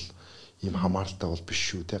төхөөрөмжтэй бол ийм хамааралтай бол биш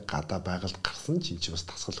шүү те. Гадаа байгальд гарсан ч энэ ч бас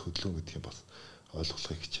дасгал хөдөлгөөн гэдэг юм бас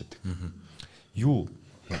ойлгохыг хичээдэг. Юу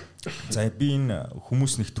за би энэ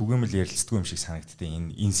хүмүүс нэг түгээмэл ярилцдаг юм шиг санагдтыг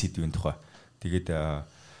энэ сэдвийн тухай. Тэгээд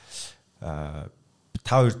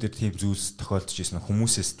та хоёр дээр тийм зүйлс тохиолдож ирсэн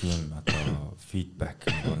хүмүүсээс тийм одоо фидбек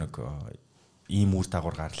нэг ийм үр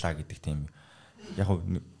дагавар гарлаа гэдэг тийм яг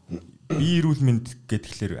би эрүүл мэнд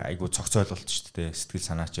гэхэлэр айгу цогц ойлголт шүү дээ. Сэтгэл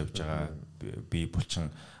санаач явж байгаа би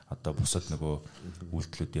булчин одоо бусад нөгөө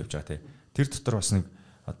үйлдэлүүд явж байгаа те. Тэр дотор бас нэг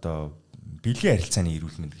одоо бэлгийн харилцааны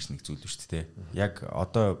эрүүл мэнд гэж нэг зүйл шүү дээ. Яг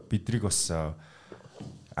одоо бидрийг бас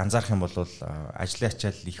анзаарах юм бол ажлын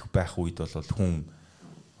ачаал их байх үед бол хүн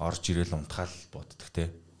орж ирэл унтгаал боддог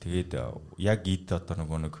те. Тэгээд яг эд одоо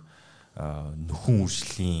нэг нөхөн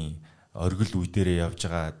үржлийн оргил үе дээрээ явж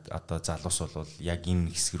байгаа одоо залуус бол яг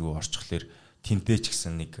энэ хэсэг рүү орчихлоор тэнтэй ч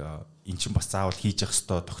гэсэн нэг эн чинь бас заавал хийж явах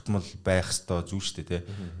хэвээр тогтмол байх хэвээр зүйл шүү дээ те.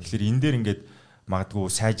 Тэгэхээр энэ дээр ингээд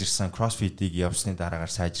магадгүй сайжирсан кроссфитийг явсны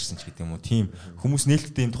дараагаар сайжирсан ч гэдэг юм уу. Тийм хүмүүс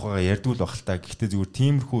нээлттэй энэ тухайгаа ярьдгүй л бахалтай. Гэхдээ зүгээр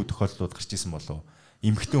тиймэрхүү тохиолдлууд гарч исэн болов.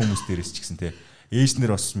 Эмэгтэй хүмүүс дээрээс ч гэсэн те.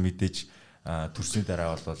 Ээжнэр бас мэдээж төрсний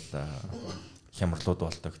дараа бол хямралууд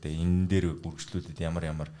болдог. Тэ энэ дээр үргэлжлүүлээд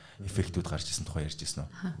ямар эффектүүд гарч исэн тухай ярьж исэн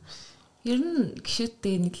үү? Ер нь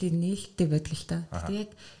гişүүдтэй нээлттэй байдаг л та. Тэгтээ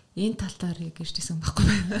яг энэ талтаар ярьж исэн байхгүй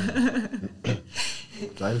байна.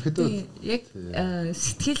 За ихэд яг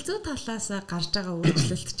сэтгэл зүй талаас гарч байгаа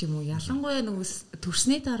өөрчлөлт ч юм уу ялангуяа нөгөө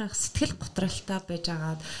төрсний дараах сэтгэл готролтой байж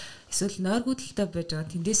байгаа эсвэл нойргүйдэлтэй байж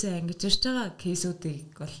байгаа тэндээсээ ангиж ирж байгаа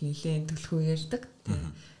кейсүүдийг бол нэлээд төлхөө ярьдаг.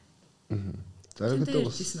 За ихэд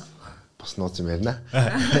бас нууц юм ярина.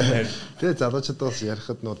 Тэгээ залуучуудаа бас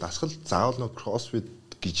ярихад нөө дасгал заавал нөө кроссфит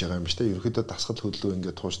гэж байгаа юм шүү дээ. Ерөнхийдөө дасгал хөдөлгөөн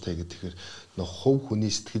ингээд тууштай гэхээр нөө хувь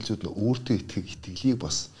хүний сэтгэл зүйд нөө өөртөө итгэлийг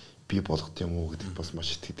бас бий болгох юм уу гэдэг бас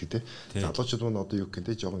маш итгэдэг те. Залуучууд маань одоо юу гэх юм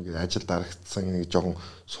те жоохон ингээд ажил дарагдсан нэг жоохон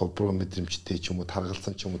сулбар мэдрэмжтэй ч юм уу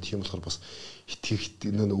таргалсан ч юм уу тийм болохоор бас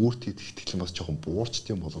нөө өөртөө итгэл бас жоохон буурч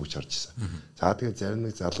тийм болов гэж харж байна. За тэгээ зарим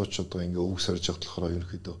нэг залуучууд ингээд үг сорж байгаа болохоор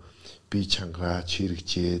ерөнхийдөө бие чангараа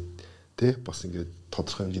чирэгчээд те бас ингээд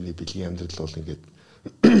тодорхой хэмжээний бэлгийн амьдрал бол ингээд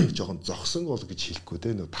жоохон зогсон гол гэж хэлэхгүй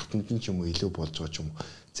те нэг татанд нь ч юм уу илүү болж байгаа ч юм уу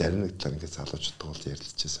зарим нэг талаар ингээд залуучуудтай бол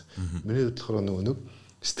ярилцж байсан. Миний хувьд болохоор нөгөө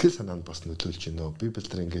сэтгэл санаанд бас нөлөөлж байна. Би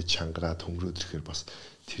бэлтэр ингээд чангараад хөнгөрөөд ирэхээр бас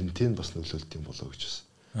тэрнтэй нь бас нөлөөлт юм болоо гэж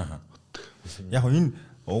байна. Яг энэ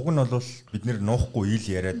уг нь бол бид нэр нуухгүй ил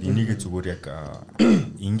яриад энийгээ зүгээр яг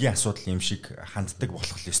энгийн асуудал юм шиг ханддаг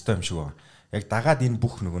болох ёстой юм шиг байна. Яг дагаад энэ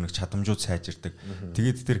бүх нөгөө нэг чадамжууд сайжирдаг.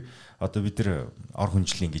 Тэгээд тэр одоо бид нар ор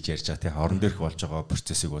хүнжлийн гэж ярьж байгаа тийм орон дээрх болж байгаа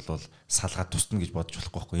процессыг бол салгаад тусна гэж бодож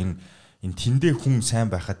болохгүй. Энэ тэндээ хүн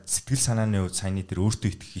сайн байхад сэтгэл санааны хувьд саяны тэр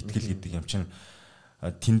өөртөө итгэл гэдэг юм чинь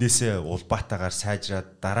тэндээсээ улбаатаагаар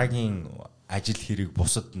сайжраад дараагийн ажил хэрэг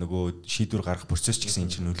бусад нөгөө шийдвэр гаргах процесс ч гэсэн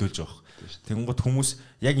энэ чинь нөлөөлж байгаа. Тэгэнгუთ хүмүүс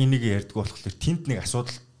яг энийг ярьдаг болохоор тэнд нэг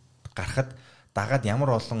асуудал гарахад дагаад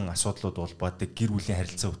ямар олон асуудлууд улбаадаг гэр бүлийн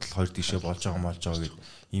харилцаа хөтөл хоёр тийшээ болж байгаа гэдэг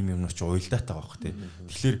ийм юмнууд ч уйлдаатай байгаа хөх тий.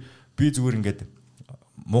 Тэгэхээр би зүгээр ингээд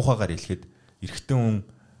муухагаар хэлэхэд эрэгтэй хүн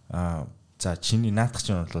за чиний наадах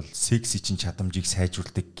чинь бол секси чинь чадамжийг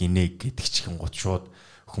сайжруулдаг гинэ гэдэг чихэн гот шууд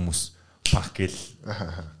хүмүүс пак гэл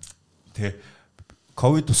тий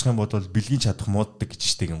ковид тусах юм бол бэлгийн чадах мууддаг гэж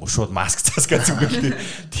штеп гин шууд маск цаасгаа зүгэл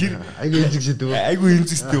тэр айгүй эмзэг сэдв. Айгүй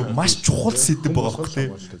эмзэг сэдв маш чухал сэдв байгаа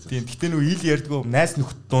байхгүй тийм. Гэтэ нөгөө ил ярьдгүй найз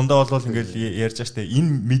нөхд дундаа бол ингээл ярьж байгаа штеп энэ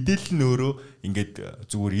мэдээлэл нь өөрөө ингээд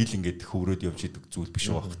зүгээр ил ингээд хөврөөд явж идэг зүйл биш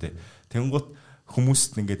байгаа байхгүй. Тэнгуут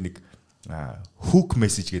хүмүүст ингээд нэг hook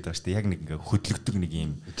message гэдэг байгаа штеп яг нэг ингээд хөдлөгдөг нэг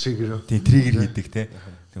юм триггер хийдэг те.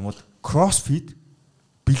 Тэнгуут CrossFit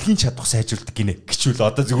бэлгийн чадах сайжруулдаг гинэ гэчүүл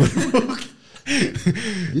одоо зүгээр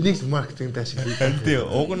энийг маркетинг дааш хийх. Тийм.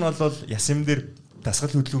 Уг нь бол ясам дээр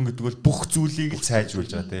дасгал хөдөлгөөн гэдэг бол бүх зүйлийг л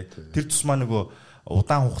сайжруулж байгаа тий. Тэр тусмаа нөгөө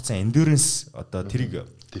удаан хугацаа endurance одоо тэрийг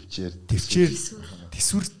төвчээр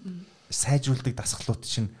төсвөр сайжруулдаг дасгалууд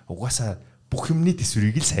чинь угаасаа бүх юмны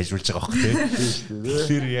төсвөрийг л сайжруулж байгаа байхгүй тий.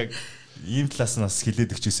 Тэгэхээр яг ийм талаас нь бас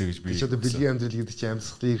хилээд өгчөөсэй гэж би. Чи одоо бэлгийн амьдрал гэдэг чинь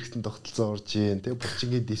амьсгалын эргэтэн тогтолцоо орж ийн, тэг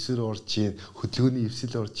булчингийн дэсвэр орж ийн, хөдөлгөөний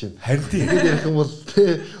эвсэл орж ийн. Харин тийм. Тэгээд ярих юм бол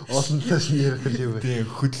тэг олонтойс нь ярих юм байна. Тийм,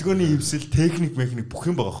 хөдөлгөөний эвсэл, техник, механик бүх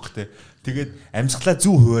юм байгаа хөх тэг. Тэгээд амьсгалаа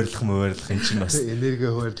зөв хуваарлах энэ чинь бас энерги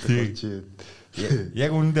хуваарлах болж ийн.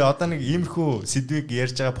 Яг үүндээ одоо нэг иймэрхүү сэдвийг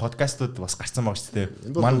ярьж байгаа подкастууд бас гарсан байгаа шүү дээ.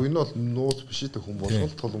 Энэ бол нууц биш үү хүн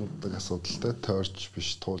болгол тулгамддаг асуудалтай тойрч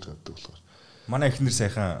биш туулж гаддаг болохоор. Манай эхнэр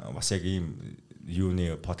сайхан бас яг ийм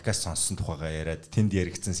юуны подкаст сонссон тухайгаа яриад тэнд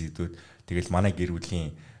яригдсан сэдвүүд тэгэл манай гэр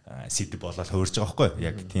бүлийн сэдв болоод хуурж байгаа байхгүй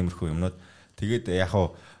яг тиймэрхүү юмнууд. Тэгээд яг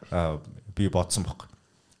би бодсон байхгүй.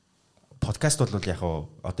 Подкаст бол яг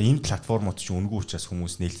одоо энэ платформуд чинь үнгүй учраас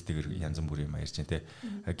хүмүүс нээлттэйгээр янз бүрийн юм ярьж байна те.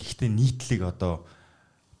 Гэхдээ нийтлэг одоо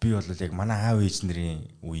би бол яг манай аав ээж нарын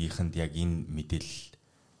үеийнхэнд яг энэ мэдээлэл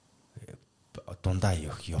дундаа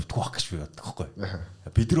явдаг байх гэж би боддог байхгүй.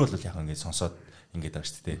 Бид нар бол яг ингэж сонсоод ингэж байгаа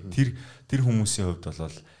шүү дээ. Тэр хүмүүсийн хувьд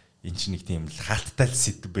бол эн чинь нэг тийм хаалттай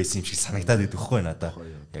сэдв байсан юм шиг санагдаад байдаг байхгүй надаа.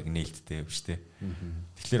 Яг нээлттэй биш дээ.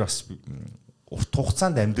 Тэгэхээр бас урт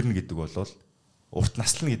хугацаанд амьдрна гэдэг бол урт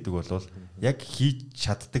наслна гэдэг бол яг хийж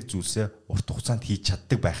чаддаг зүйлсээ урт хугацаанд хийж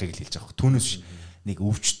чаддаг байхыг л хэлж байгаа. Түүнээс нэг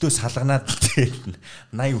өвчтөө салганаад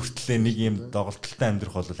 80 хүртлээ нэг юм доголдолтой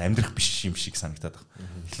амьдрах бол амьдрах биш юм шиг санагдаад байна.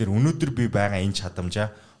 Тэгэхээр өнөөдөр би байгаа энэ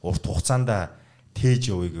чадамжаа урт хугацаанд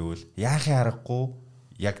тээж явъя гэвэл яахын аргагүй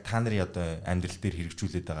яг та нарын одоо амьдрал дээр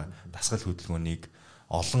хэрэгжүүлээд байгаа дасгал хөдөлгөөнийг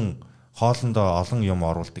хоолндоо олон юм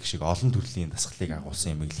оруулдаг шиг олон төрлийн дасгалыг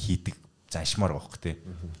агуулсан юм ил хийдэг заншмаар байхгүй тий.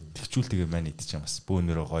 Тэгчүүл тэгээ маань идэж юм бас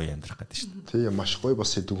бөөнөрөө гоё амьдрах гэдэг шүү дээ. Тий маш гоё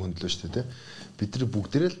бас сэдв хөндлөө шүү дээ тий. Бид нар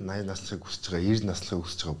бүгдээрээ л 80 наслахыг хүсэж байгаа, 90 наслахыг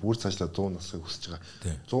хүсэж байгаа, бүр цаашлаа 100 наслахыг хүсэж байгаа.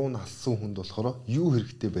 100 нассан хүнд болохоор юу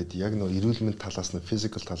хэрэгтэй байд яг нөө эрүүл мэнд талаас нь,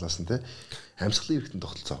 физикал талаас нь тий. Амьсгалын эргэтэн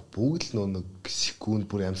тогтолцоо. Бүгд л нөө нэг секунд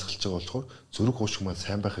бүр амьсгалж байгаа болохоор зүрх хуушиг маань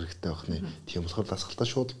сайн байх хэрэгтэй байх нэ. Тийм болохоор дасгалтаа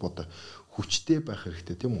шууд бодоо хүчтэй байх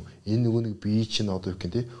хэрэгтэй тийм үү? Энэ нөгөө нэг бие чинь одоо юу гэх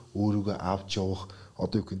юм тий өөрийгөө авч явах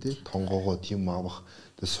одоо юу гэх юм тий тонгоогоо тийм авах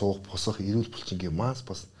тэгээ суух босох эрүүл булчингийн мас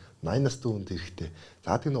бас 80 настай хүнд хэрэгтэй.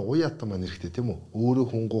 За тийм нэг уяатан маань хэрэгтэй тийм үү? Өөрөө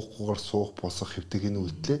хунгахгүйгээр суух босох хэвдэг энэ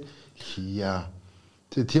үйлдэлээ хийя.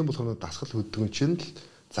 Тэгээ тийм болохоор дасгал хөдөлгөөн чинь л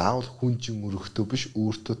заавал хүн чин өрөختөө биш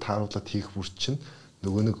өөртөө тааруулаад хийх бүр чинь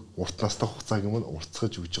нөгөө нэг урт настай хугацааг юм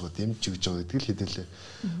уртсгаж өгж байгаа, дэмжиж өгж байгаа гэдэг л хэдэлээ.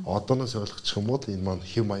 Одооноос ойлгочих юм бол энэ маань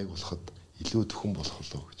хэм маяг болоход илүү төхөн болох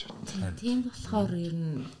болоо гэж байна. Тийм болохоор ер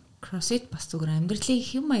нь CrossFit бас зүгээр амьдралын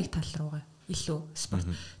хэм маяг тал руугаа илүү спорт.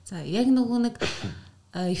 За яг нөгөө нэг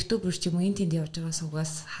YouTube-р ч юм уу энэ тэнд явж байгаас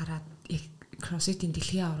угаас хараад CrossFit-ийн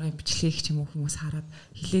дэлхийн аврагын бичлэгийг ч юм уу хүмүүс хараад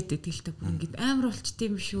хилээд идэлтэй бүр ингээд амар болчтой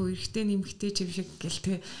юм шүү. Эрэгтэй нэмэгтэй ч юм шиг гэл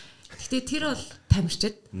тэгээ. Гэтэ тэр бол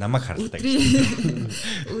тамирчид намайг хардаг.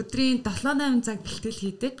 Өдрийн 7-8 цаг бэлтгэл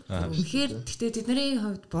хийдэг. Үнэхээр гэтэ тэдний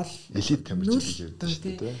хувьд бол элит тамирчид гэж ярьдаг шүү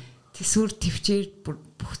дээ. Тэсвэр төвчээр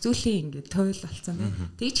бүх зүйлийн ингээд тойл болсон байна.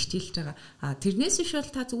 Тэгж хичээлж байгаа. Тэрнээс биш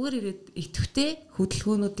бол та зүгээр ирээд идэвхтэй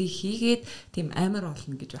хөдөлгөөнүүдийг хийгээд тийм амар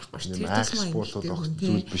болно гэж байхгүй шүү. Тэр тусмаа юм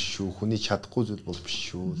зүйл биш шүү. Хүний чадахгүй зүйл бол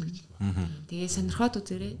биш шүү гэж. Тэгээ сонирхоод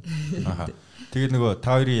үзээрэй. Тэгээд нөгөө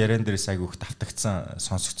та хоёрын яриан дээрээс айгүйх давтагдсан,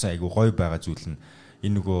 сонсогдсон айгүй гоё байгаа зүйл нь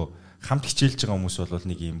энэ нөгөө хамт хичээлж байгаа хүмүүс бол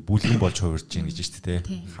нэг юм бүлгэн болж хувирж гин гэж шүү дээ.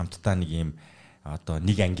 Хамтдаа нэг юм одоо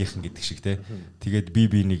нэг ангийнхан гэдэг шиг те. Тэгээд би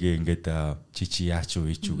нэг ингээд чи яач уу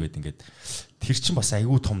ийч үү гэд ингээд тэр чин бас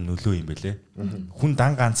айгүй том нөлөө юм бэлээ. Хүн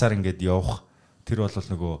дан ганцаар ингээд явах тэр бол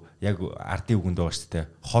нөгөө яг ардын үгэнд байгаа шүү дээ.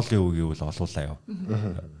 Хол яв гэвэл олуулаа яв.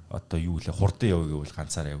 Одоо юу лээ хурдан яв гэвэл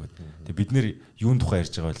ганцаараа яв гэд. Тэгээд бид нэр юун тухай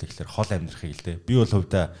ярьж байгаа вэ гэхээр хол амьдрахыг л те. Би бол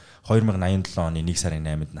хувьдаа 2087 оны 1 сарын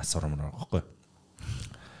 8-нд нас урмаар байгаа байхгүй.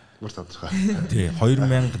 Бүр тодорхой. Тий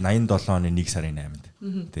 2087 оны 1 сарын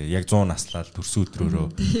 8-нд. Тий яг 100 наслаад төрсөн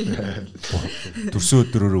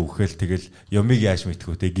өдрөөрөө үхээл тэгэл юмыг яаж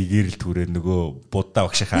мэдхүү те гэгэрэл түрээ нөгөө буддаа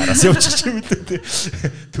багшийнхаа араас явчих юм дээ те.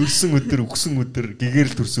 Төрсөн өдөр үхсэн өдөр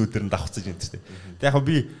гэгэрэл төрсөн өдөр нь давхцаж байна те. Тэг яг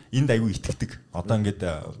би энд аягүй итгэдэг. Одоо ингээд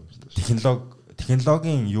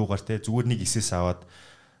технологийн юугаар те зүгээр нэг эсээс аваад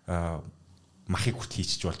махыг хүрт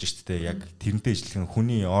хийчих болж штэ те. Яг тэрнтэй ижилхэн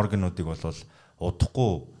хүний органуудыг болвол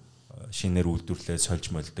удахгүй шинээр үйлдвэрлээд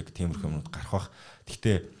сольж молдог тиймэрхүү юмнууд гарах бах.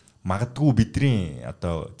 Гэхдээ магадгүй бидний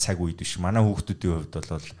одоо цаг үед биш манай хүүхдүүдийн хувьд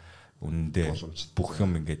бол үнэндээ бүх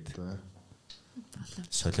юм ингээд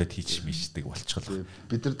солиод хийж мичдэг болчихлоо.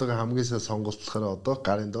 Бид нар дэга хамгийн сайн сонголт болохоор одоо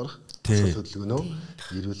гарын дор хөдөлгөөнөө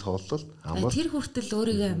эрүүл хооллол амар тэр хүртэл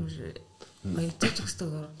өөрийгөө амар баяж өгсдөг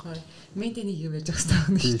гоё ментенийг юу байж өгсдөг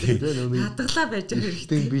юм шүү дээ. Хадгалаа байж байгаа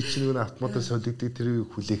хэрэгтэй. Би чинь нөгөө автоматар солигддаг тэрийг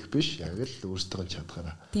хүлээх биш яг л өөрсдөө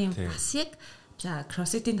чадхаараа. Тийм бас яг за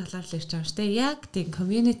CrossFit-ийн талаар л ярьж байгаа шүү дээ. Яг тийм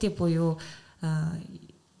community буюу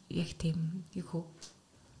яг тийм юу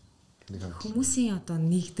хүмүүсийн одоо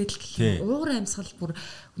нэгдэл гэх юм уур амьсгал бүр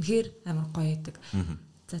үнэхээр амар гоё байдаг.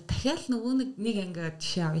 За дахиад нөгөө нэг ангиад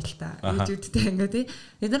жишээ авъя л та. YouTube-тэй ангиа тий.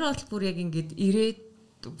 Бид нар бол бүр яг ингээд ирээд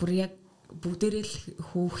бүр яг бүгдээрээ л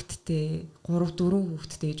хүүхэдтэй 3 4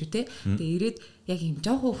 хүүхэдтэй гэж үү те. Тэгээ ирээд яг юм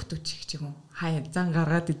жоохон хүүхдүүд ч юм уу хаяа зан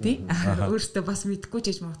гаргаад идэв. Өөртөө бас мэдгүй ч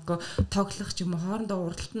гэж магадгүй тоглох ч юм уу хоорондоо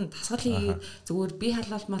уралт нь тасгал зүгээр би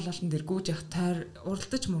халаалт малалтанд эргүүж явах тойр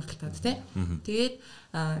уралдаж муралтаад те. Тэгээд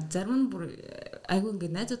зарим нь бүр айгүй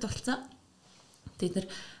ингээд найзууд болцсон. Тэгээд нар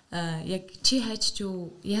яг чи хайж ч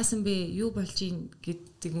юу яасан бэ юу болж ийн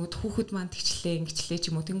гэдэг нь хүүхэд маань тэгчлээ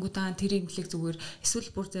ч юм уу тэнгуутаа тэр имлэг зүгээр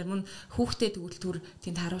эсвэл бүр зарим нь хүүхдээ тэгвэл түр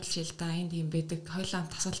тэнд харуулж шил да энд юм байдаг хоёлаа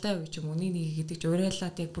тасгалтай үе ч юм уу нэг гэдэг ч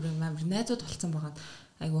уриалаад яг бүр амар найзууд болцсон байгаа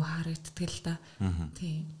айгу харагддаг л та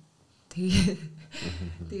тийм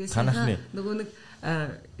тэгээ санаа нөгөө нэг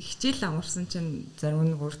хичээл амарсан чинь зарим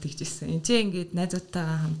нь бүр тэгжсэн энэ ч ингээд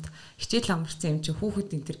найзуудтайгаа хамт хичээл амарсан юм чи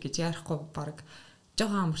хүүхэд энэ төр гэж яарахгүй баг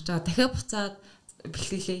жоохон амарч байгаа. Дахиад буцаад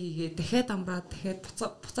бэлтгэлээ хийгээ. Дахиад амраад дахиад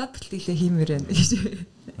буцаад бэлтгэлээ хиймээр байна гэж.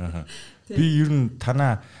 Би ер нь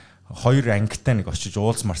танаа хоёр ангитай нэг очиж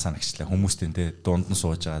уулзмар санагчлаа хүмүүстэй те дунд нь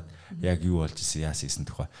сууж агаад яг юу болж исэн яасан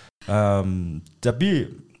тухай. За би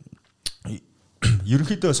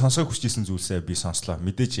ерөнхийдөө сонсох хүсэж исэн зүйлсээ би сонслоо.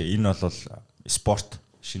 Мэдээч энэ бол спорт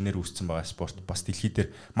шинээр үүссэн байгаа спорт бас дэлхий дээр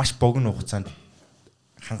маш богино хугацаанд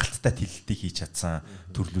хангалттай тэлэлтийг хийж чадсан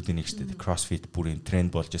төрлүүдийн нэг шүү дээ. CrossFit бүрийн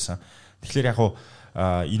тренд болж исэн. Тэгэхээр яг хуу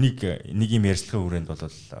энийг нэг юм ярьцлагын хүрээнд бол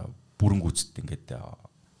бүрэн гүйцэд ингээд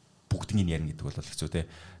бүгднийг ярина гэдэг бол хэцүү те.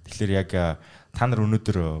 Тэгэхээр яг та нар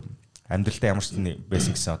өнөөдөр амьдралдаа ямар ч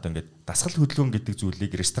байсан гэсэн одоо ингээд дасгал хөдөлгөөн гэдэг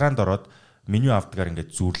зүйлийг ресторанд ороод меню авдгаар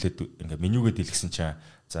ингээд зүүрлээд ингээд менюгээ дэлгэсэн чинь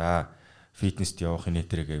за фитнест явах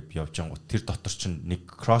инээтрээ явж ангууд тэр дотор чинь нэг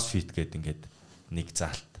CrossFit гэдэг ингээд нэг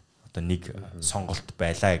заалт одоо нэг сонголт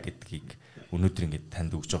байлаа гэдгийг өнөөдөр ингээд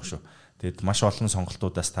танд өгч байгаа шүү. Тэгэд маш олон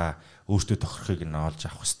сонголтуудаас та өөртөө тохирохыг нь олж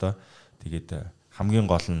авах хэвээр. Тэгээд хамгийн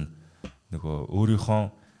гол нь нөгөө өөрийнхөө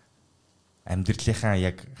амьдралынхаа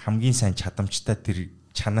яг хамгийн сайн чадамжтай тэр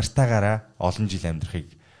чанартаагаараа олон жил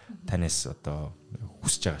амьдрахыг танаас одоо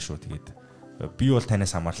хүсэж байгаа шүү. Тэгээд би бол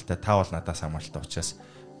танаас хамааралтай, та бол надаас хамааралтай учраас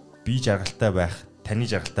би жаргалтай байх, таны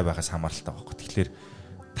жаргалтай байхаас хамааралтай байхгүй. Тэгэхээр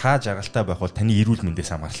та жаргалтай байх бол таны эрүүл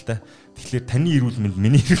мэндээс хамааралтай. Тэгэхээр таны эрүүл мэнд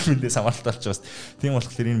миний эрүүл мэндээс хамааралтай болчихвол тийм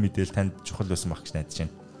болохоор энэ мэдээлэл танд чухал байсан байх гэж найдаж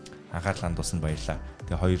байна. Анхаарал хандуулсанд баярлалаа.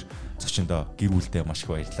 Тэгээ хоёр зочиндоо гэр бүлдээ маш их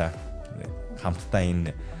баярлалаа. Хамтдаа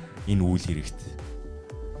энэ үйл хэрэгт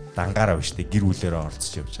дангаараа биш тэ гэр бүлээрээ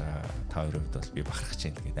оролцож явж байгаа та хоёрын хувьд бол би бахархаж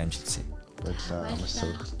байна. Тэгээд амжилтсан. Баярлалаа. Маш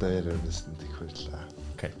сонирхолтой ярианаас их баярлалаа.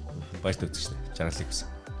 Окей. Баярлалаа үзэгчдээ. Жаргалыг хүсье.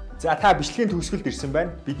 За та бичлэгийн төгсгөлд ирсэн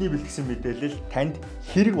байна. Бидний бэлтгэсэн мэдээлэл танд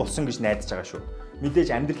хэрэг болсон гэж найдаж байгаа шүү.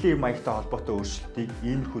 Мэдээж амьдралын маягтай холбоотой өөрчлөлтийг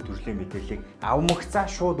иймэрхүү төрлийн мэдээллийг авмагцаа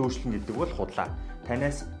шууд өөрчлөн гэдэг бол худлаа.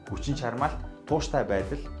 Танаас хүчин чармаалт, тууштай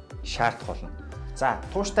байдал шаардах болно. За,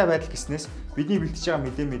 тууштай байдал гэснээс бидний бэлтэж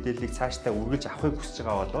байгаа мэдээллийг цаашдаа үргэлж авахыг хүсэж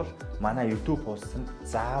байгаа бол манай YouTube хуудсанд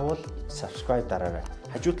заавал subscribe дараарай.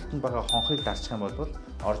 Хажуу талд нь байгаа хонхыг дарчих юм бол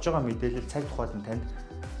орж байгаа мэдээлэл цаг тухайд нь танд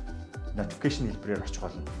notification хэлбэрээр очих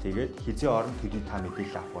болно. Тэгээд хизээ орон төдий та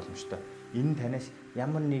мэдээлэл авах боломжтой. Энэ нь танаас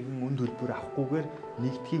ямар нэгэн үнд хөлбөр авахгүйгээр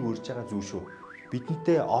нэгдхийг урьж байгаа зүйл шүү.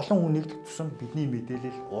 Бидэнтэй олон хүн нэгдэх тусам бидний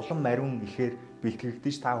мэдээлэл улам мариун ихээр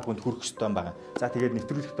бэлтгэгдэж та бүхэнд хүрэх ёстой байгаа. За тэгээд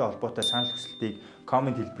нэвтрүүлэгтэй холбоотой санал хүсэлтийг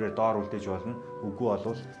комент хэлбэрээр доор үлдээж болно. Үгүй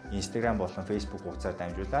болвол Instagram болон Facebook хуудасаар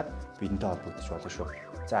дамжуулаад бидэнтэй холбогдож болно шүү.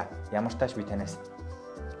 За ямар тааш би танаас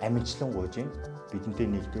амжилтлан гуйж байна. Бидэнтэй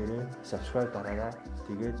нэгдээрээ subscribe дараарай.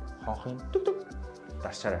 Тэгээд хонхын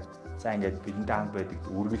дарчаарай. За ингээд бидэнтэй хамт байдаг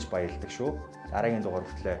үргэлж баярлдаг шүү. Дараагийн дугаар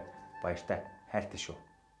хүртэл баяртай хайртай шүү.